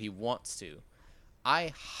 but he wants to.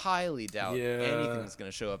 I highly doubt anything's going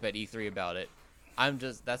to show up at E3 about it.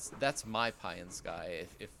 That's my pie in the sky,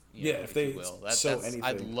 if they you will. show anything.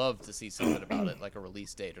 I'd love to see something about it, like a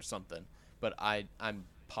release date or something. But I'm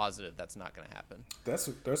positive that's not going to happen. That's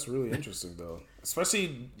really interesting though,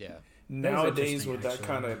 especially Yeah. nowadays where that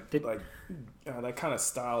kind of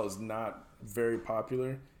style is not very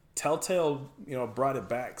popular. Telltale, brought it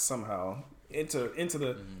back somehow into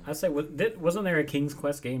the. I say, wasn't there a King's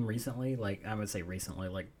Quest game recently? I would say recently,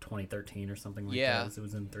 2013 or something like that. It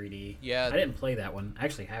was in 3D. Yeah, I didn't play that one. I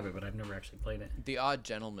actually have it, but I've never actually played it. The Odd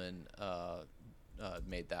Gentleman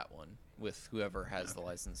made that one with whoever has the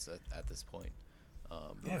license at this point.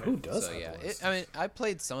 Who does? So yeah, I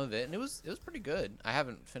played some of it and it was pretty good. I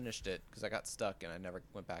haven't finished it because I got stuck and I never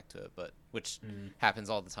went back to it, which happens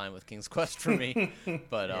all the time with King's Quest for me.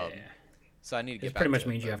 But so I need to get. It back pretty much to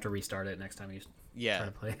means it, you have to restart it next time you try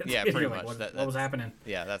to play it. Yeah, pretty much. What was happening?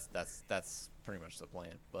 Yeah, that's pretty much the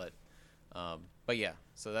plan. But yeah,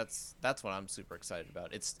 so that's what I'm super excited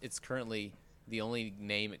about. It's currently the only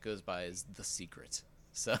name it goes by is The Secret.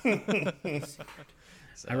 So.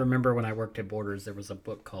 I remember when I worked at Borders, there was a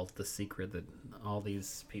book called The Secret that all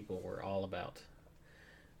these people were all about.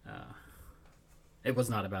 It was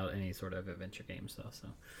not about any sort of adventure games, though. So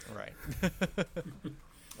right.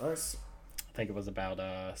 Nice. I think it was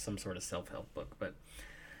about some sort of self-help book. But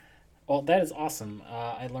that is awesome.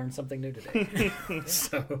 I learned something new today.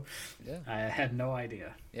 So I had no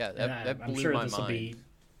idea. Yeah, that blew my mind.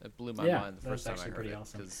 It blew my mind the first time I heard pretty it.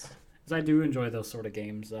 Awesome. Because I do enjoy those sort of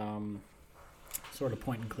games. Sort of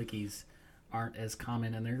point and clickies aren't as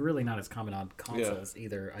common, and they're really not as common on consoles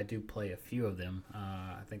either. I do play a few of them.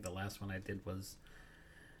 I think the last one I did was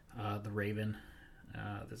The Raven.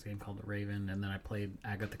 This game called The Raven, and then I played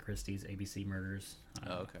Agatha Christie's ABC Murders.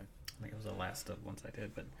 Okay. I think it was the last of ones I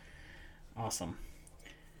did, but awesome.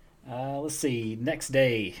 Let's see. Next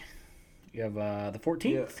day, you have the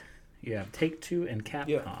 14th. Yeah. You have Take-Two and Capcom.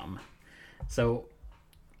 Yeah. So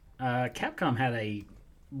Capcom had a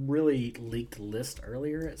really leaked list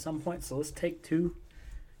earlier at some point, so let's take two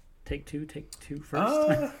first.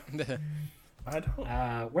 I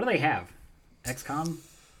don't. What do they have? XCOM?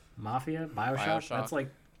 Mafia, Bioshock. Bioshock. That's like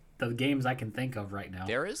the games I can think of right now.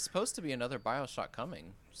 There is supposed to be another Bioshock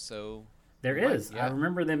coming, so There might- is. yeah. I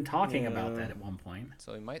remember them talking Yeah. about that at one point.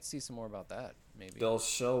 we might see some more about that. Maybe. They'll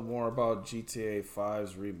show more about GTA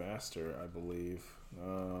 5's remaster, I believe.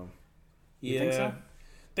 You think so?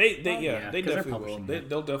 They 'cause definitely they're will. publishing They, it.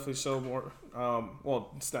 they'll definitely show more.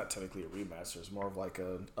 Well, it's not technically a remaster; it's more of like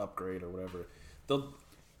an upgrade or whatever. They'll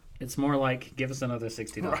It's more like give us another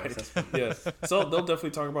 $60. right, That's yeah. So they'll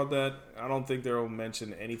definitely talk about that. I don't think they'll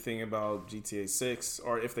mention anything about GTA 6,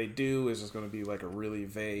 or if they do, it's just going to be like a really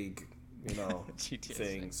vague, GTA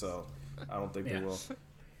thing. 6. So I don't think Yeah. they will.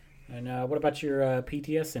 And what about your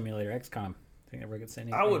PTS simulator, XCOM? Think that we're gonna say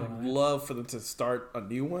anything? I would on that? love for them to start a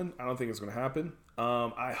new one. I don't think it's going to happen.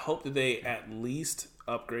 I hope that they at least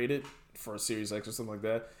upgrade it for a Series X or something like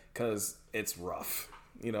that, because it's rough.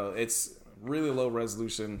 It's really low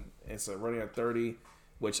resolution. It's running at 30,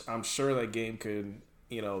 which I'm sure that game could,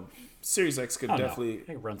 Series X could Oh, no. definitely I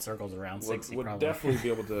think run circles around 60 would probably. definitely be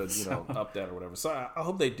able to up that or whatever. So I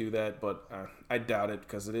hope they do that, but I doubt it,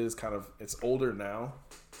 because it is it's older now.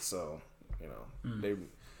 So they.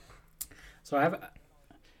 So I have.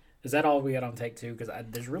 Is that all we got on Take Two? Because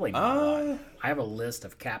there's really not a lot. I have a list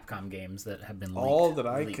of Capcom games that have been leaked, All that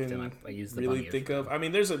I leaked, can and I used the really bunny think of. I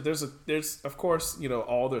mean, there's of course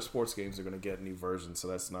all their sports games are going to get new versions, so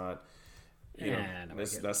that's not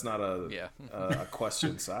that's not a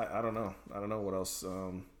question. So I don't know. I don't know what else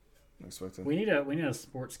I'm expecting. We need a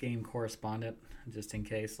sports game correspondent just in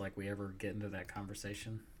case we ever get into that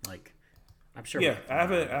conversation. I'm sure. Yeah, I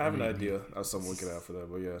have an idea of something we could have for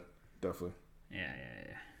that, but yeah, definitely. Yeah.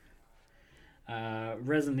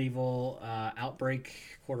 Resident Evil Outbreak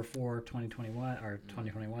Q4 2021 or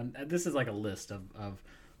 2021. This is like a list of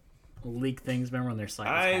leaked things. Remember when their site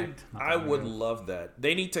was hacked? Not I that would long ago? love that.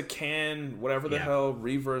 They need to can whatever the Yeah. hell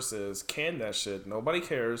Reverse is. Can that shit. Nobody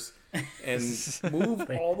cares. And move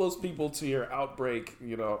all those people to your Outbreak,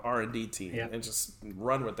 R&D team, Yeah. and just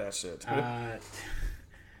run with that shit.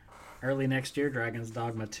 Early next year, Dragon's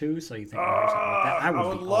Dogma 2. So you think we'll hear something like that? I would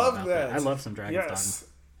be all love about that. I love some Dragon's Yes.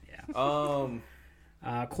 Dogma.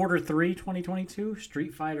 Yeah. Q3 2022,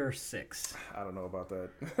 Street Fighter 6. I don't know about that.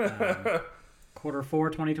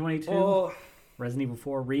 Q4 2022, Well, Resident Evil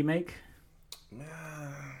 4 Remake.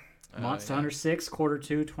 Monster Hunter 6,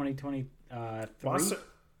 Q2 2023.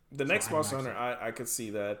 the next I don't Monster Hunter, I could see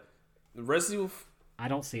that. The Resident Evil. I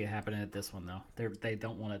don't see it happening at this one though. They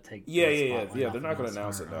don't want to take. Yeah. the spotlight off They're not of going to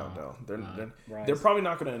announce Monster it now. Hunter. No, Rise. they're probably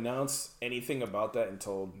not going to announce anything about that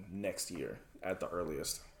until next year at the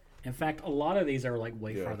earliest. In fact, a lot of these are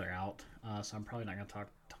way Yeah. farther out, so I'm probably not going to talk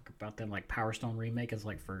about them. Like Power Stone Remake is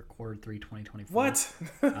for Q3 2024. What?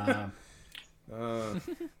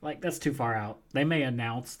 That's too far out. They may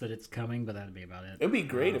announce that it's coming, but that'd be about it. It'd be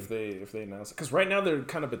great if they announce it, because right now they're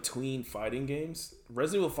kind of between fighting games.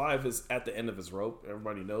 Resident Evil 5 is at the end of his rope.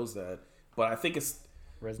 Everybody knows that, but I think it's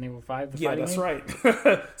Resident Evil 5. yeah, fighting that's game?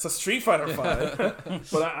 right. So Street Fighter 5,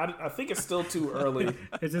 but I think it's still too early.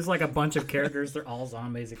 It's just a bunch of characters. They're all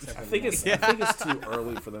zombies except for I think one. it's too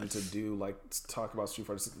early for them to do talk about Street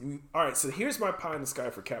Fighter. All right, so here's my pie in the sky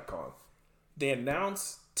for Capcom. They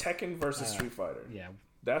announced Tekken versus Street Fighter. Yeah.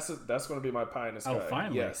 That's going to be my pie in the sky. Oh,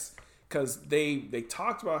 finally. Yes, because they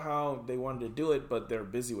talked about how they wanted to do it, but they're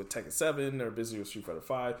busy with Tekken 7. They're busy with Street Fighter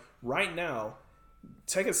 5. Right now,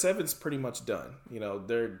 Tekken 7's pretty much done.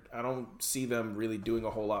 I don't see them really doing a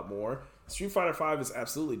whole lot more. Street Fighter 5 is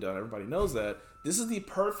absolutely done. Everybody knows that. This is the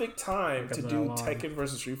perfect time to do Tekken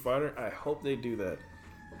versus Street Fighter. I hope they do that.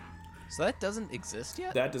 So that doesn't exist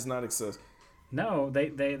yet? That does not exist. No,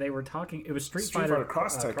 they were talking. It was Street Fighter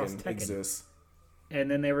Cross Tekken exists. and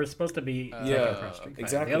then they were supposed to be Yeah, Cross Street Fighter.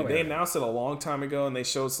 exactly. The other way They around. announced it a long time ago, and they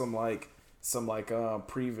showed some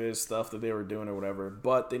previous stuff that they were doing or whatever,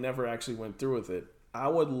 but they never actually went through with it. I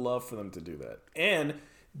would love for them to do that. And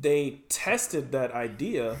they tested that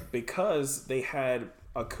idea because they had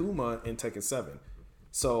Akuma in Tekken 7.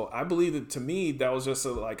 So I believe that, to me, that was just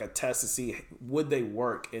a test to see would they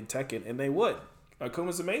work in Tekken, and they would.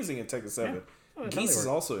 Akuma's amazing in Tekken 7. Yeah. Oh, they Geese totally is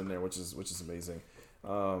work. also in there, which is amazing.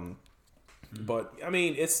 But I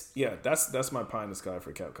mean, that's my pie in the sky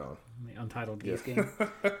for Capcom. The Untitled Geese game.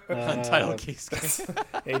 Untitled case game.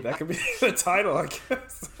 Hey, that could be the title, I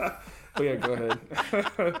guess. But yeah, go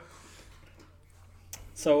ahead.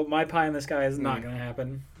 So my pie in the sky is not going to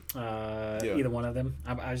happen. Either one of them.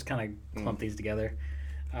 I just kind of clump these together.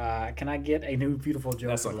 Can I get a new Beautiful Joe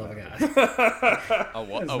That's for not Love of gonna God? A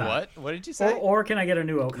what? It's A not. what? What did you say? Or can I get a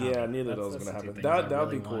new Okami? Yeah, neither of those That's are gonna the two happen. things I That would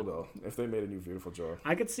really be cool want. though if they made a new Beautiful Joe.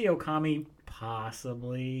 I could see Okami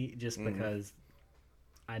possibly just because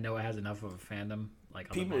I know it has enough of a fandom. Like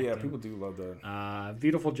on People, the back yeah, end. people do love that.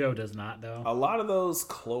 Beautiful Joe does not though. A lot of those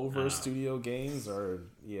Clover Studio games are,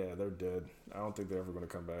 they're dead. I don't think they're ever going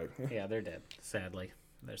to come back. Yeah, they're dead. Sadly,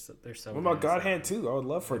 they're so. What about God Hand 2? I would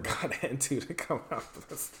love for God Hand 2 to come out,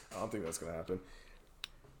 but I don't think that's going to happen.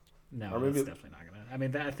 No, Or maybe it's definitely not gonna. I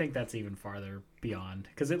mean, I think that's even farther beyond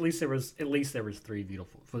because at least there was 3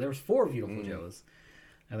 beautiful. Well, there was 4 beautiful Joes,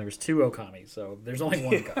 and there was 2 Okamis. So there's only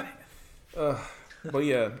one guy. But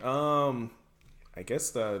yeah, I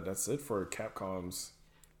guess that's it for Capcom's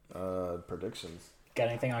predictions. Got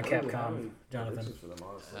anything on I don't really have Capcom, any Jonathan? predictions for them,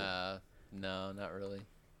 honestly. No, not really.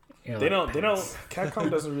 You know, They like don't. Pats. Capcom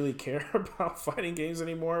doesn't really care about fighting games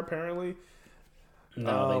anymore. Apparently,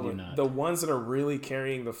 No, they do not. The ones that are really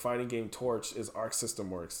carrying the fighting game torch is Arc System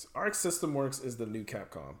Works. Arc System Works is the new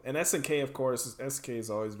Capcom, and SNK, of course, SNK has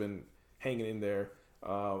always been hanging in there,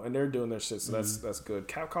 and they're doing their shit. So that's good.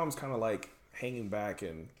 Capcom's kind of like hanging back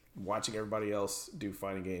and watching everybody else do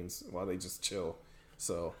fighting games while they just chill.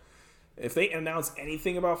 So, if they announce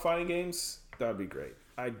anything about fighting games, that'd be great.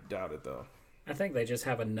 I doubt it though. I think they just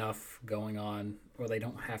have enough going on where they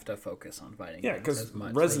don't have to focus on fighting. Yeah, games because as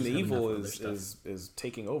much. Resident They just have Evil enough other stuff. is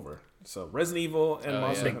taking over. So Resident Evil and Oh,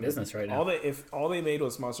 Monster yeah. Big Hunter, business right now. if all they made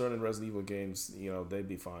was Monster Hunter and Resident Evil games, they'd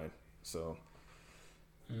be fine. So,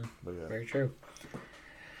 but yeah, Very true.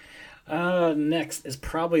 Next is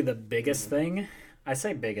probably the biggest thing. I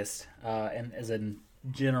say biggest, and as in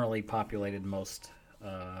generally populated most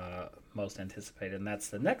anticipated, and that's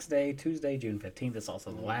the next day, Tuesday, June 15th. It's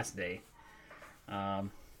also the last day.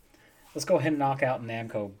 Let's go ahead and knock out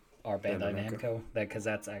Namco, or Bandai Namco, because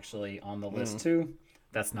that's actually on the list too.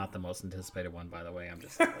 That's not the most anticipated one, by the way. I'm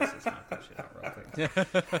just let's just knock that shit out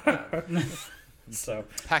real quick. So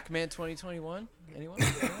Pac-Man 2021. Anyone?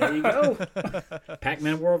 there you go.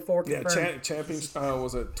 Pac-Man World 4 yeah. confirmed. Champion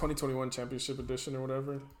was it 2021 Championship Edition or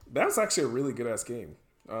whatever? That's actually a really good ass game.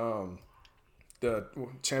 The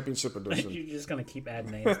Championship Edition. You're just gonna keep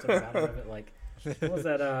adding names to the bottom of it, like what was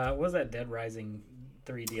that? What was that Dead Rising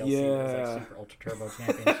 3 DLC? It was Yeah. like Super Ultra Turbo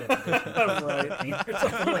Championship Edition, Right. or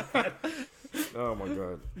something like that. Oh my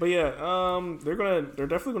god. But yeah, they're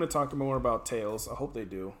definitely gonna talk more about Tales. I hope they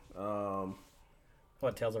do.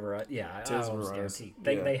 What Tales of Arise? Yeah, I Tales of almost Arise. guarantee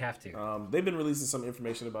Yeah. they have to. They've been releasing some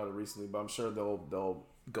information about it recently, but I'm sure they'll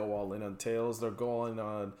go all in on Tales. They're going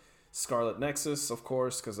on Scarlet Nexus, of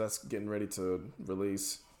course, because that's getting ready to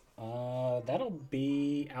release. That'll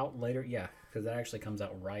be out later. Yeah, because that actually comes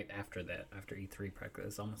out right after that, after E3 practice.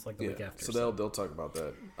 It's almost like the week after. So they'll talk about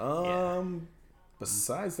that. Yeah.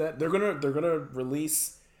 Besides that, they're gonna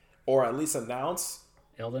release or at least announce.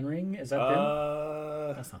 Elden Ring, is that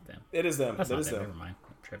them? That's not them. It is them. That's That not is them. them. Never mind.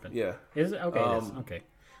 I'm tripping. Yeah. Is it? Okay. It is. Okay.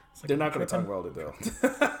 It's like, They're am I not going to talk tripping?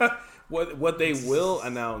 about it though. What they will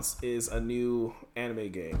announce is a new anime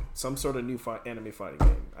game, some sort of new anime fighting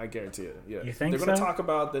game. I guarantee it. Yeah, You think they're going to so? talk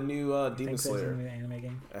about the new Demon Think there's Slayer a new anime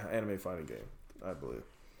game? anime fighting game. I believe.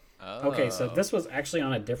 Okay, so Oh. this was actually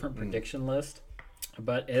on a different prediction list,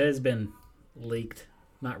 but it has been leaked.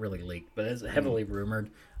 Not really leaked, but it's heavily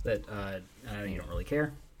rumored that you don't really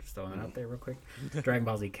care. Just throwing it out there real quick. Dragon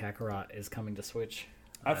Ball Z Kakarot is coming to Switch.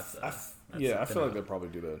 I That's feel been like they'll probably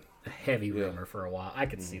do that. a heavy rumor for a while. I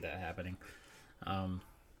could see that happening. I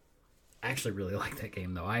actually really like that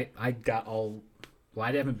game though. I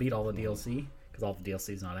haven't beat all the DLC because all the DLC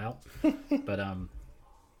is not out. But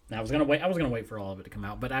I was gonna wait for all of it to come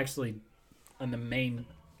out. But actually, on the main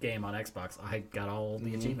game on Xbox, I got all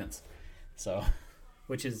the achievements. So,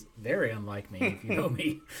 which is very unlike me. If you know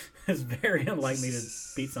me, it's very unlike me to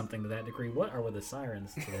beat something to that degree. What are with the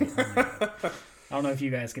sirens today? Oh my God. I don't know if you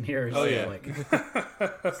guys can hear. Oh, yeah.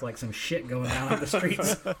 It's like some shit going down on the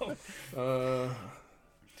streets.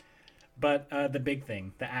 But the big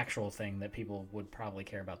thing, the actual thing that people would probably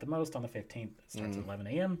care about the most on the 15th, it starts at 11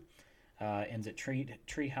 a.m. Ends at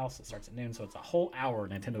Treehouse. It starts at noon, so it's a whole hour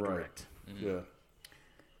Nintendo Right. Direct. Yeah.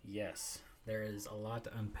 Yes, there is a lot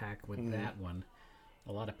to unpack with that one.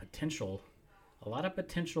 A lot of potential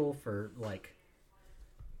for like,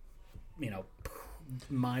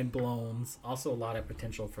 mind blowns. Also, a lot of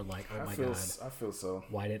potential for like, oh my god, I feel so.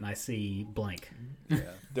 why didn't I see blank?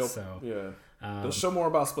 They'll, So, they'll show more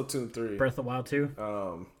about Splatoon 3. Breath of the Wild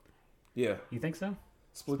 2. Yeah. You think so?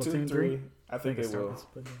 Splatoon 3. I think they it start will. with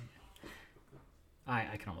Splatoon.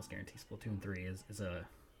 I can almost guarantee Splatoon 3 is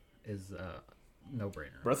a no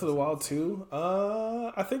brainer. Breath of the Wild 2?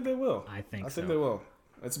 I think they will. I think I think so. they will.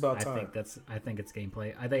 It's about I time. think it's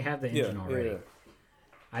gameplay. They have the yeah, engine already. yeah.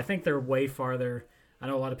 I think they're way farther. I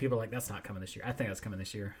know a lot of people are like, that's not coming this year. I think that's coming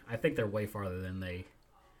this year. I think they're way farther than they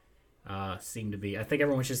seem to be. I think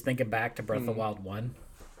everyone's just thinking back to Breath of the Wild 1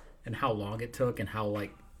 and how long it took and how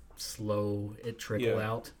like slow it trickle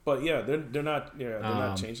out. But yeah, they're not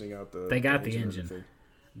changing out the. They got the or engine. anything.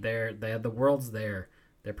 They have the world's there.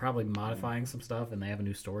 They're probably modifying some stuff, and they have a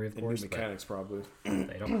new story, of course. New mechanics probably.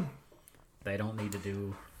 They don't need to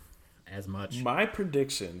do as much. My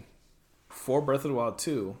prediction for Breath of the Wild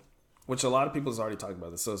 2, which a lot of people has already talked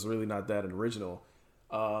about this, so it's really not that original,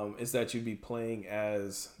 is that you'd be playing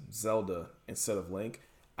as Zelda instead of Link.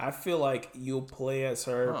 I feel like you'll play as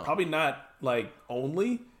her, probably not like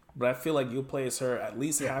only, but I feel like you'll play as her at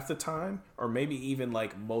least half the time, or maybe even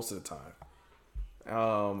like most of the time.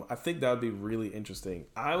 I think that would be really interesting.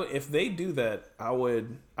 If they do that, I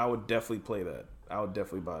would definitely play that. I would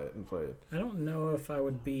definitely buy it and play it. I don't know if I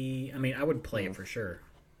would be. I mean, I would play it for sure.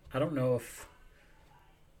 I don't know if.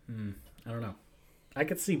 I don't know. I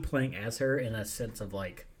could see playing as her in a sense of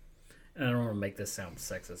like. And I don't want to make this sound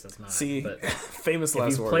sexist. It's not. See, but famous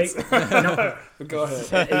last words. No, go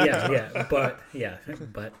ahead.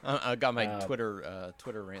 but I got my Twitter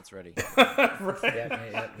rants ready. Just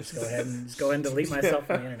go ahead and delete myself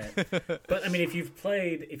from the internet. But I mean, if you've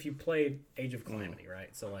played Age of Calamity,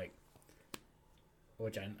 right? So like,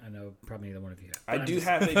 which I know probably neither one of you have. I do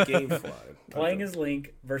have a game fly. Playing as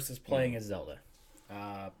Link versus playing as Zelda.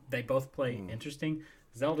 They both play interesting.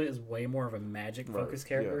 Zelda is way more of a magic focused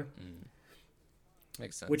character. Yeah.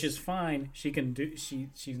 Makes sense. Which is fine. She can do.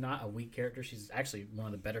 She's not a weak character. She's actually one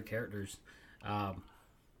of the better characters. I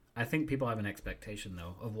think people have an expectation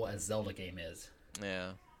though of what a Zelda game is.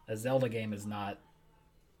 Yeah. A Zelda game is not.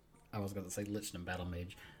 I was going to say Lich and Battle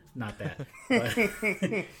Mage, not that. But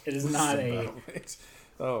it is not a.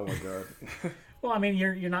 Oh my god. Well, I mean,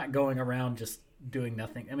 you're not going around just doing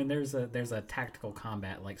nothing. I mean, there's a tactical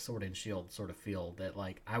combat like Sword and Shield sort of feel that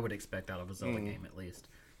like I would expect out of a Zelda game at least.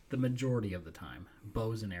 The majority of the time,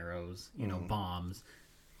 bows and arrows, bombs,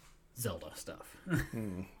 Zelda stuff,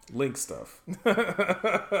 Link stuff,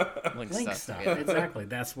 Link stuff. Yeah. Exactly.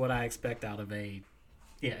 That's what I expect out of a.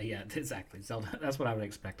 Yeah, exactly. Zelda. That's what I would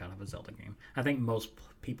expect out of a Zelda game. I think most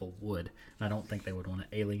people would, and I don't think they would want to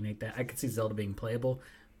alienate that. I could see Zelda being playable,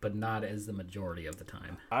 but not as the majority of the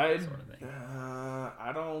time. I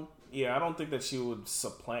don't think that she would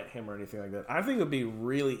supplant him or anything like that. I think it would be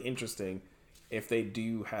really interesting if they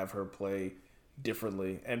do have her play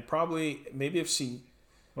differently, and probably maybe if she,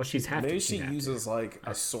 she uses like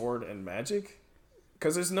a sword and magic,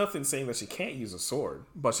 because there's nothing saying that she can't use a sword,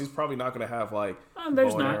 but she's probably not going to have like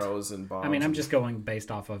bow and arrows and bombs. I mean, I'm just going based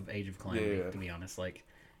off of Age of Calamity, to be honest. Like,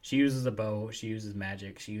 she uses a bow, she uses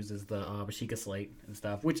magic, she uses the Sheikah Slate and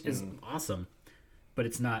stuff, which is awesome, but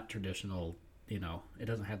it's not traditional. It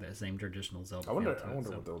doesn't have that same traditional Zelda. I wonder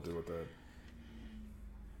what they'll do with that.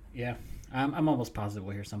 Yeah, I'm almost positive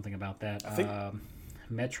we'll hear something about that.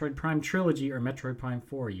 Metroid Prime Trilogy or Metroid Prime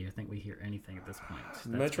 4, you think we hear anything at this point?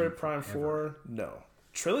 Metroid Prime 4, no.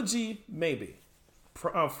 Trilogy, maybe.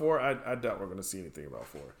 4, I doubt we're going to see anything about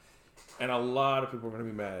 4. And a lot of people are going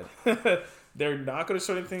to be mad. They're not going to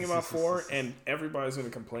show anything about 4, and everybody's going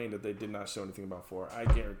to complain that they did not show anything about 4. I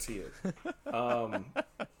guarantee it.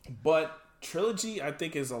 But Trilogy, I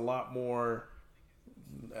think, is a lot more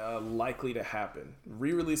likely to happen.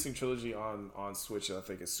 Re-releasing Trilogy on Switch, I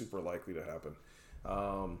think, is super likely to happen.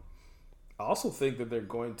 I also think that they're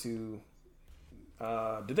going to...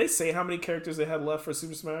 did they say how many characters they had left for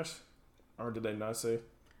Super Smash? Or did they not say?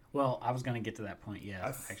 Well, I was going to get to that point,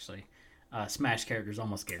 actually. Smash characters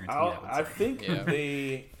almost guaranteed, I think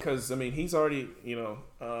they... Because, I mean, he's already, he's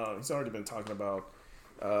already been talking about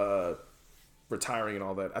retiring and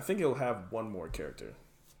all that. I think he'll have one more character.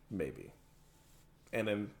 Maybe. And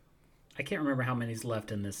then... I can't remember how many's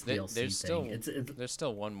left in this DLC thing. There's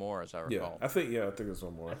still one more, as I recall. I think there's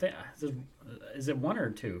one more. Is it one or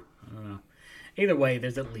two? I don't know. Either way,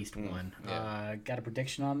 there's at least one. Yeah. Got a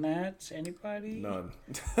prediction on that? Anybody? None.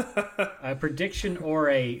 A prediction or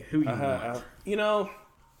a who you want?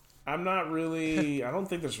 I'm not really... I don't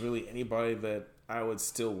think there's really anybody that I would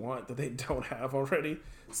still want that they don't have already.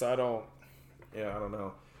 So I don't... Yeah, I don't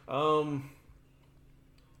know.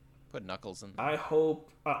 Put Knuckles in. I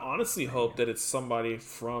honestly hope that it's somebody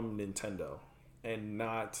from Nintendo and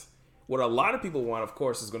not what a lot of people want. Of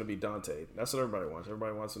course, is going to be Dante. That's what everybody wants.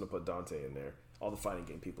 Everybody wants them to put Dante in there. All the fighting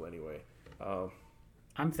game people, anyway.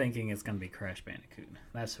 I'm thinking it's going to be Crash Bandicoot.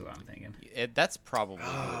 That's who I'm thinking. That's probably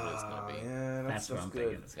who it's going to be. Yeah, that's what I'm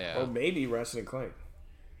thinking. Or maybe Ratchet and Clank.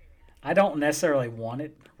 I don't necessarily want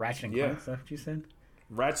it. Ratchet and Clank. Is that what you said?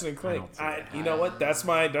 Ratchet and Clank. You know what? That's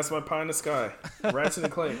my pie in the sky. Ratchet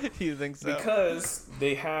and Clank. You think so? Because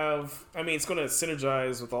they have... I mean, it's going to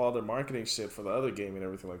synergize with all their marketing shit for the other game and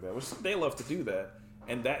everything like that, which they love to do that.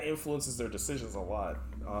 And that influences their decisions a lot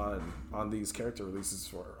on these character releases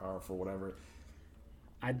for whatever.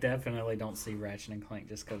 I definitely don't see Ratchet and Clank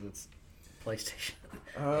just because it's PlayStation.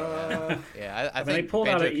 Yeah, I mean, think they pulled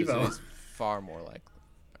out of Banjo-Kazooie Evo. is far more like,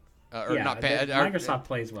 Microsoft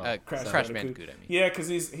plays well. Crash Bandicoot. I mean, Yeah, because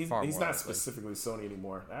he's Far not more likely. specifically Sony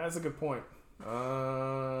anymore. That's a good point.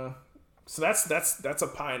 So that's a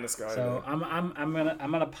pie in the sky. So then.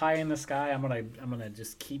 I'm gonna pie in the sky. I'm gonna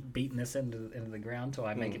just keep beating this into the ground until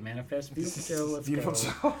I make it manifest. Beautiful Joe, let's Beautiful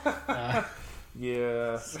go. Joe.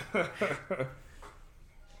 Yeah.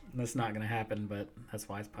 That's not gonna happen, but that's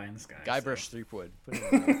why it's pie in the sky. Guybrush Threepwood. Put it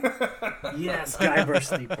in there. Yes, Guybrush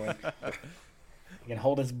Threepwood. He can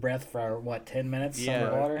hold his breath for what 10 minutes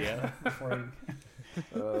underwater. Yeah. Before he...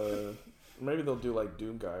 Maybe they'll do like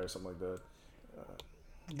Doom Guy or something like that.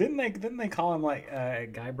 Didn't they call him like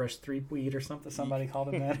Guybrush Threepweed or something? Somebody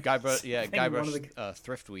called him that. Guybrush, yeah, I think one of Guybrush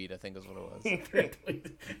Thriftweed, I think is what it was.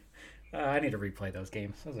 Threepweed. I need to replay those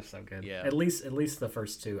games. Those are so good. Yeah. At least the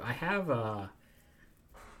first two. I have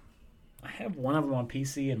one of them on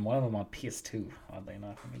PC and one of them on PS2. Oddly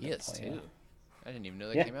enough. Let me just play PS2. it. I didn't even know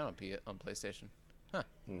they Yeah. came out on PlayStation. Huh.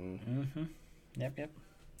 Mm-hmm. Yep.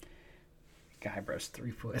 Guybrush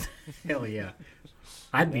Threepwood. Hell yeah.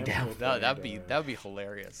 I'd be down. That'd be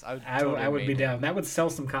hilarious. I would be down. That would sell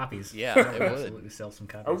some copies. Yeah, That it would would. absolutely sell some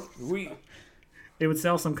copies. We It would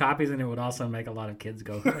sell some copies, and it would also make a lot of kids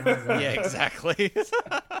go. "Who the hell is that?" Yeah, exactly.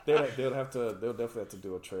 they'll definitely have to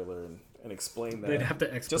do a trailer and explain that. They'd have to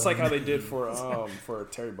explain. Just like how they did for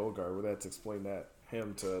Terry Bogard, where they had to explain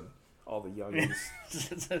him to all the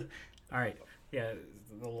youngins. All right. Yeah.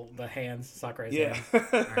 The hands, Sakurai's Yeah. hands.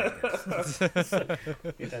 All right, yes.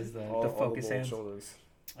 It does the all focus the hands. shoulders.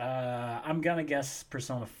 I'm gonna guess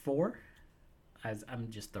Persona 4. I'm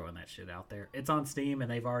just throwing that shit out there. It's on Steam,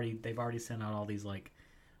 and they've already sent out all these like,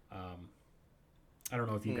 I don't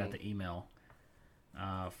know if you got the email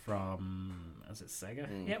from is it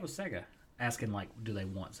Sega? Yeah, it was Sega asking like, do they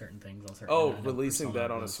want certain things on certain. Oh, I know releasing Persona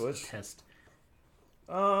that on a was Switch? test.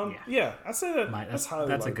 Yeah, I say that Might- that's that's- highly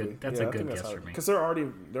that's a likely. good- that's yeah, a I think good that's guess for me. because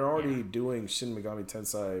they're already doing Shin Megami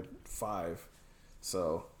Tensei 5,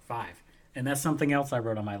 so 5, and that's something else I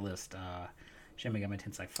wrote on my list. Shin Megami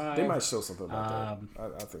Tensei 5. they might show something about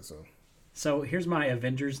that. I think so. So here's my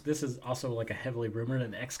Avengers. This is also like a heavily rumored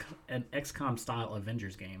an XCOM style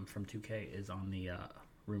Avengers game from 2K is on the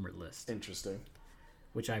rumored list, Interesting.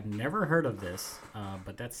 which I've never heard of this,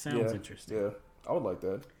 but that sounds Yeah, interesting. yeah, I would like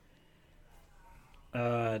that.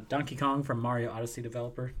 Donkey Kong from Mario Odyssey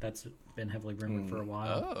developer. That's been heavily rumored for a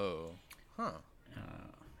while. Oh. Huh.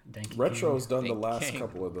 Donkey Retro's King, done the Thank last King.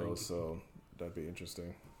 couple of those, so that'd be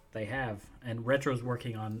interesting. they have, and Retro's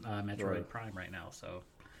working on Metroid Right. Prime right now, so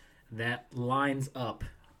that lines up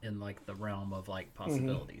in like the realm of like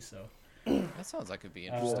possibilities. So. That sounds like it'd be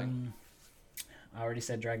interesting. I already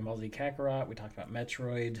said Dragon Ball Z Kakarot. We talked about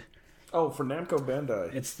Metroid. Oh, for Namco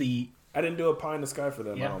Bandai, It's the I didn't do a pie in the sky for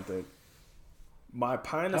them. Yeah. I don't think. My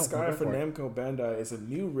pie in the Oh, sky go for for it. Namco Bandai is a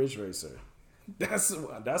new Ridge Racer. That's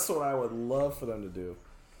what I would love for them to do.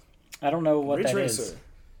 I don't know what Ridge that Racer. is.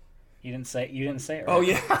 You didn't say it. Right? Oh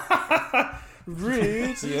yeah,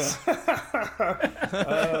 Ridge. Yeah.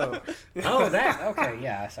 Oh, that. Okay,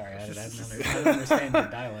 yeah. Sorry, I didn't understand your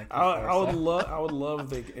dialect. I would before, love. I would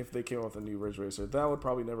love if they came out with a new Ridge Racer. That would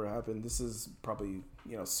probably never happen. This is probably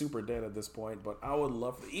super dead at this point. But I would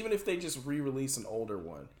love, even if they just re-release an older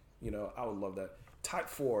one. I would love that. Type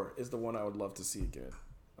 4 is the one I would love to see again,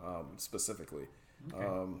 specifically.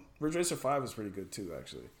 Okay. Ridge Racer 5 is pretty good too,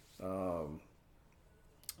 actually.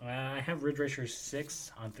 I have Ridge Racer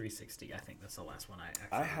 6 on 360. I think that's the last one I actually.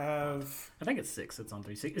 I have. I think it's 6. It's on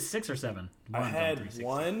 360. It's 6 or 7. I One's on had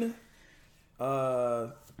 360.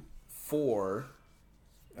 4,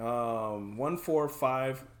 1, 4,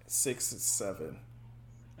 5, 6, 7.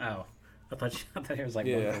 Oh, I thought it was like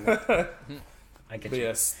Yeah. 1 for 1. I get But you.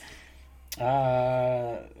 yes,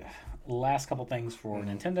 Last couple things for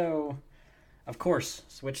Nintendo. Of course,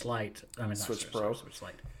 Switch Lite. I mean, not Switch Switch, Pro. sorry, Switch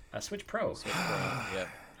Lite. Switch Pro. Yep.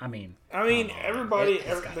 I mean, everybody, it's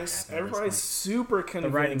gotta happen at this everybody's point. super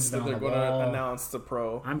writing's convinced that on they're the going to wall. announce the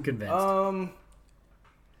Pro. I'm convinced. Um,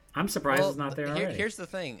 I'm surprised it's not there already. Here's the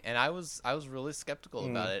thing, and I was really skeptical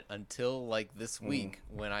about it until like this week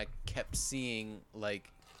when I kept seeing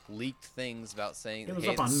like leaked things about saying It was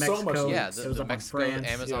hey, up on so much Mexico. leaks. yeah, it the, was the up Mexico on France.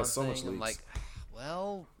 Amazon Yeah, so much thing. I'm leaks. like,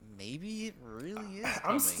 well, maybe it really is. I'm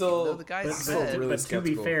Coming, still- even though the guy But, still said. really but to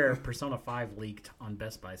be skeptical. fair, Persona 5 leaked on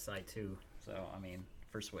Best Buy site too. So I mean,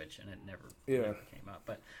 for Switch, and it never came up.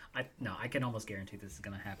 But I can almost guarantee this is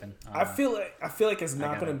going to happen. I feel like it's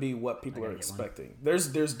not gotta- going to be what people are gotta get one. expecting. There's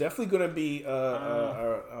definitely going to be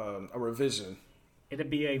a revision. It'd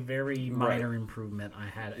be a very minor improvement. I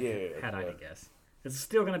had Yeah, had I to yeah. guess. It's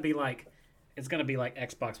still going to be like it's gonna be like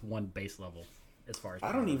Xbox One base level as far as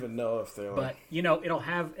I don't even know if they're But like. it'll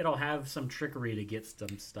have some trickery to get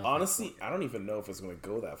some stuff. Honestly, I don't even know if it's going to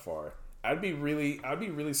go that far. I'd be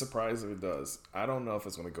really surprised if it does. I don't know if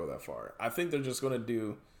it's going to go that far. I think they're just going to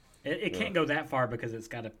do. It can't go that far because it's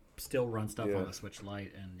got to still run stuff Yeah. on the Switch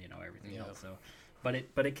Lite and everything else. So, but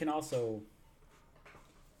it can also.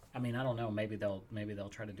 I mean, I don't know. Maybe they'll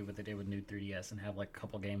try to do what they did with New 3DS and have like a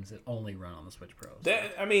couple games that only run on the Switch Pro. So.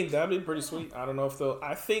 That'd be pretty sweet. I don't know if they'll.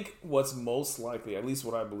 I think what's most likely, at least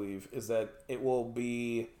what I believe, is that it will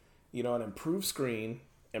be, an improved screen,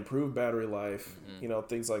 improved battery life,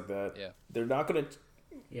 things like that. Yeah. They're not gonna.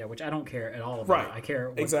 Yeah, which I don't care at all about. Right. I care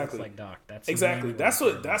what Exactly. it's like dock. That's Exactly. mainly That's I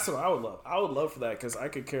care what I would love. I would love for that because I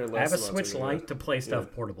could care less. I have a about Switch taking it. Lite to play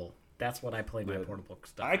stuff portable. That's what I play my portable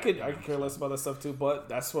stuff. I could care less about that stuff too, but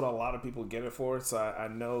that's what a lot of people get it for. So I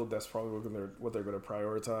know that's probably what they're going to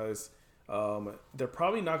prioritize. They're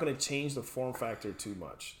probably not going to change the form factor too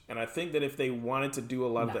much, and I think that if they wanted to do a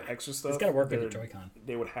lot of the extra stuff, It's got to work with the Joy-Con.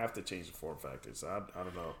 they would have to change the form factor. So I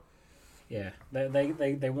don't know. Yeah,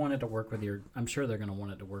 they wanted to work with your. I'm sure they're going to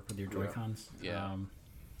want it to work with your Joy-Cons. Yeah.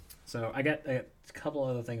 So I got a couple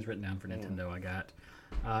other things written down for Nintendo. I got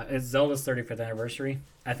it's Zelda's 35th anniversary.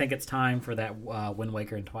 I think it's time for that Wind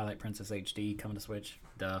Waker and Twilight Princess HD coming to Switch.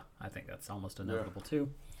 Duh. I think that's almost inevitable too.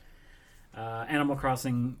 Animal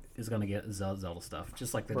Crossing is going to get Zelda stuff,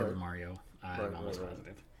 just like they did with Mario. I'm almost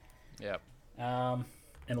positive. Yeah.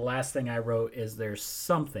 And the last thing I wrote is there's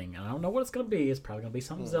something, and I don't know what it's going to be. It's probably going to be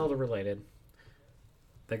something Zelda related.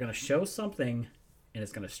 They're going to show something, and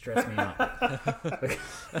it's going to stress me out.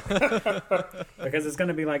 Because it's going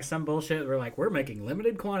to be like some bullshit. We're making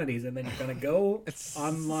limited quantities, and then you're going to go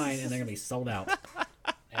online, and they're going to be sold out.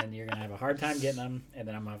 And you're going to have a hard time getting them, and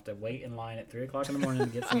then I'm going to have to wait in line at 3 o'clock in the morning to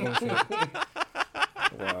get some bullshit.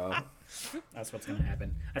 Wow. That's what's going to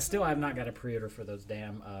happen. I still have not got a pre-order for those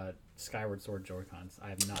damn Skyward Sword Joy-Cons. I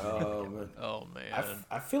have not. Man. Oh man.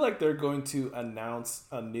 I feel like they're going to announce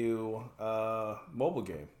a new mobile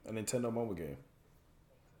game, a Nintendo mobile game.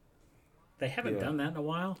 They haven't done that in a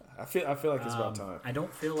while. I feel like it's about time. I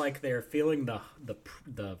don't feel like they're feeling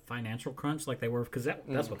the financial crunch like they were, because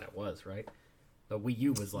that's what that was, right? The Wii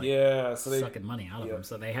U was like sucking money out of them,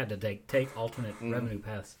 so they had to take alternate revenue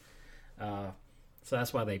paths. So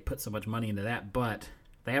that's why they put so much money into that. But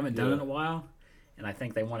they haven't done it in a while, and I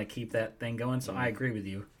think they want to keep that thing going. So I agree with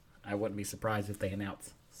you. I wouldn't be surprised if they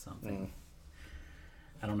announce something.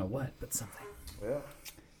 I don't know what, but something. Yeah.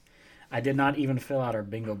 I did not even fill out our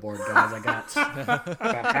bingo board, guys. I got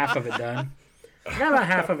about half of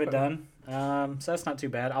it done. So that's not too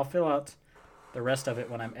bad. I'll fill out the rest of it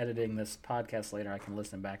when I'm editing this podcast later. I can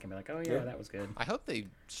listen back and be like, oh, yeah, that was good. I hope they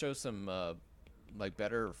show some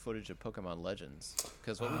better footage of Pokemon Legends,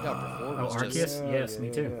 because what we got before was Arceus? just Yes, me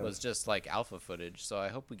too. was just like alpha footage. So I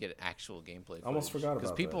hope we get actual gameplay footage. Almost forgot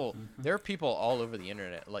about because there are people all over the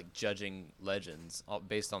internet like judging Legends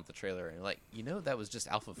based on the trailer, and like that was just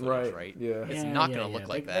alpha footage, right? Yeah. It's not going to look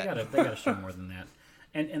like that. They gotta show more than that.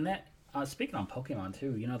 And that speaking on Pokemon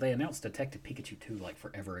too, they announced Detective Pikachu 2 like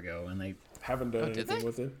forever ago, and they Haven't done did anything they?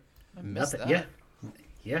 with it. I missed that.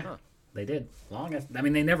 Yeah. Huh. They did.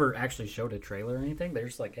 They never actually showed a trailer or anything. They're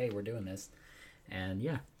just like, hey, we're doing this. And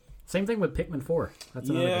yeah. Same thing with Pikmin 4. That's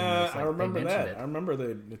another game. That's like, I remember they that. mentioned I remember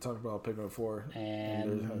they talked about Pikmin 4.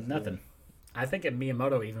 And nothing. I think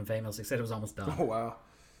Miyamoto even famously said it was almost done. Oh, wow.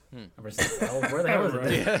 I was like, well, where the hell is it?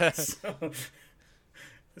 Right. then? So,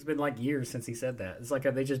 it's been like years since he said that. It's like,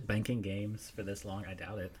 are they just banking games for this long? I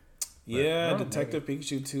doubt it. Yeah, Detective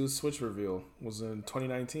Pikachu 2 Switch reveal was in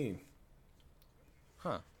 2019.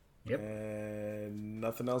 Huh. Yep. And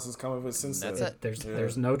nothing else has come of it since That's then. it.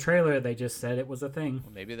 There's no trailer. They just said it was a thing.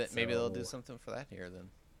 Well, maybe they'll do something for that here then.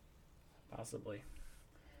 Possibly.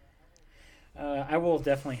 I will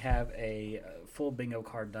definitely have a full bingo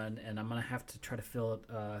card done, and I'm gonna have to try to fill it.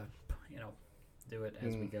 Do it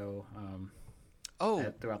as we go.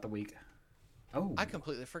 Throughout the week. Oh, I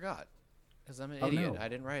completely forgot, because I'm an Oh, idiot. no. I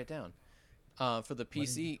didn't write it down. For the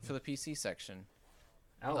PC section.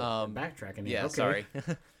 we're backtracking here. Yeah, Okay. sorry.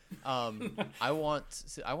 I want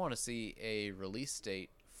to see a release date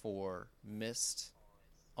for Myst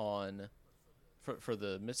for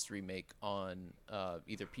the Myst remake on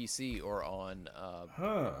either PC or on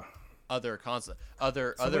other console,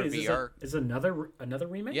 other Wait, VR. Is another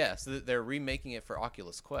remake? Yeah, so they're remaking it for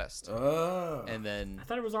Oculus Quest, Oh. and then I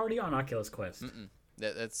thought it was already on Oculus Quest.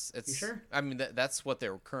 it's. You sure? I mean, that's what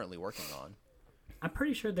they're currently working on. I'm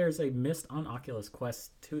pretty sure there's a Myst on Oculus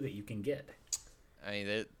Quest 2 that you can get. I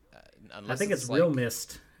mean, unless I think it's like, real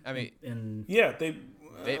Myst. I mean, in Yeah, they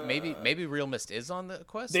maybe Real Mist is on the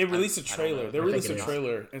Quest. They released a I don't trailer. know. They I think released it a is.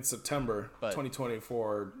 trailer in September But- 2020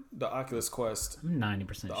 for the Oculus Quest. I'm 90%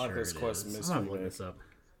 The sure Oculus it Quest is. mystery I'm gonna look remake. this up.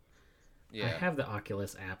 Yeah. I have the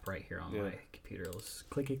Oculus app right here on Yeah. my computer. Let's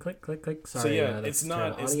clicky click click click. So Sorry, yeah, that's it's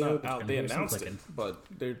not terrible audio, but out. you're They gonna hear some announced it, clicking. but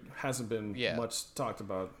there hasn't been Yeah. much talked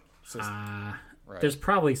about since. Right. There's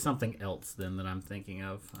probably something else then that I'm thinking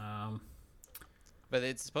of. But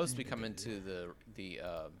it's supposed to be coming to the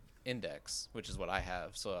Index, which is what I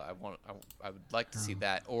have. So I would like to see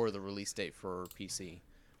that or the release date for PC,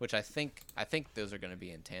 which I think those are going to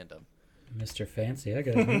be in tandem. Mr. Fancy, I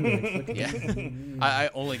got an index. Look at Yeah, that. I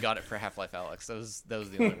only got it for Half-Life Alyx. That was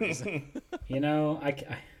the only reason. You know,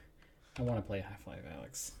 I want to play Half-Life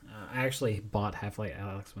Alyx. I actually bought Half-Life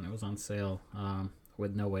Alyx when it was on sale,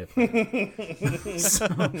 with no way to play it. So-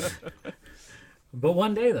 but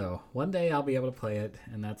one day I'll be able to play it,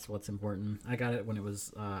 and that's what's important. I got it when it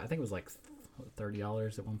was, I think it was like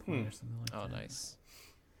 $30 at one point or something like Oh, that. nice.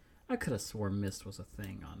 I could have sworn Myst was a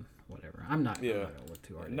thing on whatever. I'm not gonna look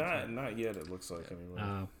too hard into it. Not yet. It looks like anyway.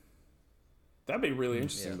 Uh, That'd be really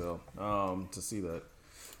interesting though, to see that.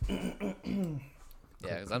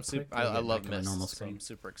 Yeah, because I'm click, super. we'll I get love back to my normal Myst, so I'm screen.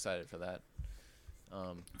 super excited for that.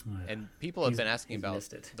 And people have He's- been asking he's about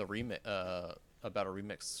missed it. the about a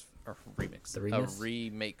remix. The A remix?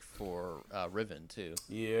 remake for Riven too.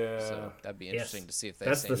 Yeah. So that'd be interesting to see if they.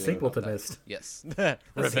 That's say the anything sequel about to that. Myst. Yes, the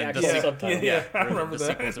Riven. actual The sequel. subtitle. yeah, I Riven, remember the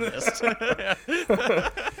that. sequel to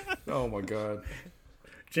Myst. Oh my god.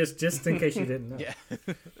 Just in case you didn't know. Yeah.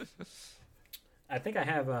 I think I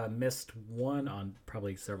have Myst 1 on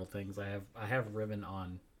probably several things. I have Riven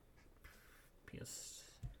on I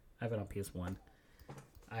have it on PS1.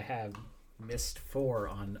 I have Myst 4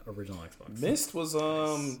 on original Xbox. Myst was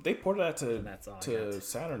they ported that And that's all I to got.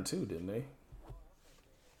 Saturn too, didn't they?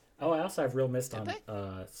 Oh, I also have Real Myst on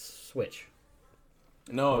they? Switch.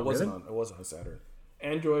 No, it wasn't Riven? on. It wasn't on Saturn.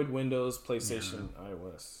 Android, Windows, PlayStation,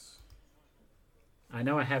 iOS. I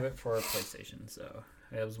know I have it for PlayStation, so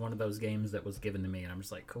it was one of those games that was given to me, and I'm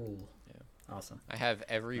just like, cool, awesome, I have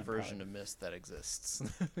every Not version proud. of Myst that exists,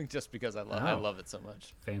 just because I Oh. love it so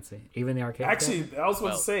much. fancy. Even the arcade. Actually, I was about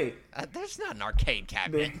Well, to say There's not an arcade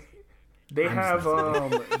cabinet. they I'm have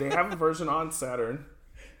just they have a version on Saturn.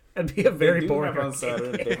 it'd be a very They do boring have it on arcade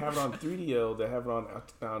Saturn. game. They have it on 3DO. They have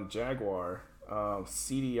it on Jaguar,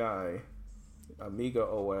 CDI, Amiga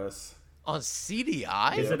OS. On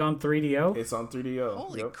CDI? Is it on 3DO? It's on 3DO.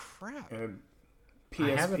 Holy Yep. crap! And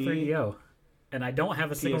PSP, I have a 3DO, and I don't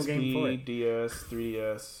have a single game for PSP, it. DS,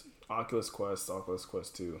 3DS, Oculus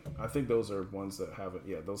Quest 2. I think those are ones that haven't.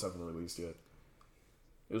 Yeah, those haven't released yet.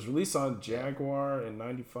 It was released on Jaguar in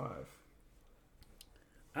 '95.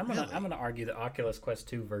 I'm gonna argue the Oculus Quest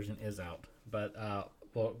 2 version is out, but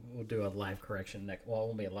we'll do a live correction next. Well, it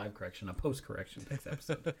won't be a live correction, a post correction next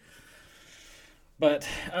episode. But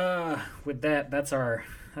with that's our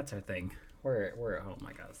thing. We're oh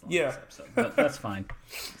my god, it's the Yeah. longest episode, but that's fine.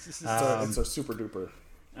 It's a super duper.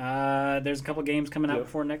 There's a couple games coming out Yep.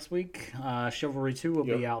 before next week. Chivalry 2 will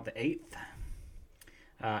be Yep. out the 8th.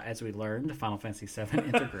 As we learned, Final Fantasy VII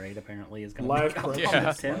Integrate apparently is going to Live be out on the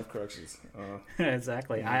corrections. 10th. Live corrections.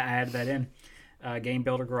 Exactly. I added that in. Game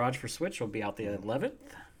Builder Garage for Switch will be out the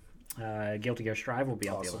 11th. Guilty Gear Strive will be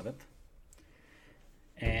out Awesome. the 11th.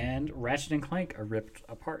 And Ratchet and Clank, a Rift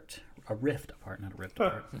Apart, not a Rift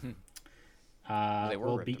Apart, They were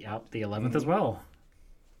will ripped be out the 11th as well.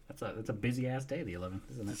 That's a busy ass day, the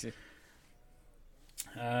 11th, isn't it?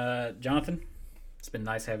 Jonathan, it's been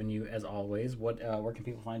nice having you as always. Where can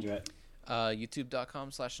people find you at?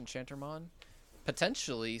 YouTube.com/enchantermon.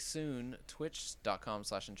 Potentially soon,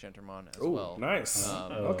 Twitch.com/enchantermon as Ooh, well. nice.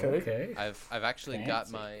 Oh, Okay. I've actually got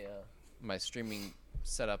Fancy. my my streaming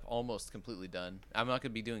set up almost completely done. I'm not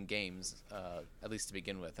gonna be doing games, at least to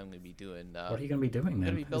begin with. I'm gonna be doing. What are you going to be doing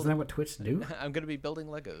then? be Isn't building- that what Twitch do? I'm gonna be building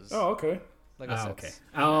Legos. Oh, okay. Lego Oh, sets. okay.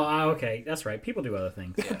 Oh, okay. That's right. People do other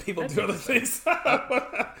things. People do other things.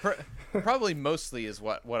 Probably mostly is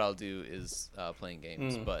what I'll do is playing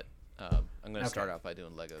games, but I'm gonna start out by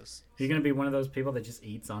doing Legos. You're going to be one of those people that just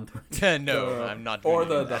eats on Twitch. No, I'm not. Doing Or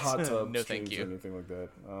any of the that. hot tub No, streams thank or you. anything like that.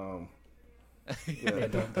 Yeah,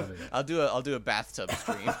 don't do that. I'll do a bathtub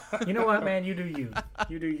stream. You know what, man? You do you.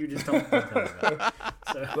 You do you. Just don't tell me about it.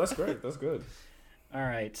 So, That's great. That's good. all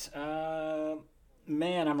right.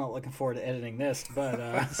 Man, I'm not looking forward to editing this, but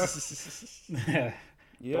Yeah.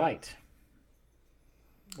 Dwight.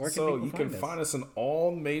 Where can So people you can us? find us on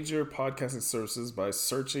all major podcasting services by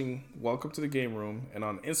searching "Welcome to the Game Room" and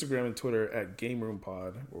on Instagram and Twitter at Game Room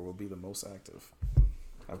Pod, where we'll be the most active.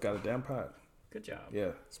 I've got it down pat. Good job.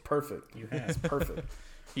 Yeah, it's perfect. You have. It's perfect.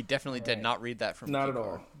 He definitely did not read that from. Not at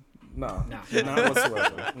Keycore. all. No, No. not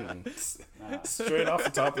whatsoever. Straight off the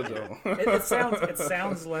top of the dome. It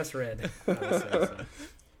sounds less red. I would say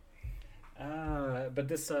so. But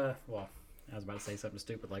this, well, I was about to say something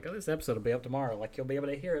stupid like, "Oh, this episode will be up tomorrow." Like you'll be able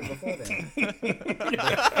to hear it before then.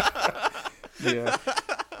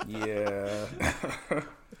 Yeah.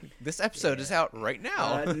 This episode is out right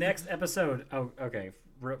now. Next episode. Oh, okay.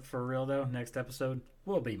 For real though, next episode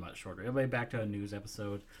will be much shorter. It'll be back to a news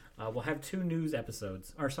episode. We'll have 2 news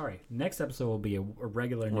episodes. Or sorry, next episode will be a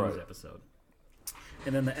regular news episode.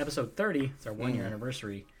 And then the episode 30, it's our 1-year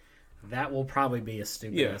anniversary. That will probably be a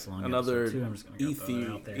stupid ass long another episode too. I'm just gonna throw that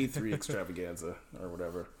out there. E3 extravaganza or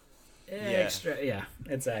whatever. Yeah,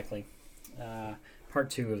 exactly. Part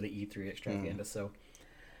 2 of the E3 extravaganza. So,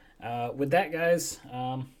 with that, guys,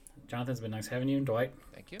 Jonathan, it's been nice having you. Dwight,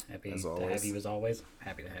 Thank you. happy As to always. have you as always.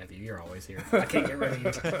 Happy to have you. You're always here. I can't get rid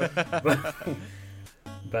of you.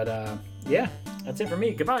 But yeah, that's it for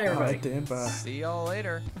me. Goodbye, everybody. Bye. See y'all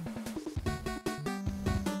later.